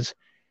it was,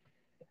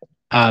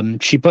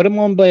 she put him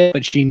on blast,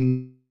 but she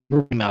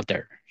never put him out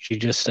there. She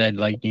just said,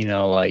 like, you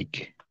know,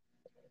 like,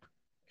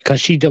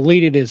 because she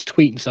deleted his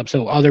tweet and stuff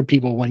so other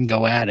people wouldn't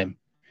go at him.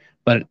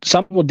 But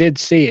some people did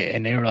see it,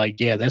 and they were like,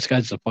 "Yeah, this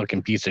guy's a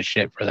fucking piece of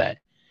shit for that."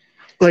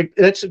 Like,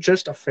 that's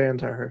just a fan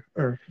to her,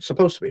 or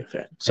supposed to be a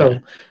fan. So Yeah.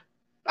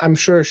 I'm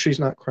sure she's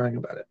not crying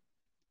about it.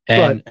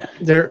 And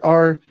There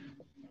are,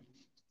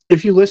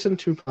 if you listen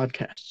to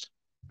podcasts,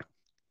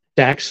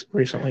 Dax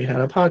recently had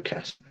a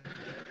podcast.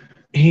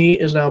 He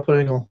is now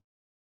putting on,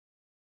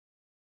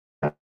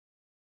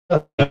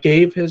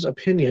 gave his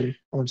opinion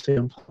on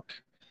CM Punk.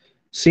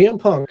 CM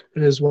Punk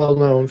is well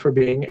known for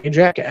being a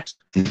jackass.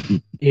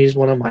 He's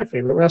one of my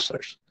favorite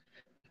wrestlers.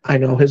 I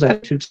know his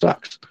attitude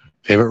sucks.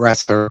 Favorite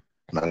wrestler,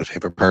 not a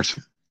favorite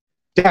person.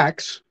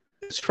 Dax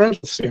is friends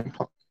with CM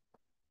Punk.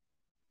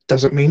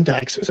 Doesn't mean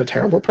Dax is a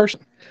terrible person.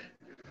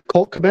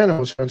 Colt Cabana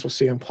was friends with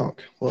CM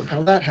Punk. Well,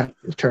 how that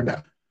turned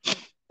out.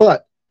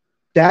 But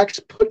Dax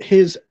put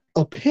his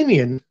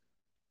opinion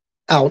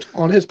out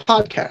on his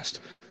podcast,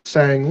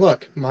 saying,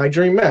 "Look, my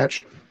dream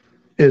match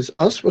is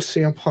us with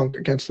CM Punk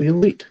against the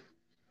Elite."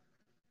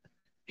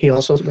 He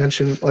also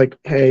mentioned, like,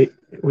 "Hey,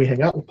 We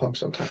hang out with Punk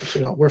sometimes.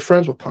 We're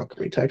friends with Punk.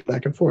 We text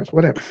back and forth,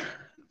 whatever.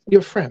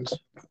 You're friends.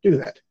 Do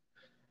that.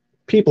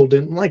 People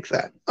didn't like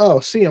that. Oh,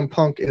 CM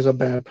Punk is a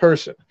bad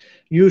person.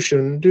 You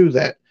shouldn't do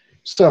that.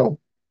 So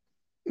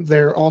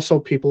there are also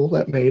people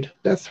that made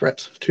death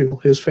threats to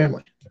his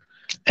family.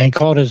 And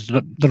called his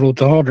little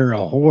daughter a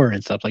whore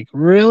and stuff. Like,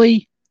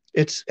 really?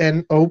 It's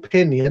an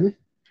opinion,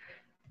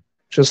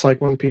 just like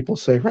when people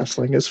say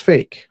wrestling is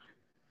fake.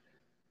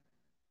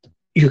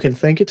 You can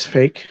think it's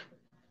fake.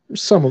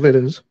 Some of it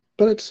is,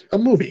 but it's a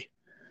movie.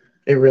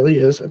 It really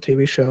is a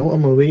TV show, a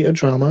movie, a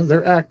drama.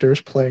 They're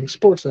actors playing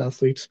sports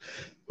athletes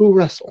who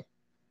wrestle.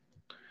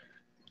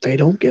 They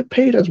don't get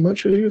paid as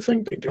much as you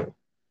think they do.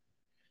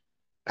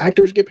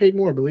 Actors get paid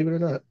more, believe it or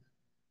not.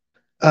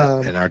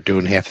 And are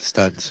doing half the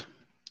stunts.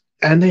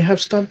 And they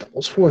have stunt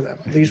doubles for them.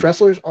 These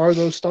wrestlers are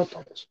those stunt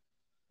doubles.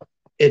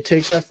 It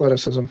takes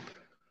athleticism.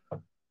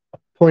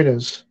 Point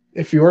is,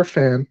 if you're a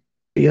fan,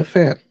 be a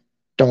fan.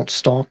 Don't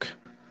stalk.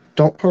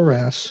 Don't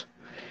harass.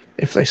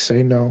 If they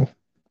say no,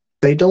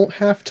 they don't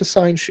have to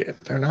sign shit.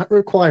 They're not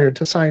required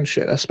to sign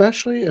shit,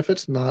 especially if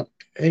it's not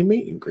a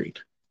meet and greet.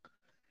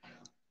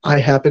 I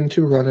happen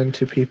to run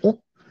into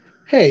people.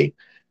 Hey,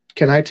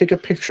 can I take a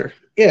picture?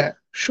 Yeah,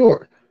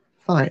 sure.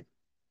 Fine.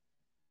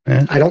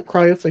 Yeah. I don't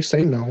cry if they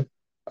say no.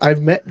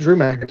 I've met Drew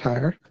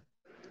McIntyre.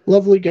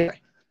 Lovely guy.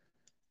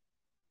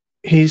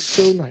 He's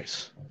so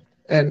nice.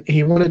 And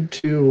he wanted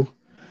to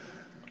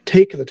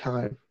take the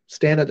time,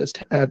 stand at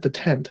the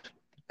tent,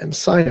 and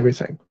sign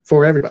everything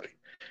for everybody.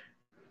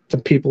 The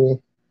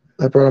people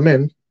that brought him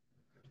in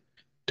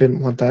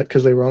didn't want that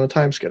because they were on a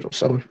time schedule,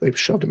 so they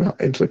shoved him out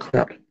into the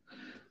crowd.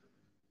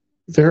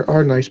 There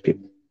are nice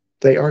people.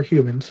 They are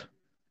humans.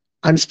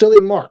 I'm still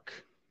a mark.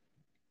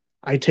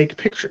 I take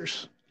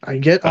pictures. I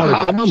get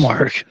autographs. I'm a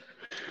mark.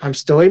 I'm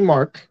still a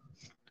mark,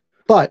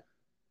 but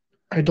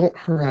I don't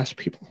harass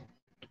people.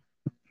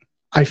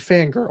 I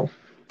fangirl.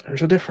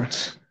 There's a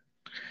difference.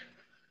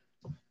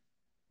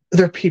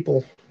 They're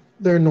people.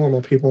 They're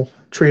normal people.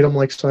 Treat them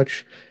like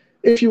such.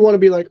 If you want to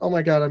be like, oh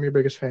my God, I'm your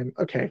biggest fan,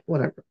 okay,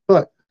 whatever.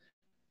 But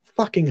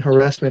fucking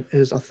harassment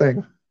is a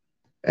thing.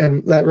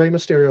 And that Rey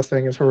Mysterio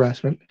thing is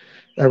harassment.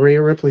 That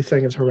Rhea Ripley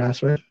thing is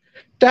harassment.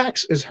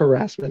 Dax is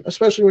harassment,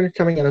 especially when you're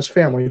coming at his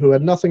family who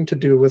had nothing to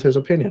do with his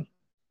opinion.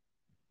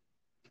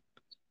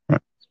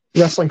 Right.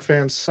 Wrestling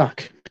fans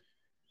suck.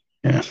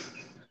 Yeah.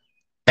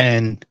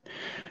 And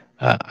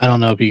I don't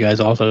know if you guys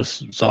also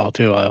saw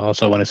too. I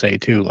also want to say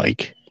too,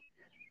 like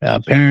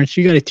parents,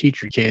 you got to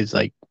teach your kids,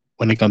 like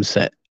when it comes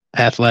to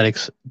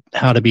athletics,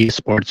 how to be a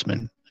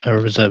sportsman.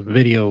 There was a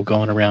video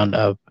going around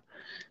of,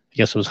 I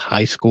guess it was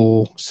high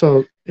school.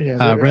 So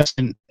yeah,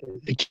 wrestling.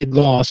 The kid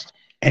lost,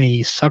 and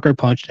he sucker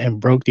punched and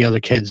broke the other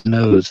kid's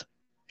nose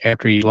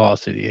after he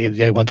lost.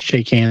 They went to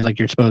shake hands like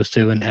you're supposed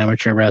to in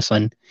amateur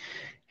wrestling,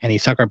 and he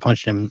sucker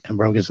punched him and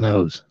broke his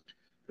nose.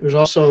 There's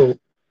also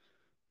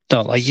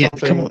so like yeah,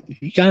 come on,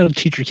 you gotta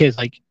teach your kids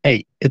like,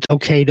 hey, it's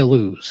okay to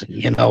lose.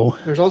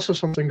 There's also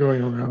something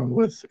going around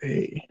with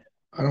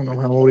I don't know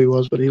how old he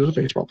was, but he was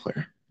a baseball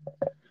player.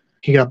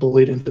 He got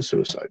bullied into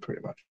suicide,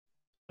 pretty much.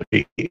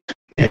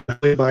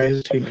 Bullied by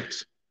his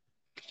teammates.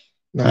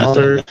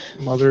 The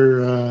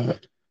mother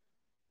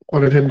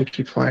wanted him to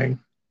keep playing.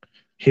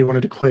 He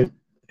wanted to quit.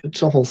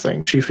 It's a whole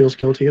thing. She feels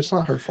guilty. It's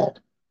not her fault.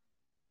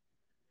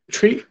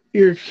 Treat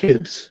your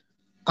kids.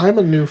 I'm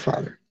a new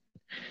father.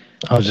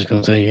 I was just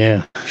going to say,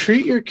 yeah.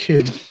 Treat your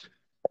kids.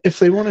 If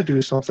they want to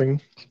do something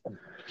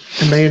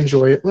and they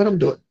enjoy it, let them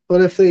do it.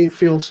 But if they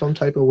feel some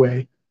type of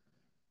way,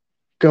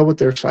 go with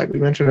their side. We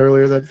mentioned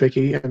earlier that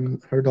Vicky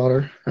and her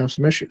daughter have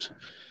some issues.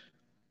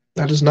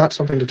 That is not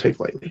something to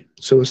take lightly.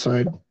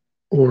 Suicide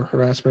or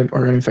harassment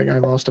or anything. I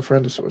lost a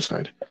friend to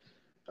suicide.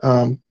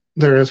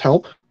 There is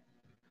help.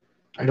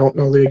 I don't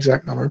know the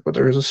exact number, but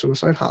there is a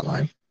suicide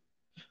hotline.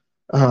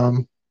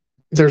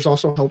 There's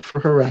also help for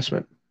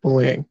harassment,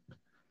 bullying,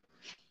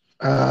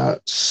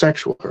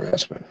 sexual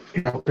harassment.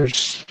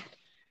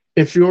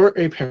 If you're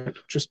a parent,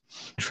 just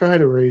try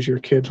to raise your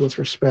kids with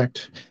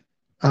respect.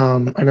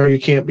 I know you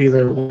can't be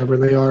there wherever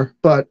they are,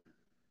 but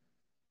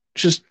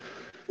just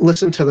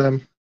listen to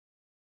them.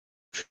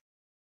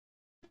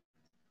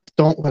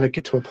 Don't let it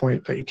get to a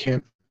point that you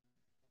can't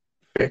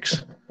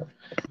fix.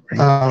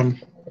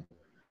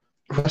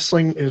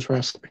 Wrestling is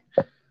wrestling.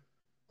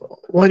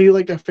 Why do you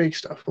like that fake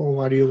stuff? Well,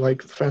 why do you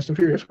like the Fast and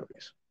Furious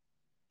movies?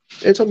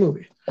 It's a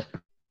movie.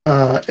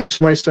 If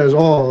somebody says,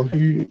 oh,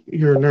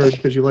 you're a nerd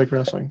because you like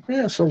wrestling.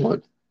 Yeah, so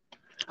what?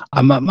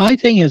 My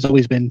thing has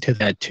always been to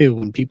that, too,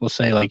 when people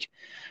say, like,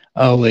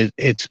 oh,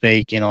 it's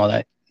fake and all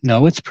that.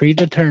 No, it's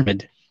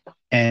predetermined.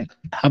 And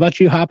how about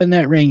you hop in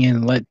that ring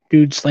and let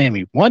dude slam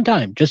you one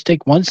time? Just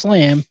take one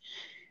slam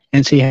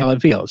and see how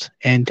it feels.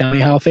 And tell me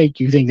how fake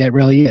you think that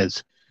really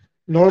is.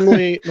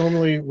 Normally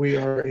we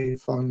are a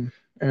fun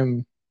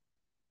and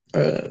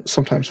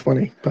sometimes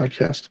funny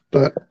podcast,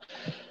 but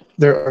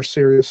there are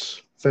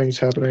serious things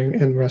happening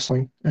in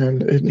wrestling,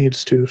 and it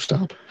needs to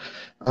stop.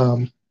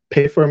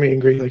 Pay for a meet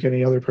and greet like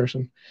any other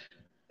person.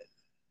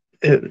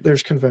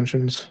 There's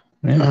conventions.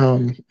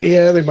 Yeah.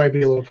 They might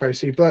be a little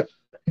pricey, but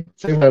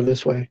think about it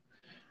this way.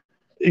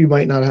 you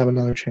might not have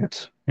another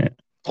chance.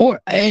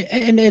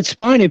 And it's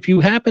fine if you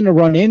happen to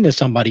run into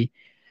somebody,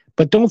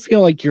 but don't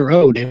feel like you're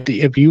owed.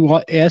 If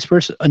you ask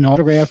for an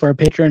autograph or a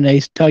picture and they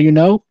tell you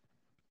no,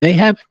 they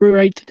have every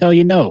right to tell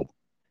you no.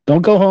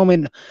 Don't go home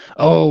and,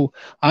 oh,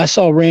 I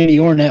saw Randy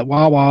Orton at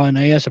Wawa and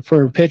I asked him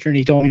for a picture and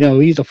he told me no,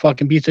 he's a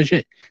fucking piece of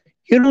shit.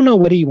 You don't know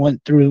what he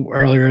went through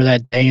earlier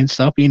that day and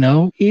stuff, you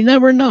know. You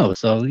never know.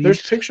 So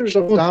there's pictures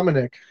of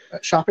Dominic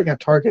shopping at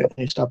Target and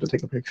he stopped to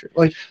take a picture.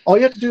 Like, all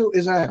you have to do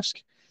is ask.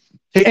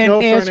 Take and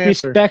no ask for an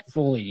answer.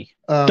 Respectfully.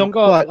 Don't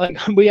go out, like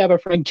we have a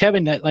friend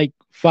Kevin that like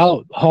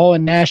followed Hall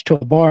and Nash to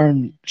a bar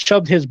and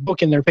shoved his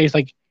book in their face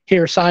like,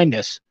 here, sign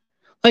this.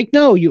 Like,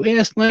 no, you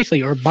ask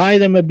nicely or buy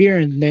them a beer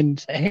and then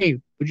say,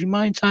 hey, would you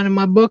mind signing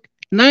my book?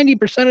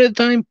 90% of the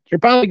time, you're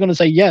probably going to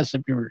say yes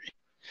if you're.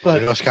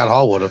 But Scott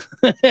Hall would have.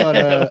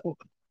 But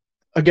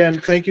again,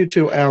 thank you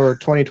to our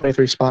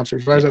 2023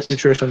 sponsors: Rise Up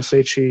Nutrition,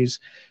 Say Cheese,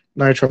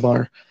 Nitro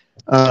Bar.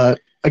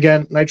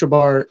 Again, Nitro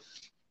Bar.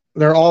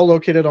 They're all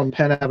located on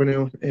Penn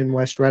Avenue in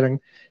West Reading.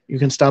 You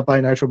can stop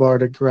by Nitro Bar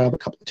to grab a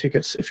couple of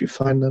tickets if you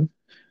find them.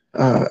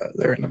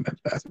 They're in the men's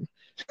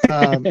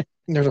bathroom.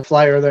 There's a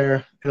flyer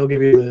there. It'll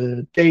give you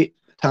the date,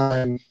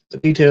 time, the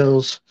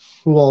details,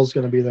 who all's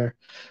going to be there.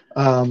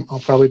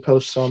 I'll probably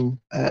post some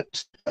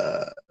at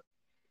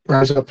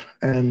Rise Up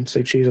and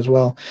Say Cheese as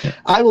well. Yeah.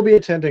 I will be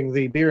attending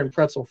the Beer and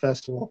Pretzel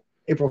Festival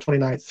April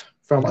 29th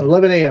from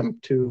 11 a.m.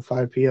 to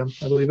 5 p.m.,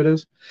 I believe it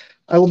is.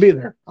 I will be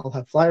there. I'll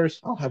have flyers.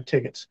 I'll have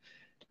tickets.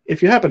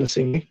 If you happen to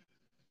see me,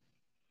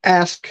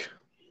 ask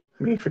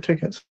me for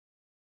tickets.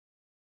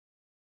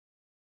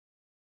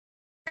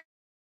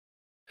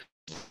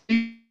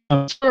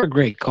 It's a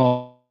great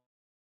call.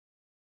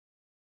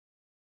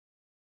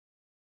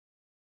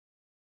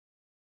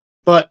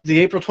 But the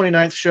April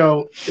 29th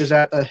show is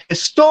at a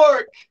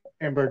historic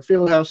Hamburg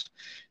Fieldhouse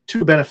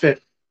to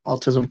benefit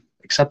autism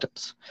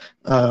acceptance.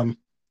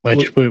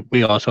 Which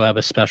we also have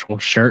a special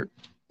shirt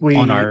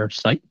on our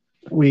site.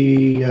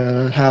 We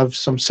have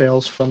some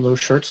sales from those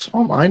shirts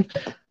online.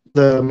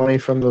 The money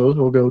from those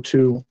will go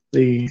to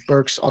the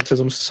Berks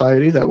Autism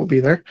Society that will be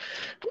there.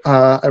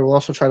 I will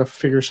also try to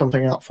figure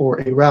something out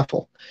for a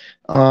raffle.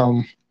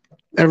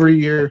 Every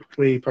year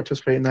we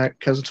participate in that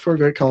because it's for a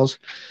great cause.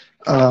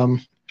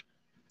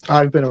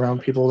 I've been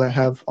around people that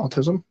have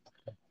autism.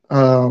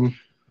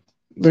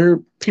 They're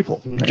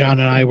people. John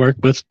and I work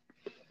with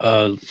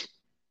a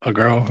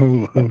girl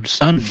whose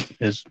son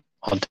is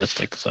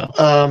autistic. So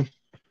I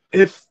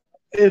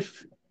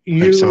if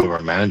you, think some of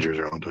our managers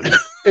are on it.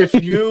 if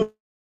you,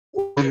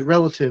 or a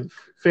relative,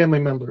 family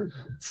member,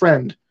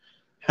 friend,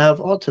 have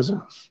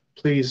autism,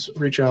 please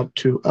reach out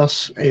to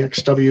us,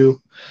 AXW,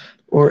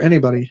 or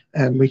anybody,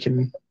 and we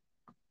can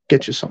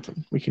get you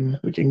something. We can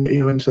get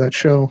you into that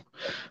show.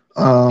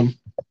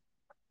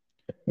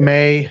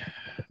 May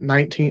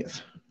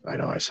 19th. I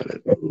know I said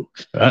it.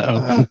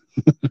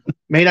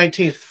 May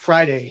 19th,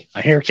 Friday.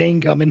 I hear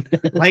Kane coming.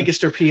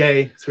 Lancaster,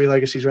 PA, Three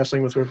Legacies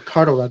Wrestling with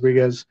Ricardo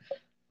Rodriguez.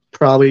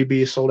 Probably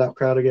be a sold-out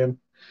crowd again.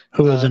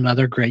 Who is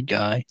another great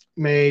guy.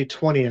 May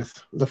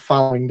 20th, the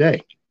following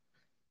day.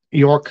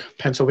 York,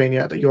 Pennsylvania,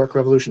 at the York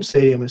Revolution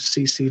Stadium is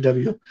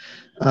CCW.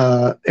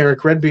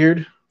 Eric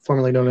Redbeard,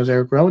 formerly known as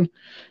Eric Rowan,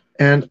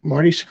 and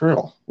Marty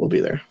Skrull will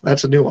be there.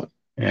 That's a new one.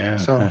 Yeah.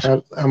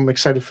 So I'm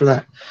excited for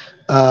that.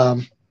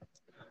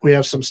 We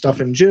have some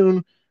stuff in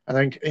June. I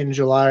think in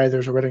July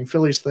there's a Reading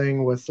Phillies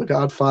thing with The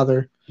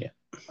Godfather.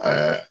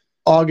 Yeah.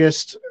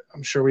 August,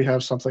 I'm sure we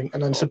have something.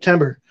 And then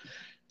September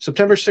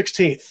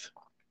 16th,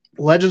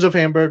 Legends of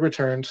Hamburg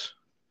returns.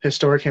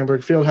 Historic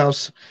Hamburg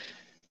Fieldhouse.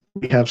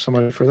 We have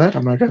somebody for that.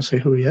 I'm not going to say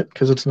who yet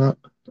because it's not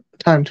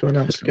time to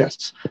announce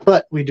guests.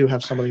 But we do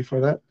have somebody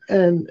for that.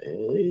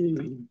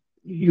 And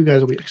you guys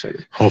will be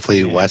excited.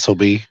 Hopefully Wes will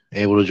be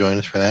able to join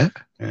us for that.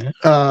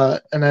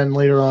 And then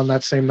later on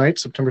that same night,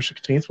 September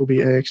 16th, will be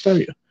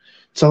AXW.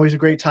 It's always a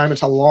great time.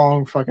 It's a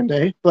long fucking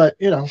day, but,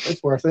 you know,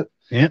 it's worth it.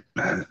 Yeah.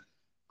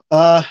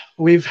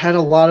 We've had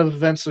a lot of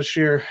events this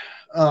year,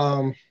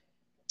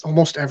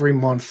 almost every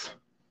month.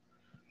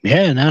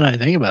 Yeah, now that I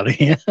think about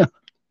it, yeah.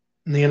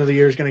 And the end of the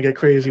year is going to get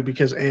crazy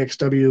because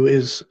AXW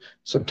is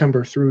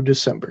September through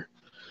December.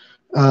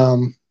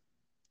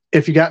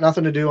 If you got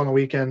nothing to do on the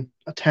weekend,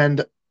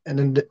 attend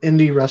an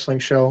indie wrestling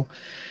show.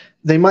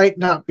 They might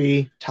not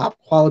be top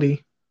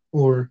quality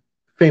or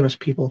famous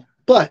people,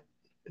 but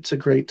it's a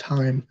great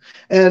time.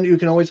 And you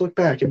can always look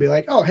back and be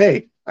like, oh,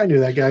 hey, I knew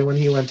that guy when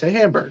he went to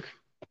Hamburg.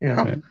 You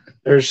know,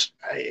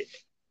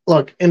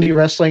 look, indie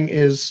wrestling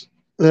is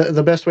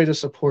the best way to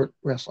support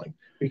wrestling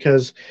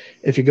because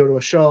if you go to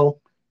a show,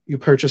 you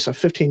purchase a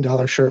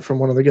 $15 shirt from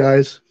one of the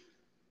guys,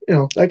 you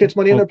know, that gets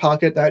money in their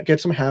pocket. That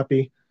gets them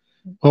happy.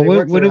 Well,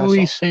 what did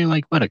we say,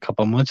 like, a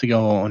couple months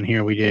ago on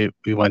here? We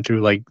went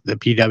through, like, the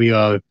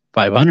PW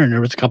 500, and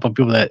there was a couple of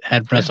people that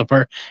had wrestled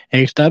for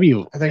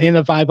AXW in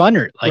the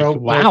 500. Like,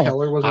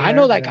 wow, I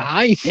know that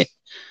guy.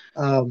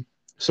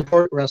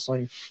 Support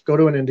wrestling. Go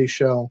to an indie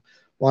show.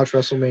 Watch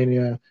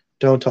WrestleMania.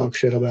 Don't talk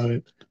shit about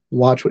it.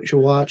 Watch what you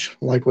watch.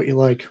 Like what you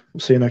like. We'll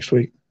see you next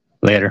week.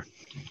 Later.